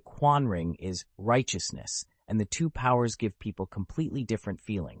symbol of the Quan ring is righteousness, and the two powers give people completely different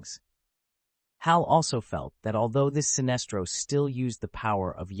feelings." Hal also felt that although this Sinestro still used the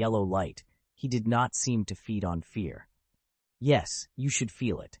power of yellow light, he did not seem to feed on fear. "Yes, you should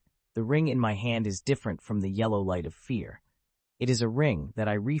feel it. The ring in my hand is different from the yellow light of fear. It is a ring that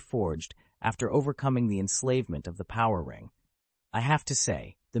I reforged after overcoming the enslavement of the power ring. I have to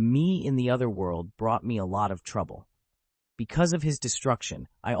say, the me in the other world brought me a lot of trouble. Because of his destruction,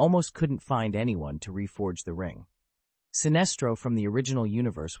 I almost couldn't find anyone to reforge the ring." Sinestro from the original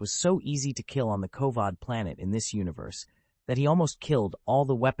universe was so easy to kill on the Kovad planet in this universe that he almost killed all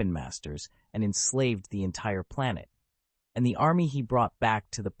the weapon masters and enslaved the entire planet. And the army he brought back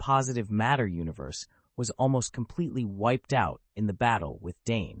to the positive matter universe was almost completely wiped out in the battle with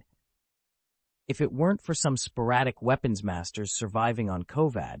Dane. If it weren't for some sporadic weapons masters surviving on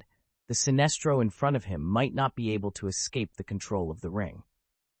Kovad, the Sinestro in front of him might not be able to escape the control of the ring.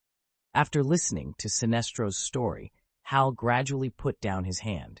 After listening to Sinestro's story, Hal gradually put down his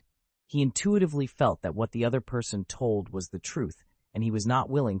hand. He intuitively felt that what the other person told was the truth, and he was not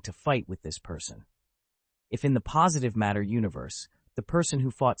willing to fight with this person. If in the positive matter universe, the person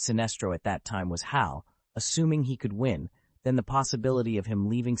who fought Sinestro at that time was Hal, assuming he could win, then the possibility of him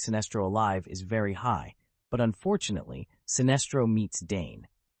leaving Sinestro alive is very high, but unfortunately, Sinestro meets Dane.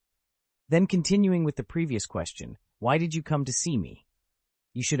 Then continuing with the previous question, "Why did you come to see me?"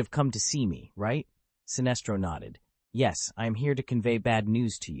 "You should have come to see me, right?" Sinestro nodded. "Yes, I am here to convey bad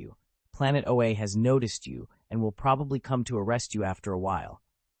news to you. Planet OA has noticed you and will probably come to arrest you after a while."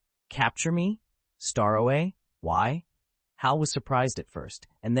 "Capture me? Star OA? Why?" Hal was surprised at first,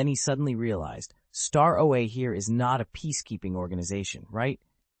 and then he suddenly realized, Star OA here is not a peacekeeping organization, right?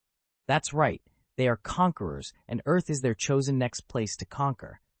 That's right. They are conquerors, and Earth is their chosen next place to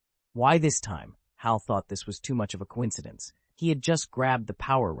conquer. Why this time? Hal thought this was too much of a coincidence. He had just grabbed the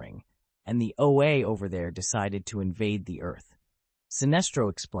power ring, and the OA over there decided to invade the Earth. Sinestro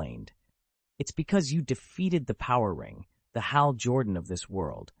explained, "It's because you defeated the power ring, the Hal Jordan of this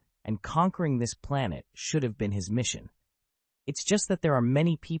world, and conquering this planet should have been his mission. It's just that there are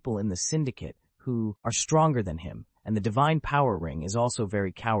many people in the Syndicate who are stronger than him, and the Divine Power Ring is also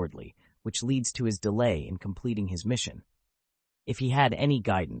very cowardly, which leads to his delay in completing his mission. If he had any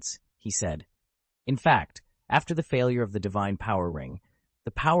guidance," he said. "In fact, after the failure of the Divine Power Ring,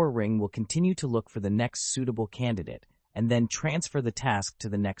 the Power Ring will continue to look for the next suitable candidate and then transfer the task to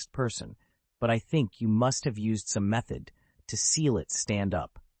the next person, but I think you must have used some method to seal it stand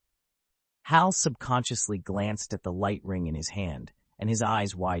up." Hal subconsciously glanced at the light ring in his hand, and his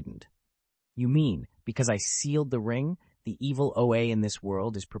eyes widened. "You mean, because I sealed the ring, the evil OA in this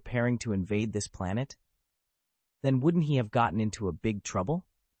world is preparing to invade this planet? Then wouldn't he have gotten into a big trouble?"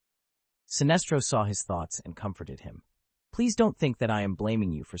 Sinestro saw his thoughts and comforted him. "Please don't think that I am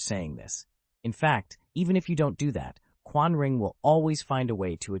blaming you for saying this. In fact, even if you don't do that, Quan Ring will always find a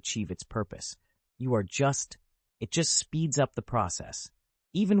way to achieve its purpose. It just speeds up the process.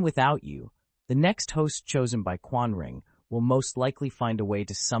 Even without you, the next host chosen by Quan Ring will most likely find a way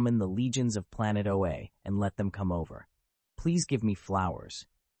to summon the legions of planet OA and let them come over. Please give me flowers.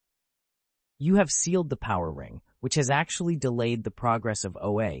 You have sealed the power ring, which has actually delayed the progress of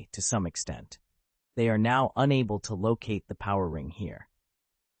OA to some extent. They are now unable to locate the power ring here.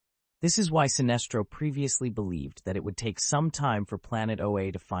 This is why Sinestro previously believed that it would take some time for planet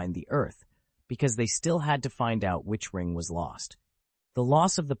OA to find the Earth, because they still had to find out which ring was lost. The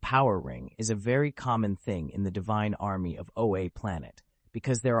loss of the power ring is a very common thing in the divine army of OA planet,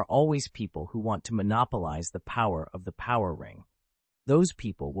 because there are always people who want to monopolize the power of the power ring. Those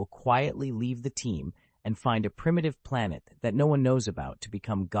people will quietly leave the team and find a primitive planet that no one knows about to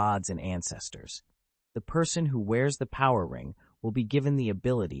become gods and ancestors. The person who wears the power ring will be given the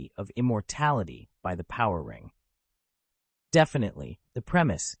ability of immortality by the power ring. Definitely, the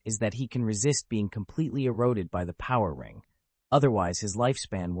premise is that he can resist being completely eroded by the power ring. Otherwise, his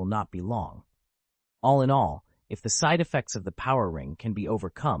lifespan will not be long. All in all, if the side effects of the power ring can be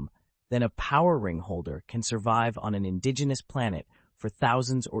overcome, then a power ring holder can survive on an indigenous planet for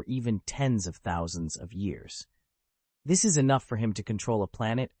thousands or even tens of thousands of years. This is enough for him to control a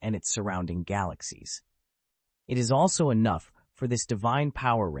planet and its surrounding galaxies. It is also enough for this divine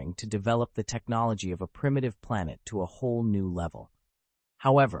power ring to develop the technology of a primitive planet to a whole new level.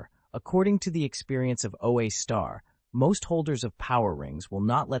 However, according to the experience of OA Star, most holders of power rings will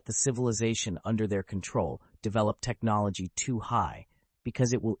not let the civilization under their control develop technology too high,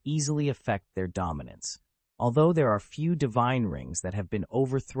 because it will easily affect their dominance. Although there are few divine rings that have been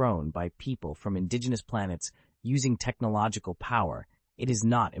overthrown by people from indigenous planets using technological power, it is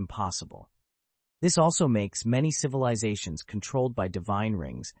not impossible. This also makes many civilizations controlled by divine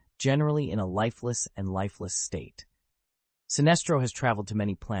rings generally in a lifeless state. Sinestro has traveled to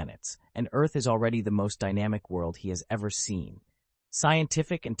many planets, and Earth is already the most dynamic world he has ever seen.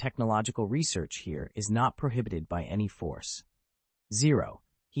 Scientific and technological research here is not prohibited by any force. 0.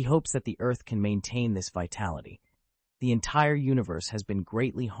 He hopes that the Earth can maintain this vitality. The entire universe has been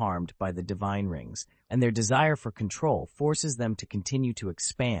greatly harmed by the divine rings, and their desire for control forces them to continue to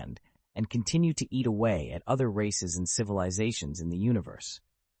expand and continue to eat away at other races and civilizations in the universe.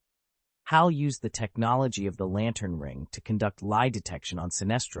 Hal used the technology of the lantern ring to conduct lie detection on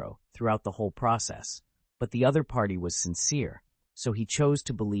Sinestro throughout the whole process, but the other party was sincere, so he chose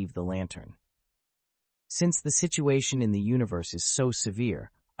to believe the lantern. Since the situation in the universe is so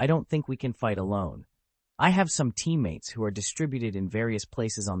severe, I don't think we can fight alone. I have some teammates who are distributed in various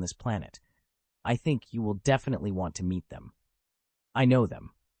places on this planet. I think you will definitely want to meet them. I know them.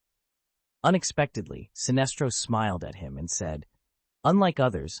 Unexpectedly, Sinestro smiled at him and said, "Unlike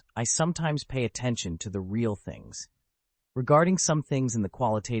others, I sometimes pay attention to the real things. Regarding some things in the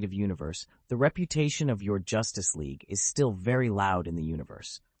qualitative universe, the reputation of your Justice League is still very loud in the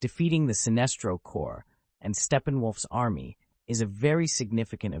universe. Defeating the Sinestro Corps and Steppenwolf's army is a very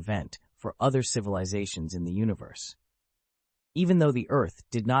significant event for other civilizations in the universe. Even though the Earth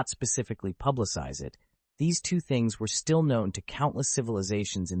did not specifically publicize it, these two things were still known to countless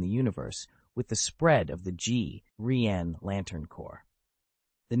civilizations in the universe with the spread of the Rian Lantern Corps.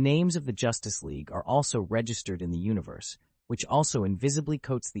 The names of the Justice League are also registered in the universe, which also invisibly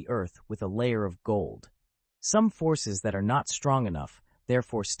coats the Earth with a layer of gold. Some forces that are not strong enough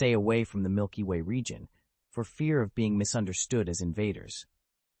therefore stay away from the Milky Way region, for fear of being misunderstood as invaders.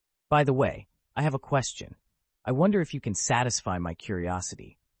 By the way, I have a question. I wonder if you can satisfy my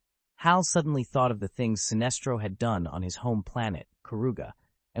curiosity." Hal suddenly thought of the things Sinestro had done on his home planet, Karuga,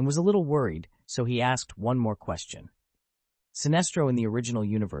 and was a little worried, so he asked one more question. Sinestro in the original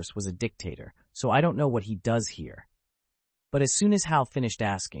universe was a dictator, so I don't know what he does here. But as soon as Hal finished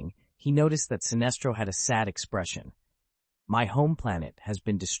asking, he noticed that Sinestro had a sad expression. "My home planet has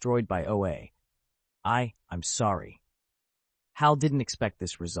been destroyed by OA. I'm sorry." Hal didn't expect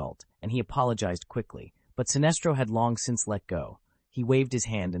this result, and he apologized quickly, but Sinestro had long since let go. He waved his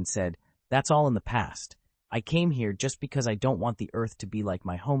hand and said, "That's all in the past. I came here just because I don't want the Earth to be like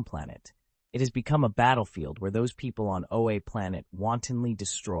my home planet. It has become a battlefield where those people on OA planet wantonly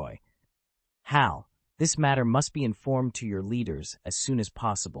destroy. Hal, this matter must be informed to your leaders as soon as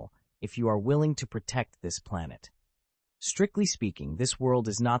possible if you are willing to protect this planet. Strictly speaking, this world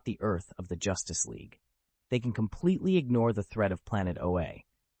is not the Earth of the Justice League. They can completely ignore the threat of planet OA.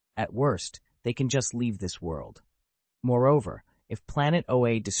 At worst, they can just leave this world. Moreover, if planet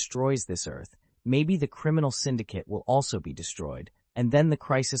OA destroys this Earth, maybe the criminal syndicate will also be destroyed, and then the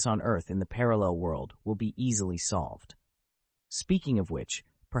crisis on Earth in the parallel world will be easily solved. Speaking of which,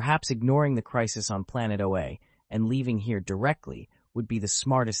 perhaps ignoring the crisis on planet OA and leaving here directly would be the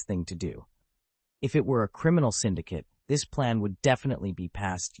smartest thing to do. If it were a criminal syndicate, this plan would definitely be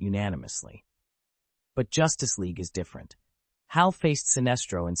passed unanimously. But Justice League is different." Hal faced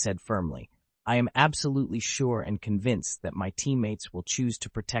Sinestro and said firmly, "I am absolutely sure and convinced that my teammates will choose to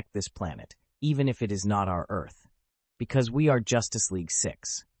protect this planet, even if it is not our Earth. Because we are Justice League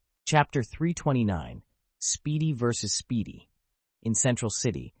 6. Chapter 329, Speedy versus Speedy. In Central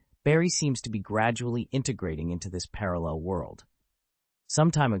City, Barry seems to be gradually integrating into this parallel world. Some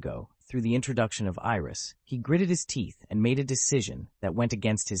time ago, through the introduction of Iris, he gritted his teeth and made a decision that went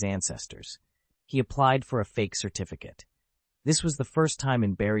against his ancestors. He applied for a fake certificate. This was the first time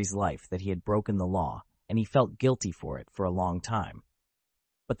in Barry's life that he had broken the law, and he felt guilty for it for a long time.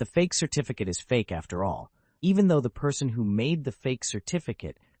 But the fake certificate is fake after all, even though the person who made the fake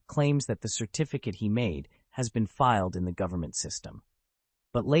certificate claims that the certificate he made has been filed in the government system.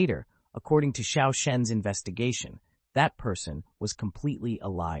 But later, according to Xiao Shen's investigation, that person was completely a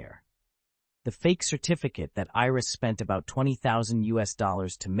liar. The fake certificate that Iris spent about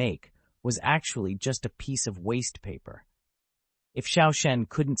 $20,000 to make was actually just a piece of waste paper. If Xiao Shen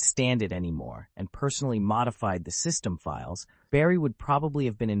couldn't stand it anymore and personally modified the system files, Barry would probably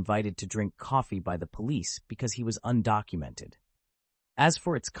have been invited to drink coffee by the police because he was undocumented. As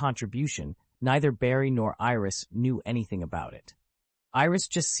for its contribution, neither Barry nor Iris knew anything about it. Iris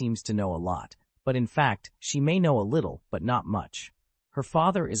just seems to know a lot, but in fact, she may know a little, but not much. Her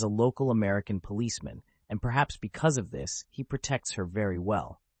father is a local American policeman, and perhaps because of this, he protects her very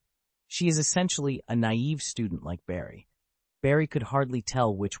well. She is essentially a naive student like Barry. Barry could hardly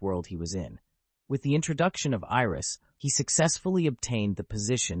tell which world he was in. With the introduction of Iris, he successfully obtained the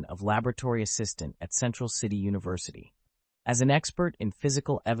position of laboratory assistant at Central City University. As an expert in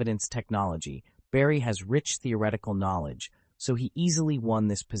physical evidence technology, Barry has rich theoretical knowledge, so he easily won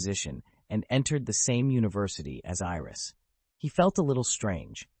this position and entered the same university as Iris. He felt a little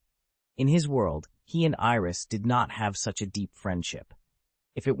strange. In his world, he and Iris did not have such a deep friendship.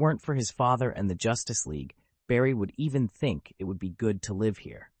 If it weren't for his father and the Justice League, Barry would even think it would be good to live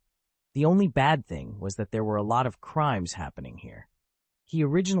here. The only bad thing was that there were a lot of crimes happening here. He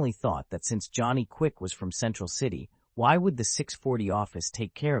originally thought that since Johnny Quick was from Central City, why would the 640 office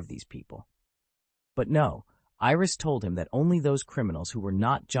take care of these people? But no, Iris told him that only those criminals who were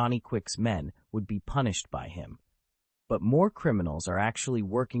not Johnny Quick's men would be punished by him. But more criminals are actually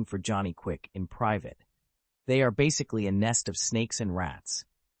working for Johnny Quick in private. They are basically a nest of snakes and rats.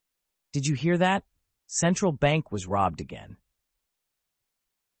 Did you hear that? Central Bank was robbed again.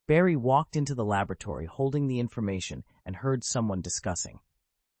 Barry walked into the laboratory holding the information and heard someone discussing.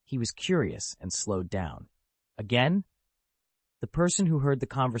 He was curious and slowed down. Again? The person who heard the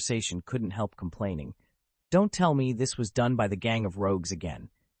conversation couldn't help complaining. Don't tell me this was done by the gang of rogues again.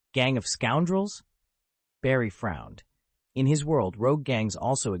 Gang of scoundrels? Barry frowned. In his world, rogue gangs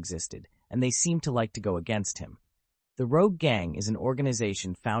also existed, and they seemed to like to go against him. The Rogue Gang is an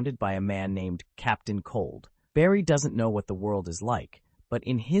organization founded by a man named Captain Cold. Barry doesn't know what the world is like, but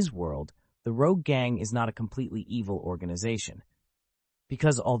in his world, the Rogue Gang is not a completely evil organization.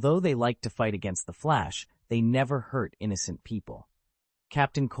 Because although they like to fight against the Flash, they never hurt innocent people.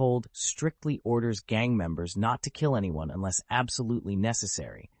 Captain Cold strictly orders gang members not to kill anyone unless absolutely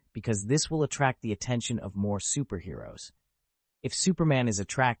necessary, because this will attract the attention of more superheroes. If Superman is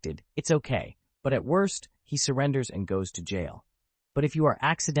attracted, it's okay, but at worst, he surrenders and goes to jail. But if you are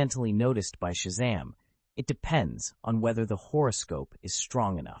accidentally noticed by Shazam, it depends on whether the horoscope is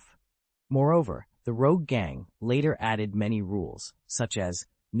strong enough. Moreover, the Rogue Gang later added many rules, such as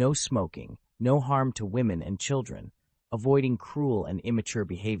no smoking, no harm to women and children, avoiding cruel and immature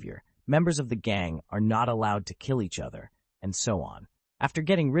behavior, members of the gang are not allowed to kill each other, and so on. After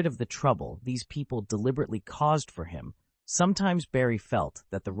getting rid of the trouble these people deliberately caused for him, sometimes Barry felt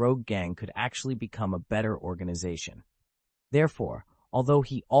that the Rogue Gang could actually become a better organization. Therefore, although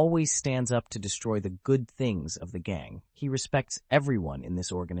he always stands up to destroy the good things of the gang, he respects everyone in this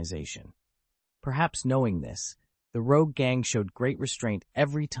organization. Perhaps knowing this, the Rogue Gang showed great restraint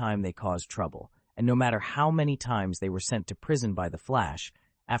every time they caused trouble, and no matter how many times they were sent to prison by the Flash,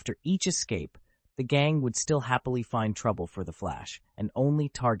 after each escape, the gang would still happily find trouble for the Flash and only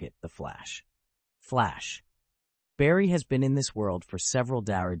target the Flash. Flash. Barry has been in this world for several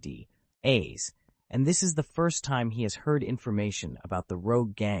days, and this is the first time he has heard information about the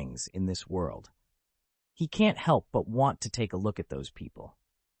rogue gangs in this world. He can't help but want to take a look at those people.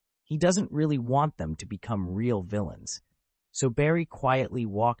 He doesn't really want them to become real villains. So Barry quietly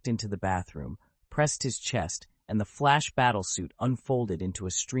walked into the bathroom, pressed his chest, and the Flash battlesuit unfolded into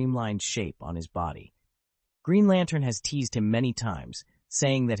a streamlined shape on his body. Green Lantern has teased him many times,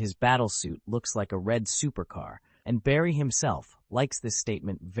 saying that his battlesuit looks like a red supercar, and Barry himself likes this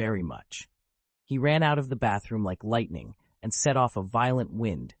statement very much. He ran out of the bathroom like lightning and set off a violent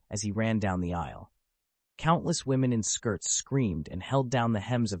wind as he ran down the aisle. Countless women in skirts screamed and held down the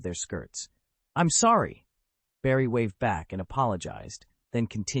hems of their skirts. "I'm sorry!" Barry waved back and apologized, then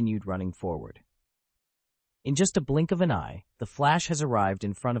continued running forward. In just a blink of an eye, the Flash has arrived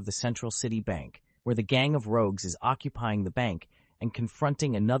in front of the Central City Bank, where the gang of rogues is occupying the bank and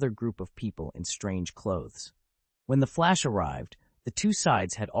confronting another group of people in strange clothes. When the Flash arrived, the two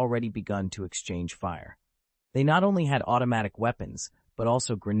sides had already begun to exchange fire. They not only had automatic weapons, but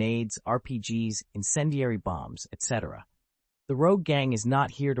also grenades, RPGs, incendiary bombs, etc. The Rogue Gang is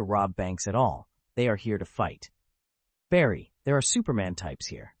not here to rob banks at all. They are here to fight. "Barry, there are Superman types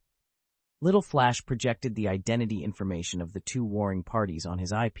here." Little Flash projected the identity information of the two warring parties on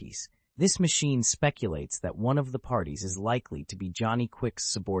his eyepiece. This machine speculates that one of the parties is likely to be Johnny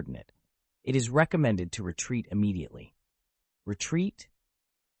Quick's subordinate. It is recommended to retreat immediately. Retreat?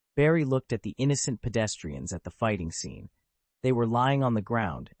 Barry looked at the innocent pedestrians at the fighting scene. They were lying on the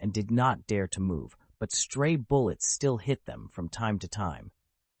ground and did not dare to move, but stray bullets still hit them from time to time.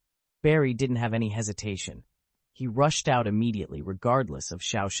 Barry didn't have any hesitation. He rushed out immediately, regardless of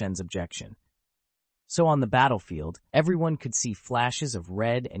Xiao Shen's objection. So on the battlefield, everyone could see flashes of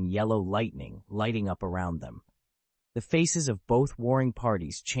red and yellow lightning lighting up around them. The faces of both warring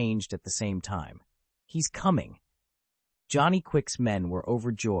parties changed at the same time. "He's coming!" Johnny Quick's men were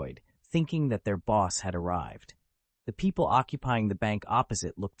overjoyed, thinking that their boss had arrived. The people occupying the bank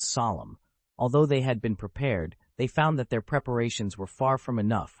opposite looked solemn. Although they had been prepared, they found that their preparations were far from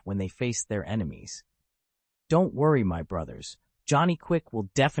enough when they faced their enemies. "Don't worry, my brothers. Johnny Quick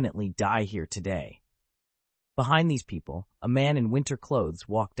will definitely die here today." Behind these people, a man in winter clothes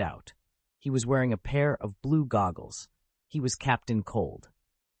walked out. He was wearing a pair of blue goggles. He was Captain Cold.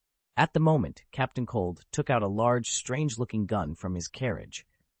 At the moment, Captain Cold took out a large, strange-looking gun from his carriage.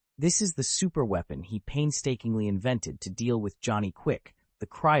 This is the super weapon he painstakingly invented to deal with Johnny Quick, the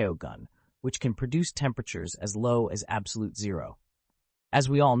cryo gun, which can produce temperatures as low as absolute zero. As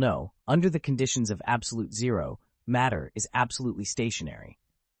we all know, under the conditions of absolute zero, matter is absolutely stationary.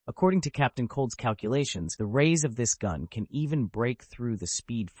 According to Captain Cold's calculations, the rays of this gun can even break through the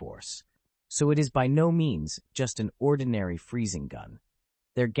speed force. So it is by no means just an ordinary freezing gun.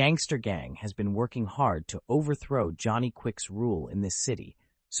 Their gangster gang has been working hard to overthrow Johnny Quick's rule in this city,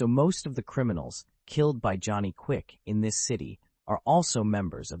 so most of the criminals killed by Johnny Quick in this city are also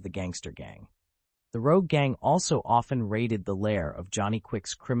members of the gangster gang. The rogue gang also often raided the lair of Johnny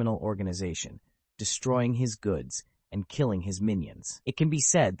Quick's criminal organization, destroying his goods and killing his minions. It can be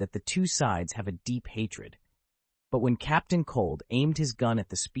said that the two sides have a deep hatred. But when Captain Cold aimed his gun at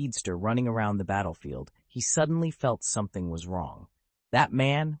the speedster running around the battlefield, he suddenly felt something was wrong. That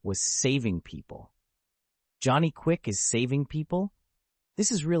man was saving people. Johnny Quick is saving people?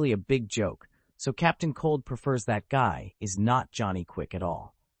 This is really a big joke, so Captain Cold prefers that guy is not Johnny Quick at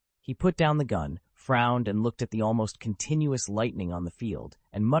all. He put down the gun, frowned, and looked at the almost continuous lightning on the field,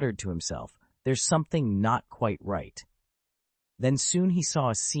 and muttered to himself, "There's something not quite right." Then soon he saw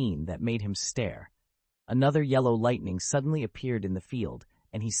a scene that made him stare. Another yellow lightning suddenly appeared in the field,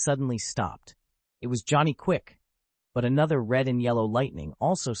 and he suddenly stopped. It was Johnny Quick, but another red and yellow lightning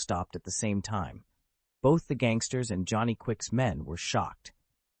also stopped at the same time. Both the gangsters and Johnny Quick's men were shocked.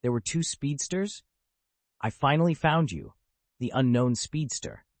 There were two speedsters? "I finally found you, the unknown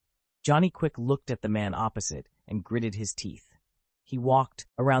speedster." Johnny Quick looked at the man opposite and gritted his teeth. He walked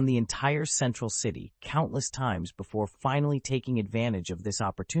around the entire central city countless times before finally taking advantage of this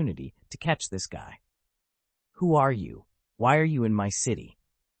opportunity to catch this guy. "Who are you? Why are you in my city?"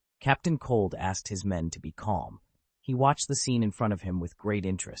 Captain Cold asked his men to be calm. He watched the scene in front of him with great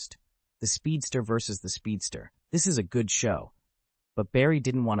interest. The speedster versus the speedster. This is a good show. But Barry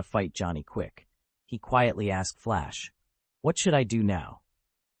didn't want to fight Johnny Quick. He quietly asked Flash, "What should I do now?"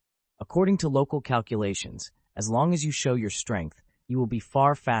 According to local calculations, as long as you show your strength, you will be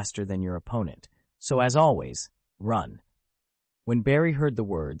far faster than your opponent. So as always, run. When Barry heard the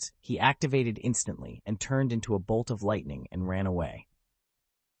words, he activated instantly and turned into a bolt of lightning and ran away.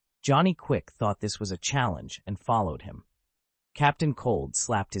 Johnny Quick thought this was a challenge and followed him. Captain Cold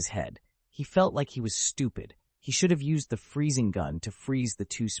slapped his head. He felt like he was stupid. He should have used the freezing gun to freeze the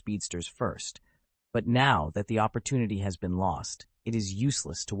two speedsters first. But now that the opportunity has been lost, it is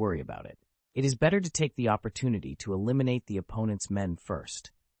useless to worry about it. It is better to take the opportunity to eliminate the opponent's men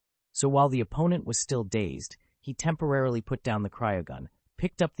first. So while the opponent was still dazed, he temporarily put down the cryogun,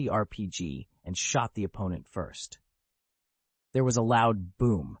 picked up the RPG, and shot the opponent first. There was a loud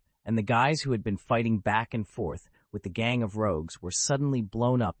boom, and the guys who had been fighting back and forth with the gang of rogues were suddenly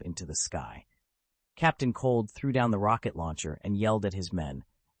blown up into the sky. Captain Cold threw down the rocket launcher and yelled at his men,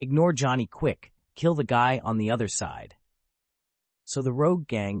 "Ignore Johnny Quick, kill the guy on the other side." So the rogue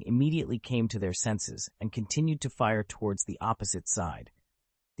gang immediately came to their senses and continued to fire towards the opposite side.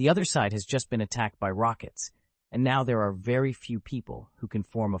 The other side has just been attacked by rockets, and now there are very few people who can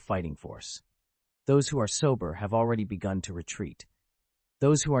form a fighting force. Those who are sober have already begun to retreat.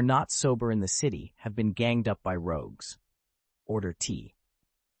 Those who are not sober in the city have been ganged up by rogues. Order T.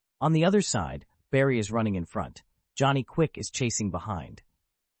 On the other side, Barry is running in front. Johnny Quick is chasing behind.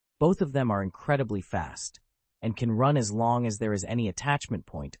 Both of them are incredibly fast and can run as long as there is any attachment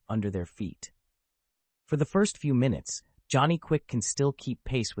point under their feet. For the first few minutes, Johnny Quick can still keep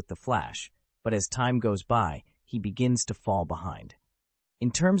pace with the Flash, but as time goes by, he begins to fall behind.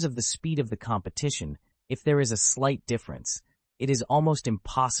 In terms of the speed of the competition, if there is a slight difference, it is almost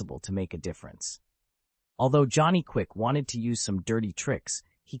impossible to make a difference. Although Johnny Quick wanted to use some dirty tricks,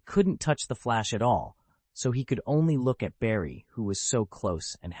 he couldn't touch the Flash at all, so he could only look at Barry, who was so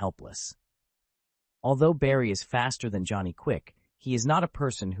close and helpless. Although Barry is faster than Johnny Quick, he is not a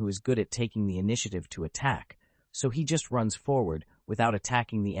person who is good at taking the initiative to attack, so he just runs forward without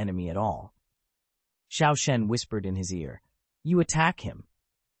attacking the enemy at all. Xiao Shen whispered in his ear, "You attack him."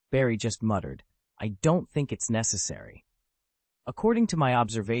 Barry just muttered, "I don't think it's necessary." According to my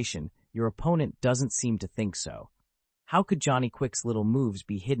observation, your opponent doesn't seem to think so. How could Johnny Quick's little moves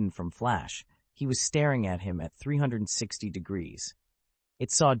be hidden from Flash? He was staring at him at 360 degrees. It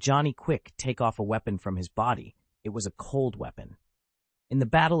saw Johnny Quick take off a weapon from his body. It was a cold weapon. In the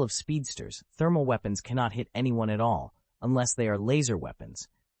battle of speedsters, thermal weapons cannot hit anyone at all, unless they are laser weapons.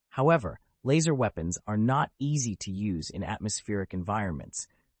 However, laser weapons are not easy to use in atmospheric environments,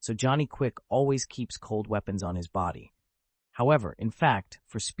 so Johnny Quick always keeps cold weapons on his body. However, in fact,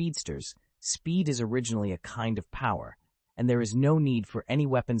 for speedsters, speed is originally a kind of power, and there is no need for any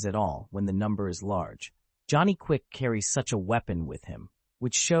weapons at all when the number is large. Johnny Quick carries such a weapon with him,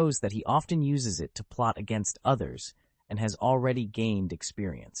 which shows that he often uses it to plot against others and has already gained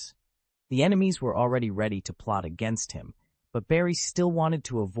experience. The enemies were already ready to plot against him, but Barry still wanted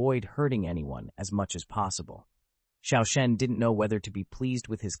to avoid hurting anyone as much as possible. Xiao Shen didn't know whether to be pleased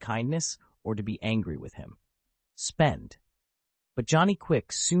with his kindness or to be angry with him. Spend. But Johnny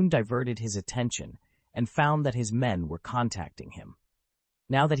Quick soon diverted his attention and found that his men were contacting him.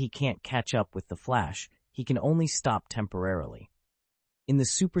 Now that he can't catch up with the Flash, he can only stop temporarily. In the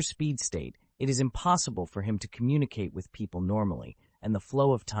super speed state, it is impossible for him to communicate with people normally, and the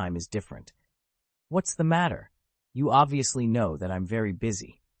flow of time is different. "What's the matter? You obviously know that I'm very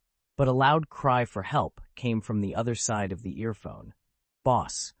busy." But a loud cry for help came from the other side of the earphone.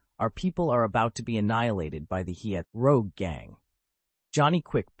 "Boss, our people are about to be annihilated by the Hiet rogue gang." Johnny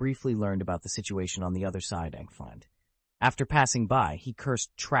Quick briefly learned about the situation on the other side and found. After passing by, he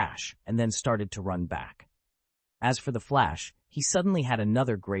cursed trash and then started to run back. As for the Flash, he suddenly had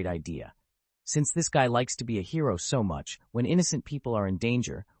another great idea. Since this guy likes to be a hero so much, when innocent people are in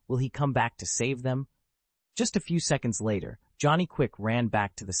danger, will he come back to save them? Just a few seconds later, Johnny Quick ran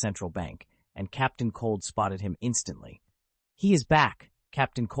back to the central bank, and Captain Cold spotted him instantly. "He is back,"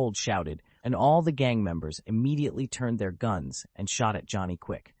 Captain Cold shouted, and all the gang members immediately turned their guns and shot at Johnny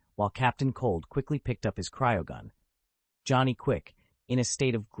Quick, while Captain Cold quickly picked up his cryogun. Johnny Quick, in a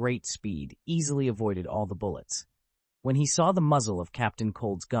state of great speed, easily avoided all the bullets. When he saw the muzzle of Captain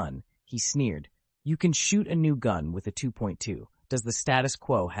Cold's gun, he sneered, "You can shoot a new gun with a 2.2. Does the status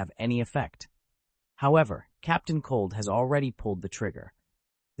quo have any effect?" However, Captain Cold has already pulled the trigger.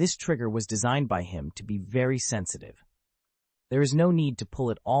 This trigger was designed by him to be very sensitive. There is no need to pull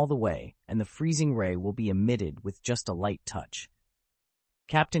it all the way, and the freezing ray will be emitted with just a light touch.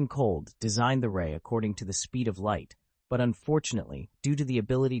 Captain Cold designed the ray according to the speed of light, but unfortunately, due to the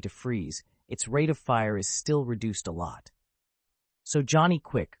ability to freeze, its rate of fire is still reduced a lot. So Johnny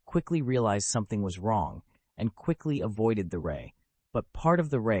Quick quickly realized something was wrong and quickly avoided the ray, but part of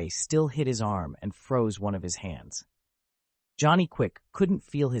the ray still hit his arm and froze one of his hands. Johnny Quick couldn't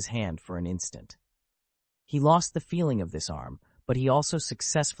feel his hand for an instant. He lost the feeling of this arm, but he also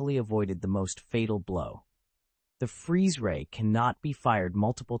successfully avoided the most fatal blow. The freeze ray cannot be fired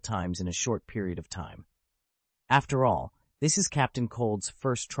multiple times in a short period of time. After all, this is Captain Cold's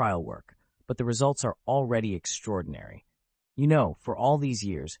first trial work, but the results are already extraordinary. You know, for all these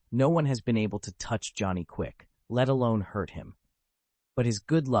years, no one has been able to touch Johnny Quick, let alone hurt him. But his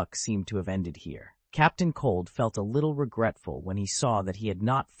good luck seemed to have ended here. Captain Cold felt a little regretful when he saw that he had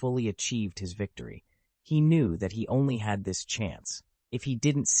not fully achieved his victory. He knew that he only had this chance. If he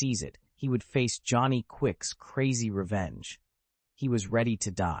didn't seize it, he would face Johnny Quick's crazy revenge. He was ready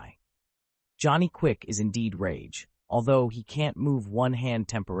to die. Johnny Quick is indeed rage. Although he can't move one hand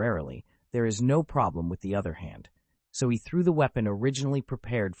temporarily, there is no problem with the other hand. So he threw the weapon originally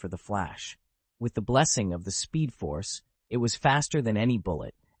prepared for the Flash. With the blessing of the Speed Force, it was faster than any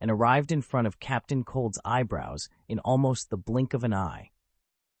bullet and arrived in front of Captain Cold's eyebrows in almost the blink of an eye.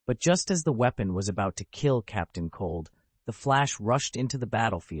 But just as the weapon was about to kill Captain Cold, the Flash rushed into the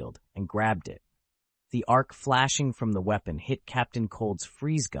battlefield and grabbed it. The arc flashing from the weapon hit Captain Cold's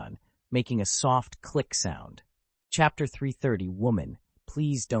freeze gun, making a soft click sound. Chapter 330, Woman,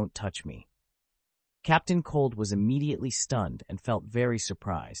 Please Don't Touch Me. Captain Cold was immediately stunned and felt very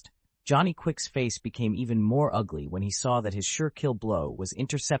surprised. Johnny Quick's face became even more ugly when he saw that his sure-kill blow was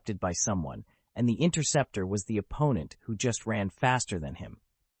intercepted by someone, and the interceptor was the opponent who just ran faster than him.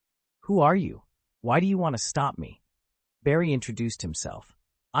 "Who are you? Why do you want to stop me?" Barry introduced himself.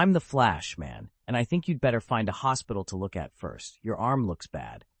 "I'm the Flash, man, and I think you'd better find a hospital to look at first. Your arm looks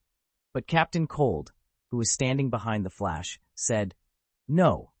bad." But Captain Cold, who was standing behind the Flash, said,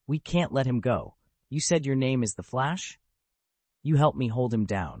 "No, we can't let him go. You said your name is the Flash? You help me hold him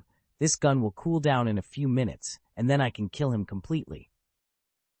down. This gun will cool down in a few minutes, and then I can kill him completely."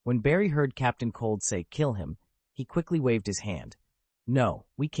 When Barry heard Captain Cold say kill him, he quickly waved his hand. "No,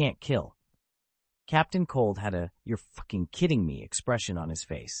 we can't kill." Captain Cold had a "you're fucking kidding me" expression on his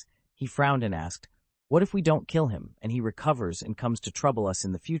face. He frowned and asked, "What if we don't kill him, and he recovers and comes to trouble us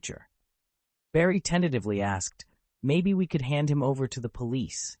in the future?" Barry tentatively asked, "Maybe we could hand him over to the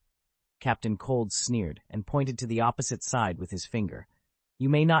police." Captain Cold sneered and pointed to the opposite side with his finger. "You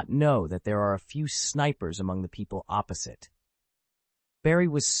may not know that there are a few snipers among the people opposite." Barry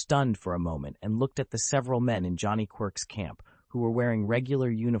was stunned for a moment and looked at the several men in Johnny Quirk's camp who were wearing regular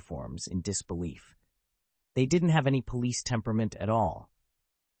uniforms in disbelief. They didn't have any police temperament at all.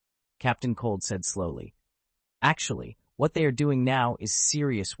 Captain Cold said slowly, "Actually, what they are doing now is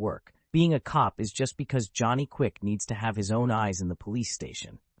serious work. Being a cop is just because Johnny Quick needs to have his own eyes in the police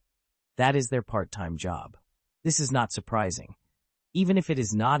station. That is their part-time job. This is not surprising. Even if it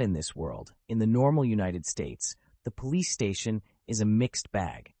is not in this world, in the normal United States, the police station is a mixed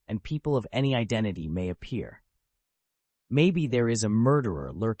bag, and people of any identity may appear. Maybe there is a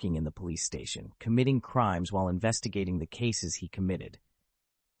murderer lurking in the police station, committing crimes while investigating the cases he committed.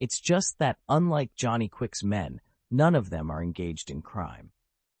 It's just that, unlike Johnny Quick's men, none of them are engaged in crime.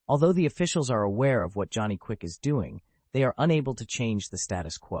 Although the officials are aware of what Johnny Quick is doing, they are unable to change the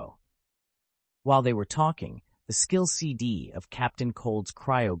status quo." While they were talking, the skill CD of Captain Cold's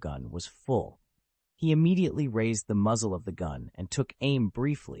cryogun was full. He immediately raised the muzzle of the gun and took aim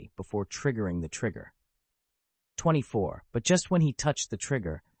briefly before triggering the trigger. 24, but just when he touched the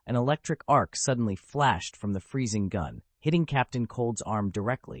trigger, an electric arc suddenly flashed from the freezing gun, hitting Captain Cold's arm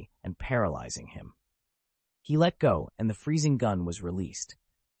directly and paralyzing him. He let go, and the freezing gun was released.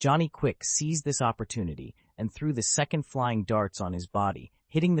 Johnny Quick seized this opportunity and threw the second flying darts on his body,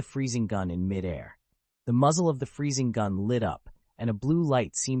 hitting the freezing gun in midair. The muzzle of the freezing gun lit up, and a blue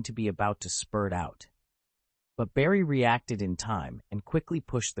light seemed to be about to spurt out. But Barry reacted in time and quickly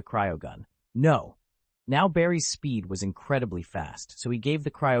pushed the cryogun. No! Now Barry's speed was incredibly fast, so he gave the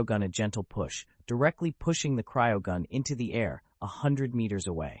cryogun a gentle push, directly pushing the cryogun into the air 100 meters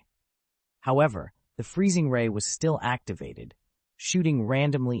away. However, the freezing ray was still activated, shooting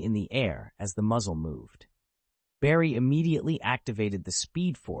randomly in the air as the muzzle moved. Barry immediately activated the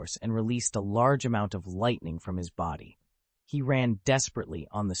speed force and released a large amount of lightning from his body. He ran desperately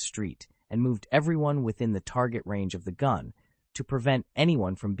on the street and moved everyone within the target range of the gun to prevent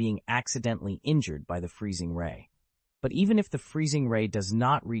anyone from being accidentally injured by the freezing ray. But even if the freezing ray does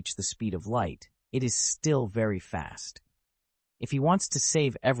not reach the speed of light, it is still very fast. If he wants to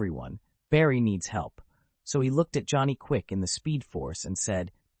save everyone, Barry needs help. So he looked at Johnny Quick in the Speed Force and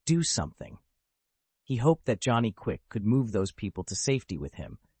said, "Do something." He hoped that Johnny Quick could move those people to safety with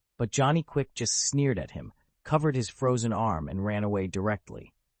him, but Johnny Quick just sneered at him, covered his frozen arm, and ran away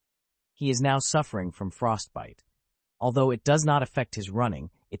directly. He is now suffering from frostbite. Although it does not affect his running,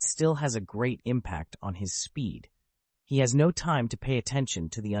 it still has a great impact on his speed. He has no time to pay attention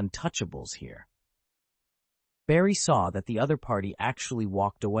to the untouchables here. Barry saw that the other party actually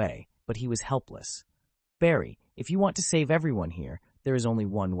walked away, but he was helpless. "Barry, if you want to save everyone here, there is only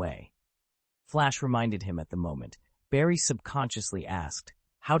one way." Flash reminded him at the moment. Barry subconsciously asked,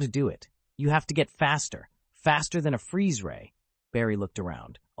 "How to do it?" "You have to get faster. Faster than a freeze ray." Barry looked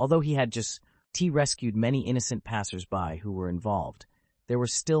around. Although he had just rescued many innocent passers-by who were involved, there were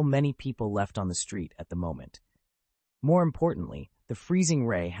still many people left on the street at the moment. More importantly, the freezing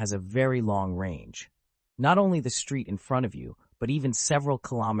ray has a very long range. Not only the street in front of you, but even several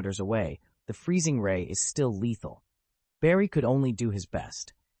kilometers away, the freezing ray is still lethal. Barry could only do his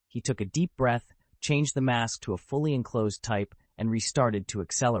best. He took a deep breath, changed the mask to a fully enclosed type, and restarted to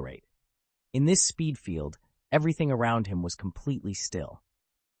accelerate. In this speed field, everything around him was completely still.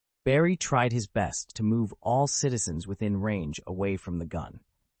 Barry tried his best to move all citizens within range away from the gun.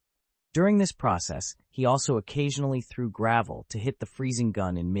 During this process, he also occasionally threw gravel to hit the freezing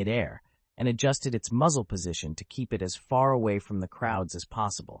gun in midair and adjusted its muzzle position to keep it as far away from the crowds as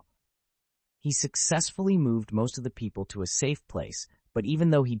possible. He successfully moved most of the people to a safe place, but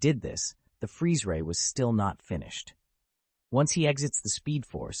even though he did this, the freeze ray was still not finished. Once he exits the Speed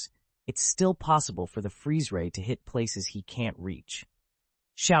Force, it's still possible for the freeze ray to hit places he can't reach.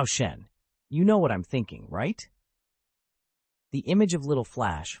 Xiao Shen, you know what I'm thinking, right? The image of Little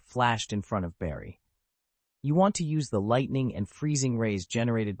Flash flashed in front of Barry. You want to use the lightning and freezing rays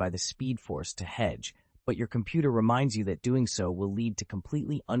generated by the Speed Force to hedge, but your computer reminds you that doing so will lead to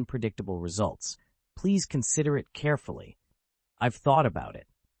completely unpredictable results. Please consider it carefully. I've thought about it.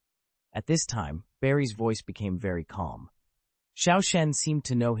 At this time, Barry's voice became very calm. Xiao Shen seemed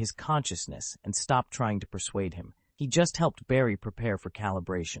to know his consciousness and stopped trying to persuade him. He just helped Barry prepare for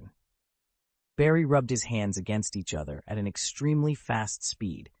calibration. Barry rubbed his hands against each other at an extremely fast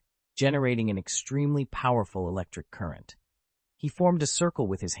speed, generating an extremely powerful electric current. He formed a circle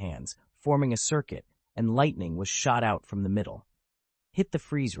with his hands, forming a circuit, and lightning was shot out from the middle. Hit the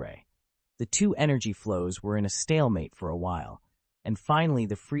freeze ray. The two energy flows were in a stalemate for a while, and finally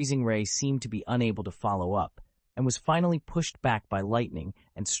the freezing ray seemed to be unable to follow up, and was finally pushed back by lightning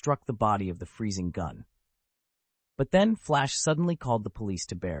and struck the body of the freezing gun. But then Flash suddenly called the police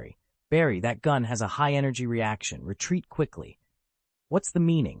to Barry. "Barry, that gun has a high-energy reaction. Retreat quickly." "What's the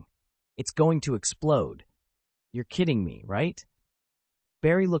meaning?" "It's going to explode." "You're kidding me, right?"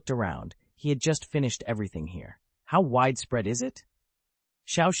 Barry looked around. He had just finished everything here. "How widespread is it?"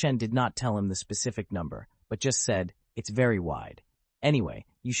 Xiaoshen did not tell him the specific number, but just said, "It's very wide. Anyway,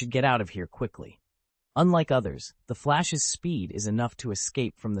 you should get out of here quickly." Unlike others, the Flash's speed is enough to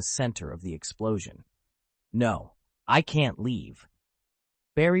escape from the center of the explosion. "No, I can't leave."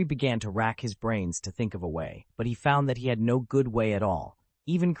 Barry began to rack his brains to think of a way, but he found that he had no good way at all.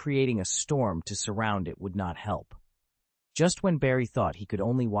 Even creating a storm to surround it would not help. Just when Barry thought he could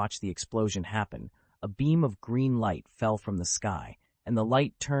only watch the explosion happen, a beam of green light fell from the sky, and the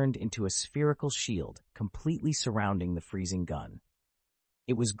light turned into a spherical shield, completely surrounding the freezing gun.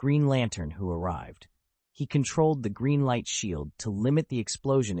 It was Green Lantern who arrived. He controlled the green light shield to limit the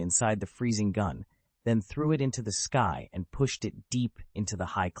explosion inside the freezing gun, then threw it into the sky and pushed it deep into the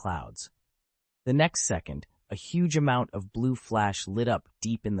high clouds. The next second, a huge amount of blue flash lit up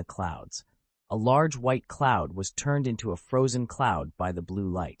deep in the clouds. A large white cloud was turned into a frozen cloud by the blue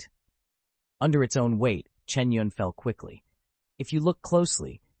light. Under its own weight, Chen Yun fell quickly. If you look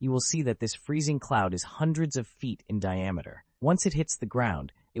closely, you will see that this freezing cloud is hundreds of feet in diameter. Once it hits the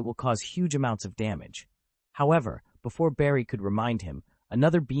ground, it will cause huge amounts of damage. However, before Barry could remind him,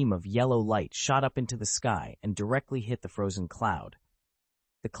 another beam of yellow light shot up into the sky and directly hit the frozen cloud.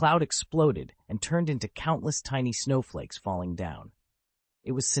 The cloud exploded and turned into countless tiny snowflakes falling down.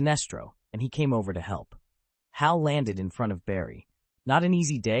 It was Sinestro, and he came over to help. Hal landed in front of Barry. "Not an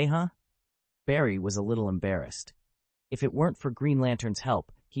easy day, huh?" Barry was a little embarrassed. If it weren't for Green Lantern's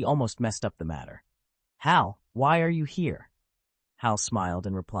help, he almost messed up the matter. "Hal, why are you here?" Hal smiled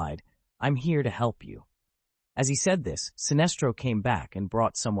and replied, "I'm here to help you." As he said this, Sinestro came back and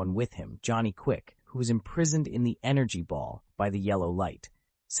brought someone with him, Johnny Quick, who was imprisoned in the energy ball by the yellow light.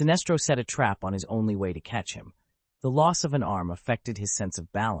 Sinestro set a trap on his only way to catch him. The loss of an arm affected his sense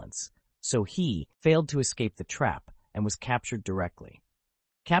of balance, so he failed to escape the trap and was captured directly.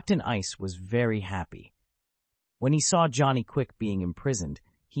 Captain Ice was very happy. When he saw Johnny Quick being imprisoned,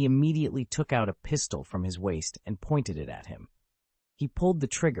 he immediately took out a pistol from his waist and pointed it at him. He pulled the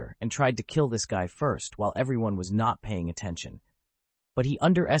trigger and tried to kill this guy first while everyone was not paying attention. But he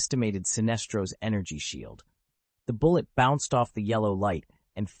underestimated Sinestro's energy shield. The bullet bounced off the yellow light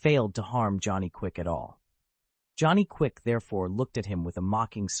and failed to harm Johnny Quick at all. Johnny Quick therefore looked at him with a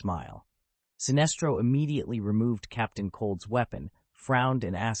mocking smile. Sinestro immediately removed Captain Cold's weapon, frowned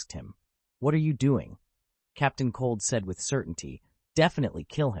and asked him, "What are you doing?" Captain Cold said with certainty, "Definitely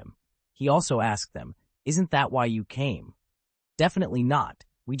kill him." He also asked them, "Isn't that why you came?" "Definitely not.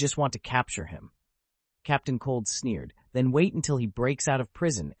 We just want to capture him." Captain Cold sneered, "Then wait until he breaks out of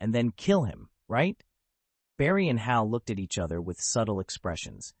prison and then kill him, right?" Barry and Hal looked at each other with subtle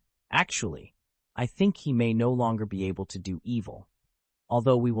expressions. "Actually, I think he may no longer be able to do evil.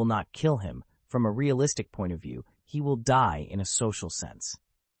 Although we will not kill him, from a realistic point of view, he will die in a social sense.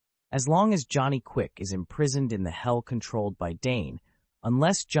 As long as Johnny Quick is imprisoned in the hell controlled by Dane,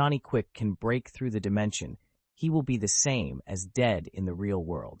 unless Johnny Quick can break through the dimension, he will be the same as dead in the real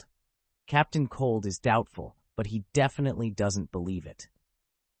world." Captain Cold is doubtful, but he definitely doesn't believe it.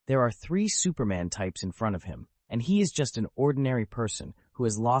 There are 3 Superman types in front of him, and he is just an ordinary person who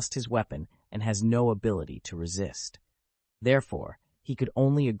has lost his weapon and has no ability to resist. Therefore, he could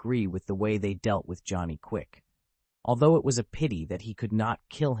only agree with the way they dealt with Johnny Quick. Although it was a pity that he could not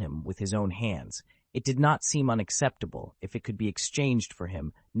kill him with his own hands, it did not seem unacceptable if it could be exchanged for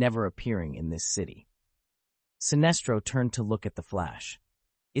him never appearing in this city. Sinestro turned to look at the Flash.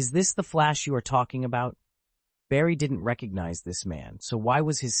 "Is this the Flash you are talking about?" Barry didn't recognize this man, so why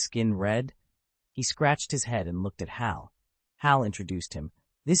was his skin red? He scratched his head and looked at Hal. Hal introduced him.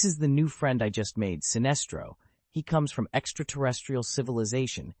 "This is the new friend I just made, Sinestro. He comes from extraterrestrial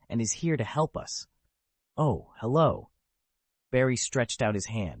civilization and is here to help us." "Oh, hello." Barry stretched out his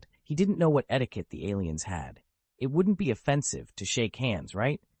hand. He didn't know what etiquette the aliens had. It wouldn't be offensive to shake hands,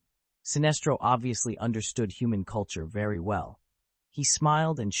 right? Sinestro obviously understood human culture very well. He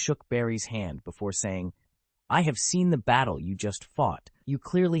smiled and shook Barry's hand before saying, "I have seen the battle you just fought. You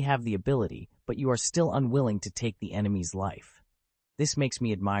clearly have the ability, but you are still unwilling to take the enemy's life. This makes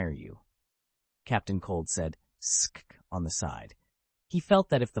me admire you." Captain Cold said, sk on the side. He felt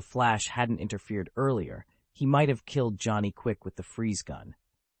that if the Flash hadn't interfered earlier, he might have killed Johnny Quick with the freeze gun.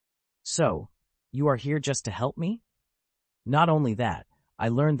 So, you are here just to help me? Not only that, I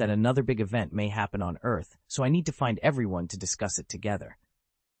learned that another big event may happen on Earth, so I need to find everyone to discuss it together.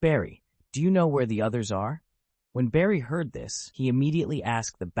 Barry, do you know where the others are? When Barry heard this, he immediately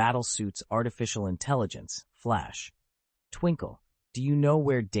asked the battlesuit's artificial intelligence, Flash. Twinkle, do you know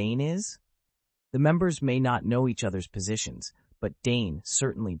where Dane is? The members may not know each other's positions, but Dane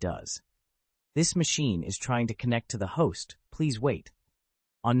certainly does. This machine is trying to connect to the host. Please wait.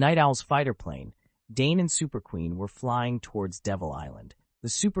 On Night Owl's fighter plane, Dane and Super Queen were flying towards Devil Island. The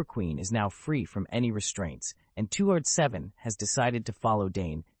Super Queen is now free from any restraints, and 207 has decided to follow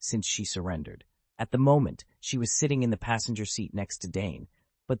Dane since she surrendered. At the moment, she was sitting in the passenger seat next to Dane,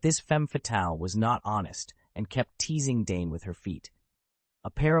 but this femme fatale was not honest and kept teasing Dane with her feet. A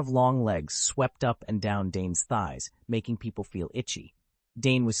pair of long legs swept up and down Dane's thighs, making people feel itchy.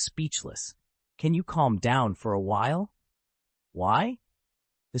 Dane was speechless. Can you calm down for a while? Why?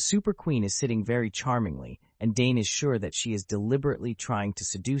 The Super Queen is sitting very charmingly, and Dane is sure that she is deliberately trying to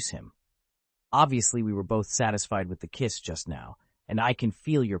seduce him. Obviously, we were both satisfied with the kiss just now, and I can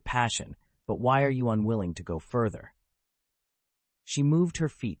feel your passion, but why are you unwilling to go further? She moved her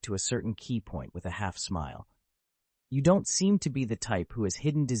feet to a certain key point with a half smile. You don't seem to be the type who has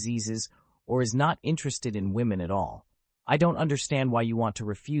hidden diseases or is not interested in women at all. I don't understand why you want to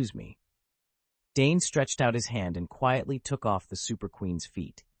refuse me. Dane stretched out his hand and quietly took off the Super Queen's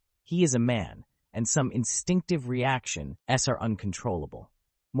feet. He is a man, and some instinctive reactions are uncontrollable.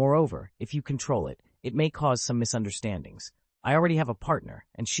 Moreover, if you control it, it may cause some misunderstandings. I already have a partner,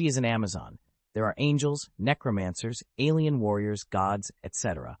 and she is an Amazon. There are angels, necromancers, alien warriors, gods,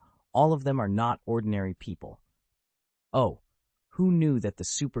 etc. All of them are not ordinary people. Oh, who knew that the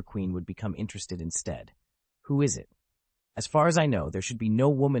Super Queen would become interested instead? Who is it? As far as I know, there should be no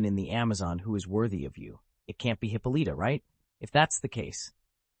woman in the Amazon who is worthy of you. It can't be Hippolyta, right? If that's the case.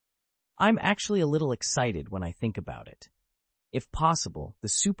 I'm actually a little excited when I think about it. If possible, the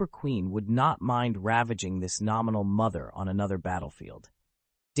Super Queen would not mind ravaging this nominal mother on another battlefield.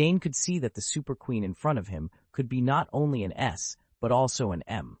 Dane could see that the Super Queen in front of him could be not only an S, but also an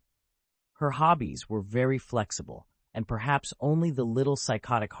M. Her hobbies were very flexible, and perhaps only the little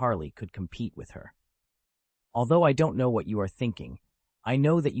psychotic Harley could compete with her. Although I don't know what you are thinking, I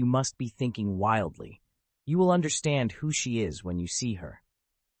know that you must be thinking wildly. You will understand who she is when you see her.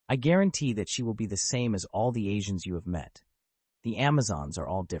 I guarantee that she will be the same as all the Asians you have met. The Amazons are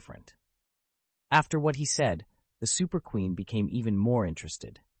all different. After what he said, the Super Queen became even more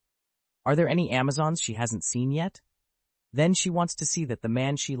interested. Are there any Amazons she hasn't seen yet? Then she wants to see that the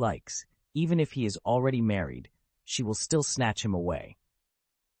man she likes, even if he is already married, she will still snatch him away.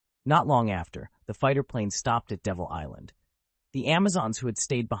 Not long after, the fighter plane stopped at Devil Island. The Amazons who had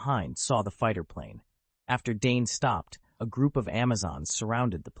stayed behind saw the fighter plane. After Dane stopped, a group of Amazons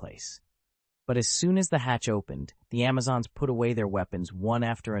surrounded the place. But as soon as the hatch opened, the Amazons put away their weapons one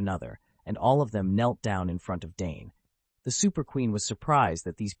after another, and all of them knelt down in front of Dane. The Super Queen was surprised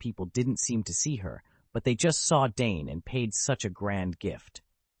that these people didn't seem to see her, but they just saw Dane and paid such a grand gift.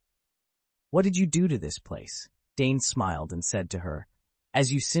 What did you do to this place? Dane smiled and said to her,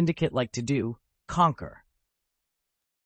 As you syndicate like to do, conquer.